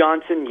Max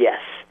Johnson? Yes.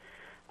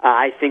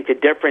 I think the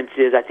difference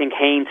is I think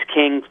Haynes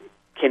King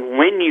can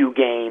win you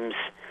games,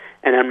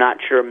 and I'm not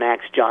sure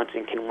Max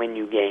Johnson can win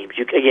you games.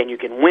 You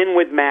can win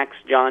with Max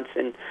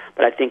Johnson,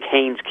 but I think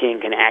Haynes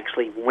King can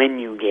actually win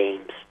you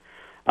games.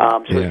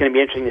 So it's going to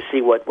be interesting to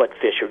see what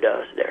Fisher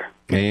does there.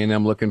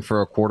 A&M looking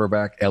for a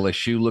quarterback.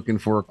 LSU looking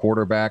for a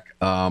quarterback.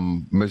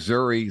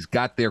 Missouri's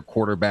got their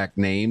quarterback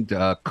named.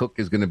 Cook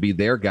is going to be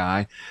their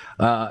guy.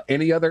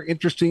 Any other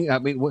interesting?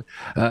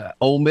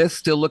 Ole Miss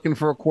still looking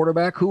for a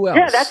quarterback. Who else?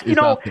 Yeah, that's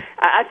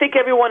I think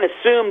everyone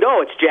assumed,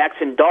 it's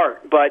Jackson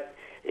Dart, but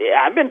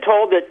I've been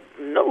told that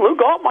Luke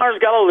Altmaier's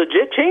got a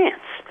legit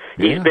chance.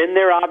 He's been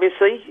there,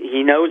 obviously.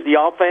 He knows the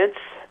offense.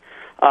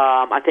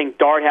 I think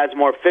Dart has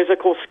more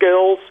physical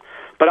skills.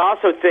 But I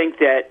also think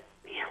that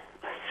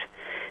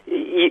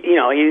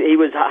he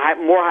was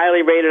more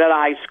highly rated out of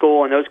high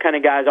school, and those kind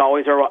of guys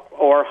always are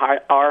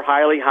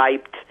highly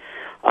hyped.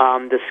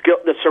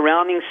 The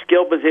surrounding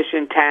skill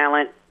position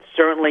talent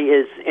certainly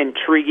is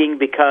intriguing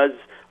because,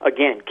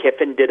 again,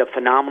 Kiffin did a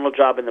phenomenal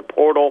job in the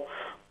portal.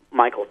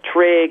 Michael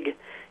Trigg,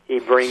 he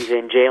brings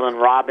in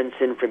Jalen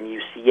Robinson from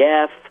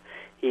UCF.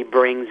 He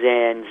brings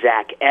in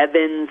Zach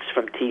Evans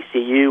from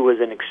TCU, who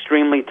is an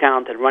extremely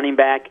talented running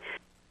back.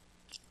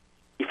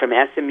 From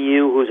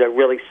SMU, who's a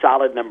really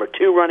solid number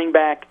 2 running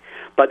back.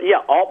 But,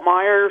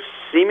 Altmaier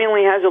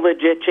seemingly has a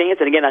legit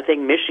chance. And, again, I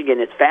think Michigan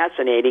is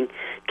fascinating.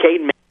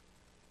 Cade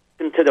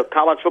into the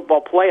college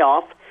football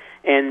playoff.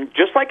 And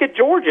just like at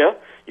Georgia,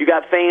 you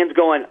got fans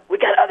going, we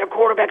got other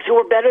quarterbacks who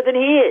are better than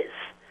he is.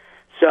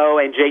 So,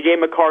 and J.J.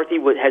 McCarthy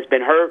has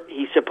been hurt.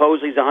 He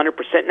supposedly is 100%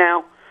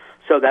 now.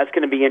 So that's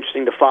going to be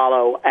interesting to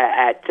follow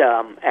at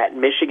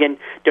Michigan.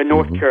 The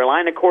North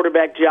Carolina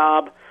quarterback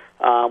job.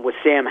 With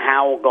Sam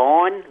Howell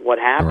gone, what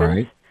happens?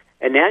 Right.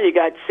 And now you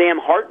got Sam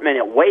Hartman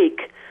at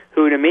Wake,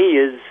 who to me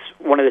is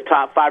one of the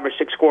top 5 or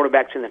 6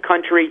 quarterbacks in the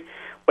country.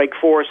 Wake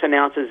Forest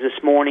announces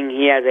this morning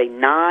he has a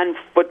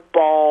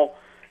non-football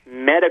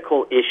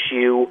medical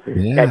issue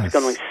that's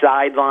going to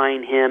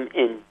sideline him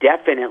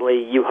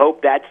indefinitely. You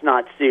hope that's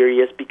not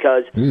serious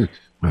because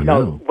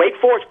Wake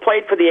Forest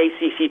played for the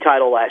ACC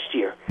title last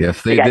year.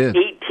 Yes, they got did.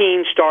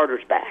 18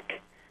 starters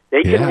back.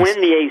 They can win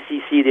the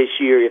ACC this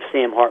year if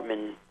Sam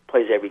Hartman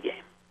plays every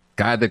game.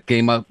 guy that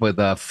came up with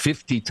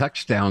 50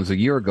 touchdowns a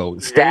year ago,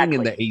 staying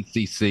in the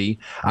ACC.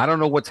 I don't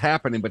know what's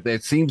happening, but there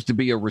seems to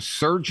be a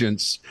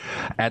resurgence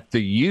at the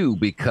U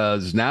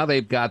because now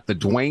they've got the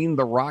Dwayne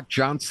 "The Rock"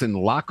 Johnson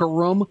locker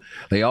room.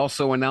 They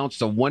also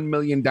announced a $1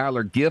 million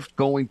gift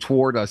going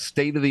toward a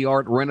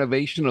state-of-the-art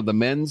renovation of the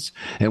men's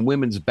and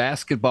women's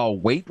basketball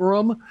weight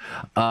room.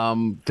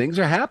 Things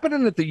are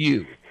happening at the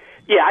U.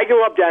 Yeah, I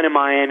grew up down in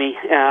Miami,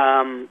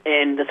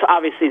 and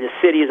obviously the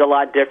city is a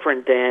lot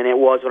different than it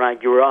was when I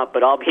grew up.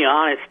 But I'll be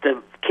honest,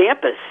 the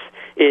campus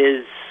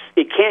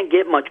it can't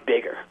get much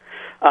bigger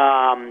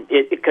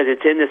because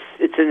it's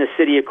in the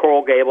city of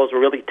Coral Gables, a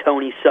really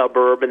Tony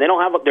suburb, and they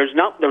don't have there's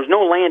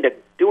no land to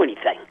do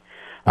anything.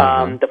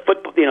 The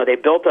football, they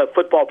built a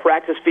football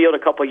practice field a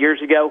couple of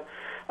years ago.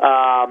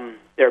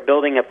 They're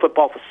building a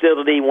football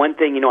facility. One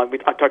thing,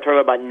 I talked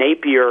about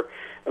Napier.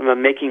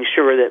 Making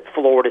sure that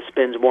Florida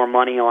spends more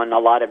money on a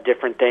lot of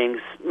different things.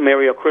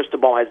 Mario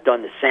Cristobal has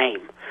done the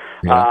same.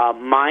 Yeah.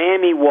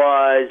 Miami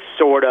was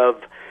sort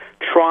of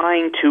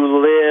trying to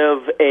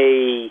live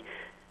a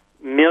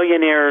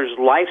millionaire's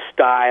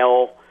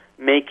lifestyle,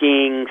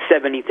 making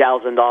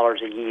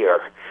 $70,000 a year.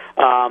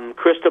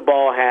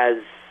 Cristobal has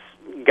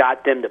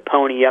got them to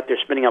pony up. They're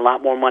spending a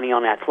lot more money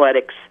on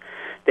athletics.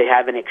 They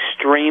have an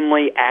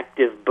extremely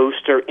active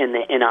booster in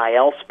the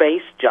NIL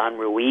space, John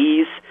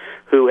Ruiz,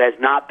 who has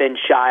not been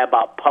shy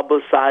about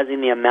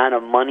publicizing the amount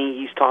of money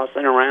he's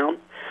tossing around.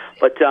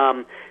 But,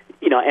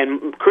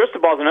 and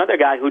Cristobal's another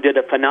guy who did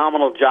a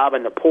phenomenal job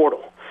in the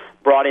portal.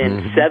 Brought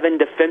in 7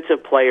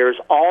 defensive players.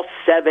 All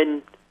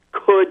 7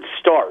 could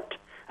start.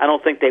 I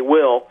don't think they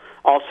will.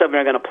 All 7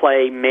 are going to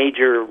play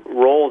major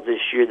roles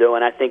this year, though,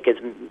 and I think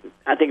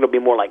it'll be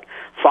more like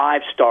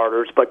 5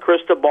 starters. But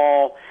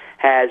Cristobal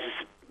has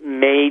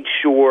made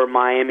sure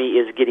Miami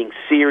is getting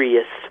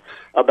serious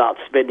about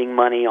spending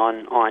money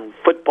on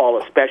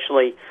football,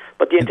 especially.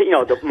 But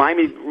the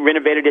Miami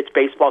renovated its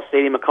baseball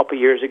stadium a couple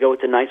years ago.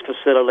 It's a nice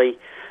facility.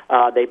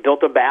 They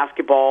built a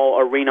basketball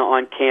arena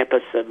on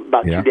campus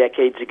about 2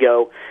 decades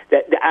ago.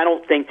 I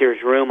don't think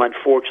there's room,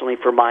 unfortunately,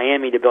 for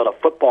Miami to build a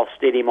football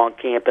stadium on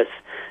campus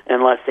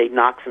unless they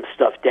knock some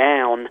stuff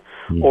down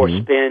or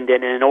spend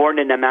an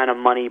inordinate amount of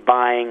money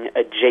buying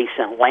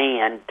adjacent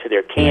land to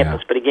their campus.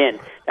 Yeah. But again,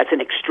 that's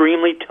an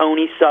extremely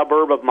Tony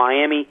suburb of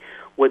Miami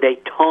with a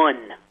ton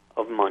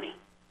of money.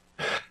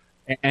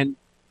 And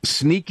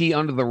sneaky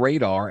under the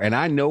radar, and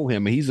I know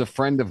him. He's a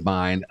friend of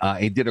mine.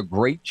 He did a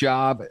great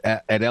job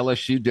at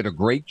LSU, did a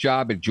great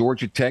job at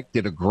Georgia Tech,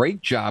 did a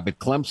great job at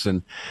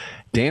Clemson.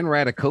 Dan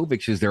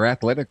Radakovich is their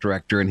athletic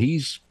director, and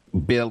he's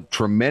built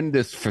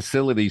tremendous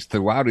facilities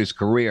throughout his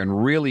career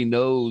and really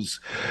knows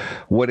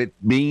what it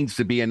means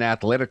to be an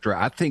athletic director.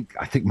 I think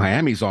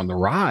Miami's on the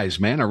rise,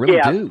 man. I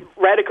really do.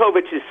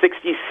 Radakovich is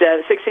 66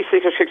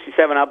 or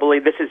 67, I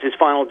believe. This is his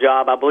final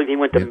job. I believe he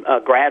went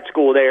to grad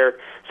school there,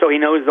 so he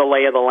knows the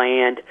lay of the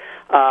land.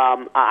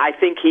 I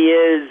think he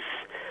is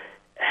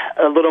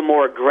a little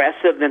more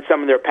aggressive than some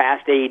of their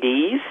past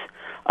ADs.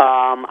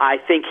 I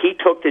think he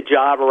took the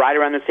job right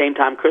around the same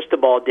time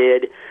Cristobal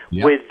did,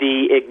 with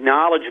the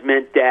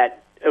acknowledgement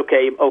that,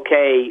 okay,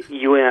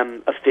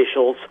 UM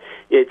officials,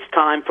 it's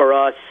time for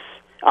us,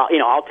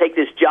 I'll take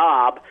this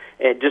job,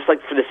 and just like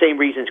for the same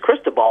reasons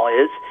Cristobal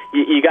is,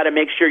 you got to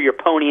make sure you're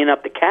ponying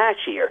up the cash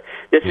here.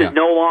 This is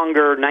no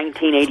longer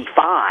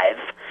 1985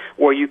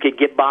 where you could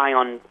get by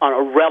on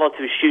a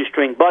relative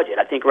shoestring budget.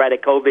 I think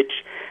Radakovich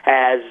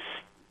has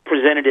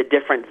presented a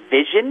different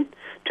vision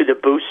to the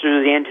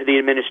boosters and to the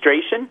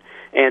administration,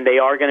 and they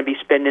are going to be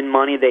spending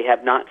money they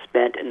have not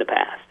spent in the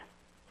past.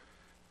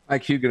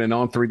 Mike Hugan and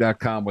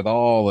On3.com with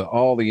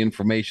all the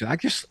information.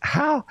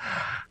 How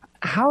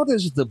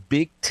does the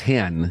Big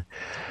Ten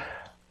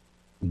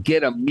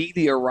get a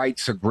media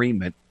rights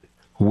agreement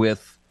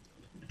with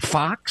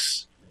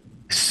Fox,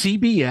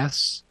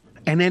 CBS,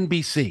 and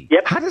NBC?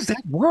 Yep. How does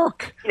that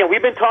work?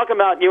 We've been talking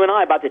about, you and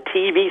I, about the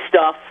TV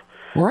stuff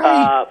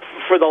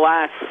for the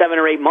last 7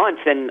 or 8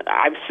 months, and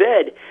I've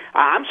said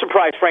I'm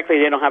surprised, frankly,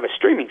 they don't have a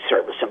streaming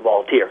service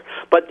involved here.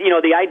 But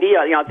the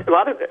idea,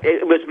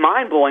 it was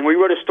mind blowing. We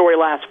wrote a story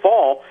last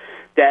fall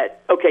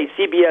that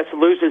CBS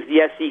loses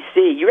the SEC.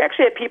 You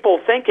actually had people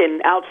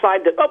thinking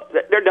outside that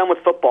they're done with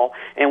football,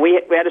 and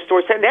we had a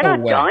story saying they're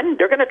not done.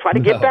 They're going to try to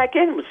get back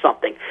in with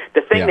something.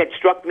 The thing that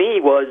struck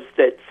me was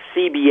that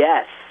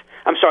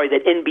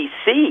that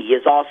NBC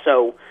is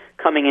also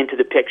coming into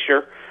the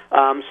picture.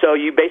 So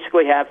you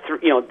basically have,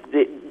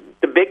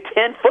 the Big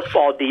Ten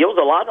football deals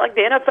a lot like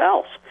the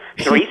NFL's.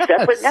 3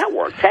 separate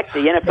networks. Heck, the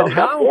NFL's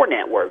got 4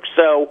 networks.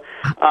 So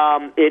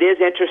it is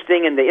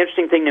interesting, and the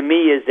interesting thing to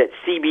me is that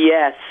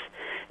CBS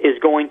is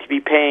going to be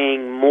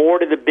paying more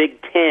to the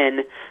Big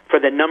Ten for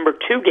the number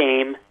 2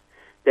 game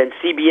than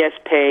CBS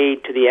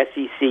paid to the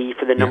SEC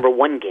for the number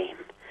 1 game.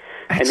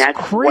 That's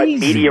crazy. What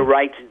media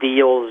rights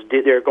deals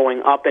do. They're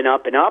going up and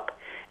up and up.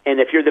 And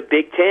if you're the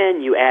Big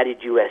Ten, you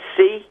added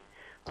USC.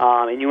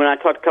 And you and I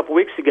talked a couple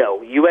weeks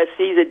ago.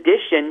 USC's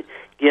addition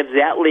gives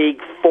that league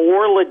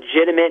 4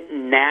 legitimate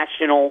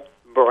national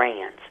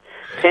brands: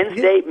 Penn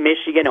State,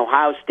 Michigan,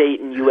 Ohio State,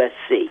 and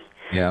USC.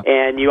 Yeah.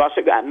 And you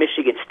also got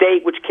Michigan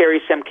State, which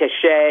carries some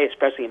cachet,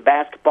 especially in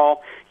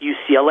basketball.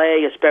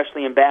 UCLA,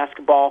 especially in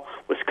basketball.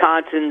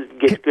 Wisconsin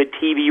gets good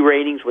TV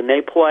ratings when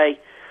they play.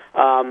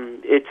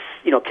 It's,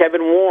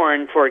 Kevin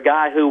Warren, for a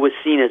guy who was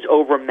seen as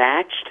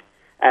overmatched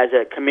as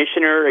a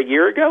commissioner a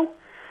year ago,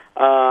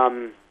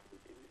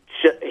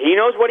 he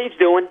knows what he's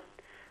doing.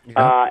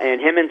 Yeah.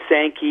 And him and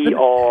Sankey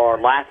are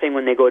laughing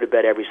when they go to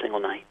bed every single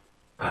night.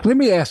 Let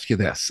me ask you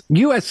this.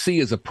 USC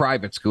is a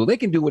private school. They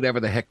can do whatever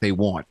the heck they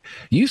want.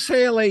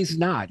 UCLA's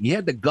not. You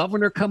had the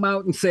governor come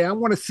out and say, I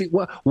want to see,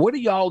 what do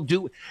y'all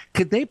do?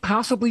 Could they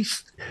possibly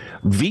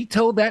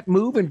veto that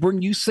move and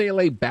bring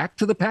UCLA back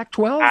to the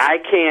Pac-12? I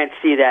can't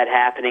see that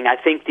happening. I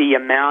think the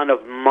amount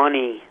of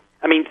money,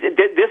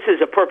 this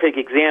is a perfect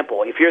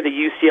example. If you're the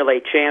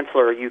UCLA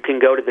chancellor, you can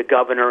go to the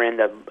governor and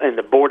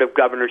the board of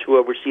governors who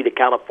oversee the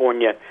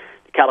California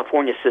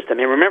system.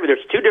 And remember,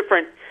 there's two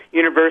different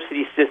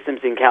university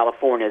systems in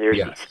California. There's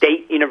the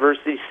state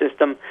university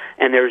system,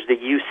 and there's the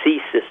UC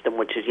system,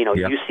 which is,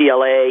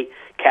 UCLA,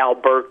 Cal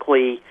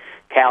Berkeley,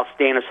 Cal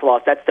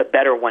Stanislaus. That's the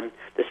better one.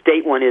 The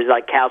state one is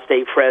like Cal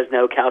State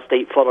Fresno, Cal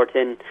State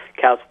Fullerton,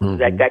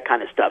 that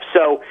kind of stuff.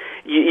 So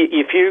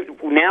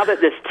now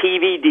that this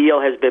TV deal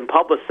has been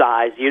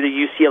publicized, you're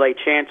the UCLA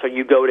chancellor,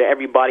 you go to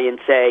everybody and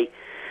say,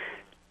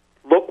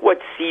 look what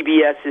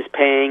CBS is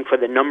paying for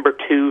the number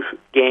 2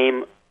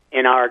 game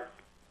in our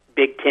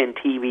Big Ten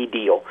TV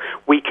deal.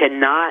 We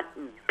cannot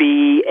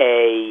be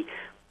a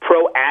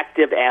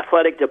proactive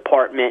athletic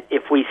department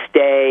if we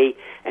stay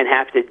and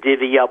have to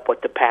divvy up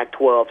what the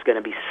Pac-12 is going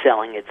to be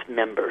selling its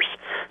members.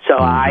 So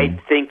I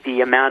think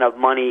the amount of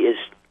money is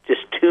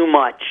just too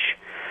much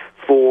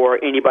for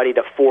anybody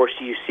to force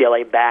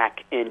UCLA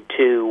back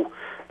into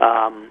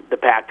the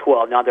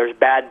Pac-12. Now, there's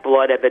bad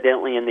blood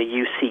evidently in the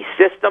UC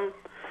system,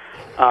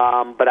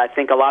 but I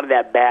think a lot of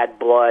that bad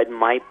blood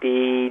might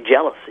be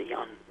jealousy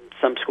on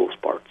some schools'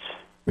 parts.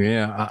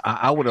 Yeah,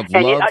 I would have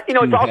loved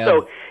it's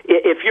also,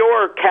 if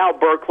you're Cal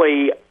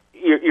Berkeley,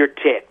 you're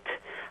ticked.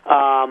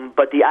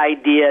 But the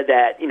idea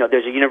that,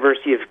 there's a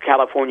University of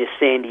California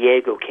San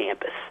Diego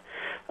campus,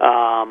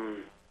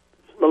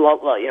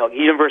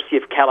 University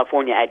of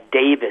California at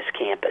Davis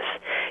campus,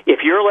 if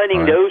you're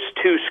letting those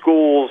two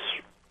schools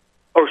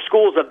or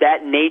schools of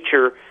that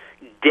nature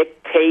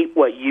dictate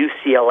what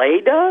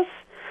UCLA does,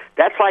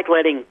 that's like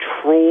letting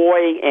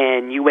Troy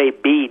and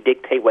UAB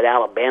dictate what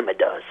Alabama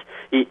does.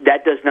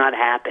 That does not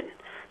happen.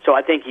 So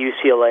I think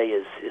UCLA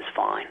is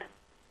fine.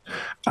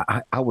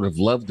 I would have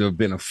loved to have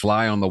been a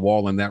fly on the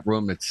wall in that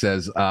room that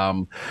says,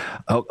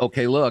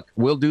 okay, look,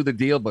 we'll do the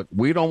deal, but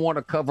we don't want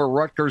to cover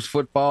Rutgers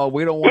football.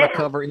 We don't want to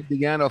cover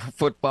Indiana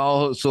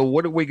football. So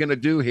what are we going to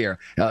do here?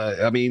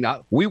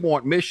 We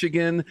want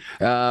Michigan.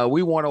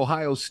 We want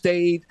Ohio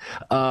State.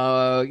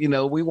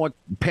 We want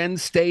Penn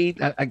State.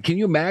 Can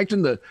you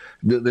imagine the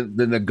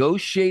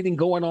negotiating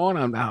going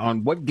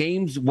on what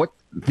games, what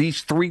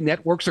these 3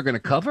 networks are going to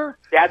cover?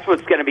 That's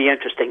what's going to be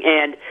interesting.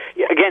 And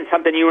again,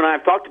 something you and I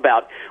have talked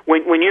about.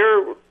 When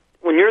you're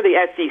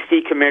the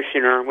SEC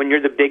commissioner, when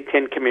you're the Big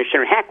Ten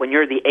commissioner, heck, when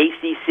you're the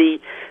ACC,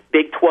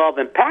 Big 12,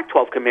 and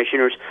Pac-12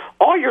 commissioners,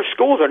 all your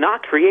schools are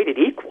not created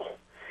equal.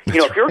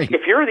 If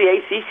you're the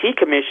ACC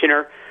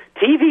commissioner,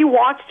 TV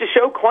wants to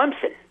show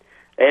Clemson.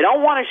 They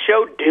don't want to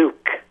show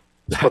Duke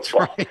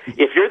football. Right.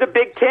 If you're the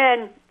Big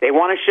Ten, they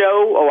want to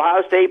show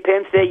Ohio State,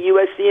 Penn State,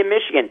 USC, and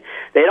Michigan.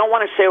 They don't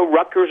want to show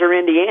Rutgers or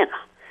Indiana.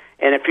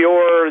 And if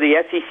you're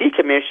the SEC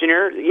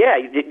commissioner,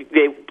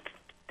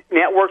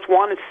 networks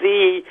want to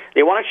see,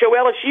 they want to show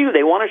LSU,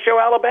 they want to show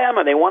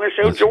Alabama, they want to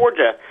show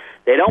Georgia.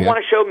 They don't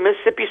want to show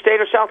Mississippi State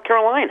or South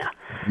Carolina.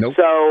 Nope.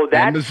 So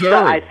that's,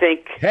 I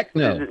think, heck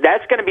no.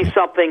 That's going to be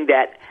something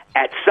that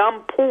at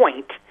some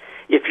point,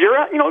 if you're,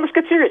 let's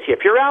get serious here.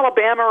 If you're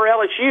Alabama or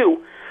LSU,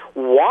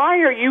 why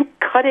are you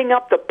cutting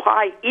up the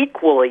pie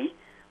equally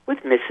with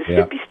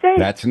Mississippi State?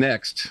 That's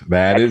next.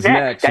 That's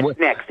next. That's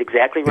next.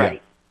 Exactly right.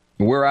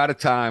 Yeah. We're out of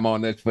time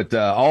on this, but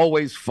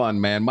always fun,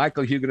 man.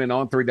 Michael Huguenin,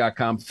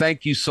 On3.com.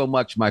 Thank you so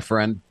much, my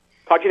friend.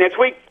 Talk to you next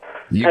week.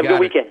 Have a good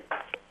weekend.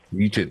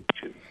 You too.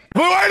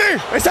 Blue Lady,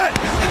 what's that?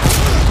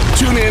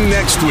 Tune in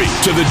next week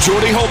to the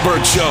Jordy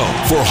Hultberg Show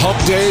for Hump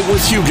Day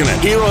with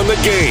Huguenin here on The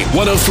Game.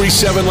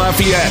 103.7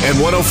 Lafayette and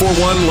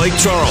 104.1 Lake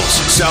Charles,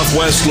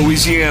 Southwest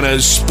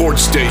Louisiana's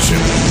sports station.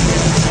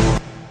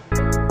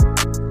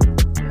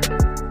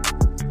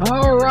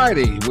 All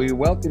righty. We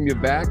welcome you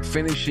back.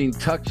 Finishing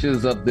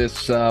touches of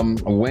this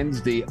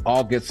Wednesday,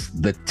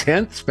 August the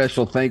 10th.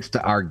 Special thanks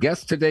to our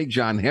guest today,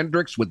 John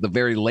Hendricks, with the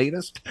very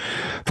latest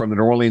from the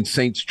New Orleans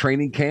Saints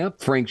training camp.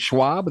 Frank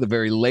Schwab, the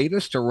very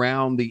latest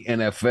around the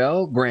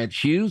NFL. Grant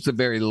Hughes, the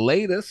very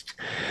latest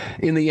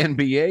in the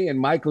NBA. And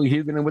Michael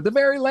Huguenin with the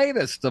very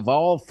latest of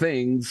all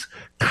things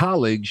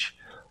college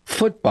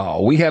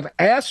football. We have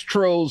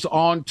Astros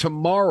on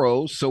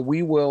tomorrow, so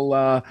we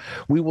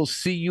will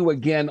see you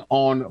again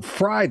on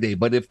Friday.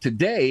 But if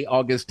today,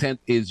 August 10th,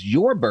 is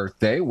your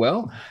birthday,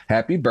 well,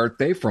 happy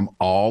birthday from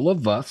all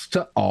of us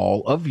to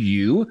all of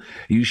you.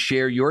 You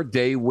share your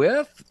day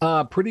with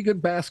a pretty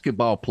good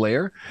basketball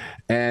player,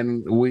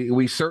 and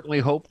we certainly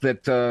hope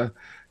that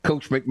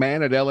Coach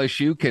McMahon at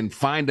LSU can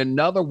find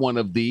another one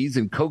of these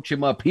and coach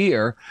him up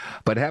here.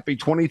 But happy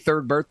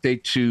 23rd birthday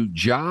to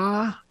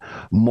Ja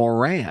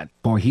Morant.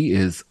 Boy, he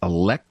is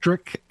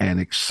electric and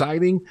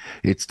exciting.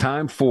 It's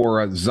time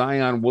for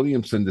Zion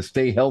Williamson to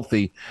stay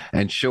healthy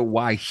and show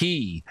why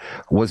he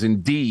was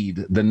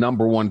indeed the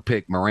number one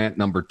pick, Morant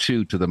number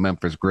 2 to the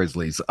Memphis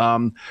Grizzlies.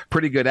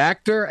 Pretty good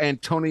actor.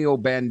 Antonio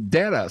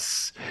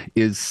Banderas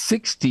is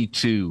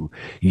 62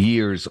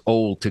 years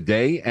old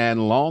today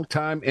and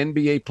longtime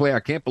NBA player. I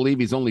can't believe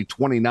he's only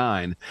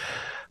 29.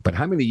 But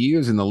how many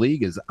years in the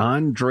league has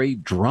Andre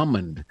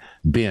Drummond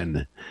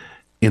been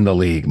in the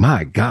league?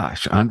 My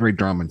gosh, Andre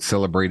Drummond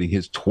celebrating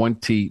his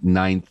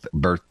 29th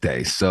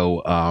birthday.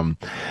 So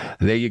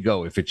there you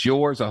go. If it's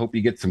yours, I hope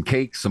you get some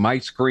cake, some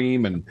ice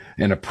cream,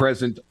 and a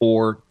present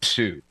or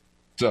two.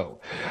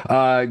 So,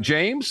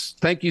 James,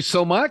 thank you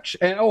so much.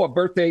 And, a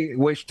birthday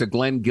wish to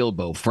Glenn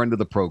Gilbo, friend of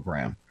the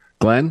program.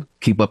 Glenn,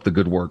 keep up the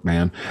good work,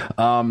 man.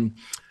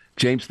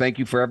 James, thank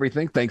you for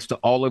everything. Thanks to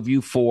all of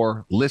you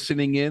for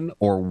listening in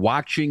or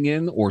watching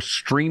in or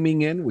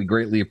streaming in. We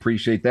greatly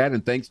appreciate that.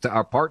 And thanks to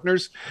our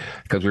partners,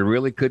 because we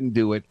really couldn't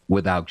do it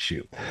without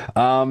you.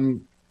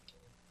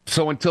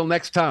 So until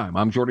next time,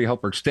 I'm Jordy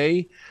Helper.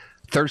 Stay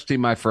thirsty,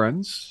 my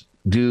friends.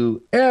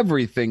 Do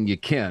everything you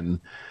can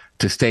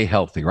to stay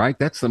healthy, right?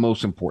 That's the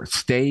most important.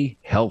 Stay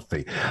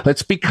healthy.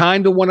 Let's be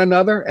kind to one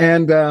another.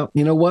 And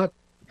you know what?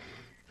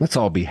 Let's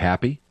all be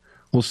happy.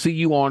 We'll see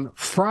you on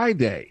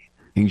Friday.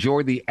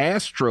 Enjoy the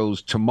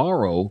Astros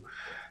tomorrow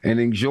and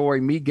enjoy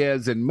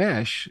Miguez and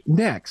Mesh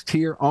next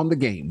here on The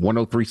Game.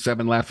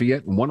 103.7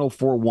 Lafayette and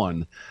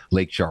 104.1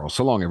 Lake Charles.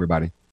 So long, everybody.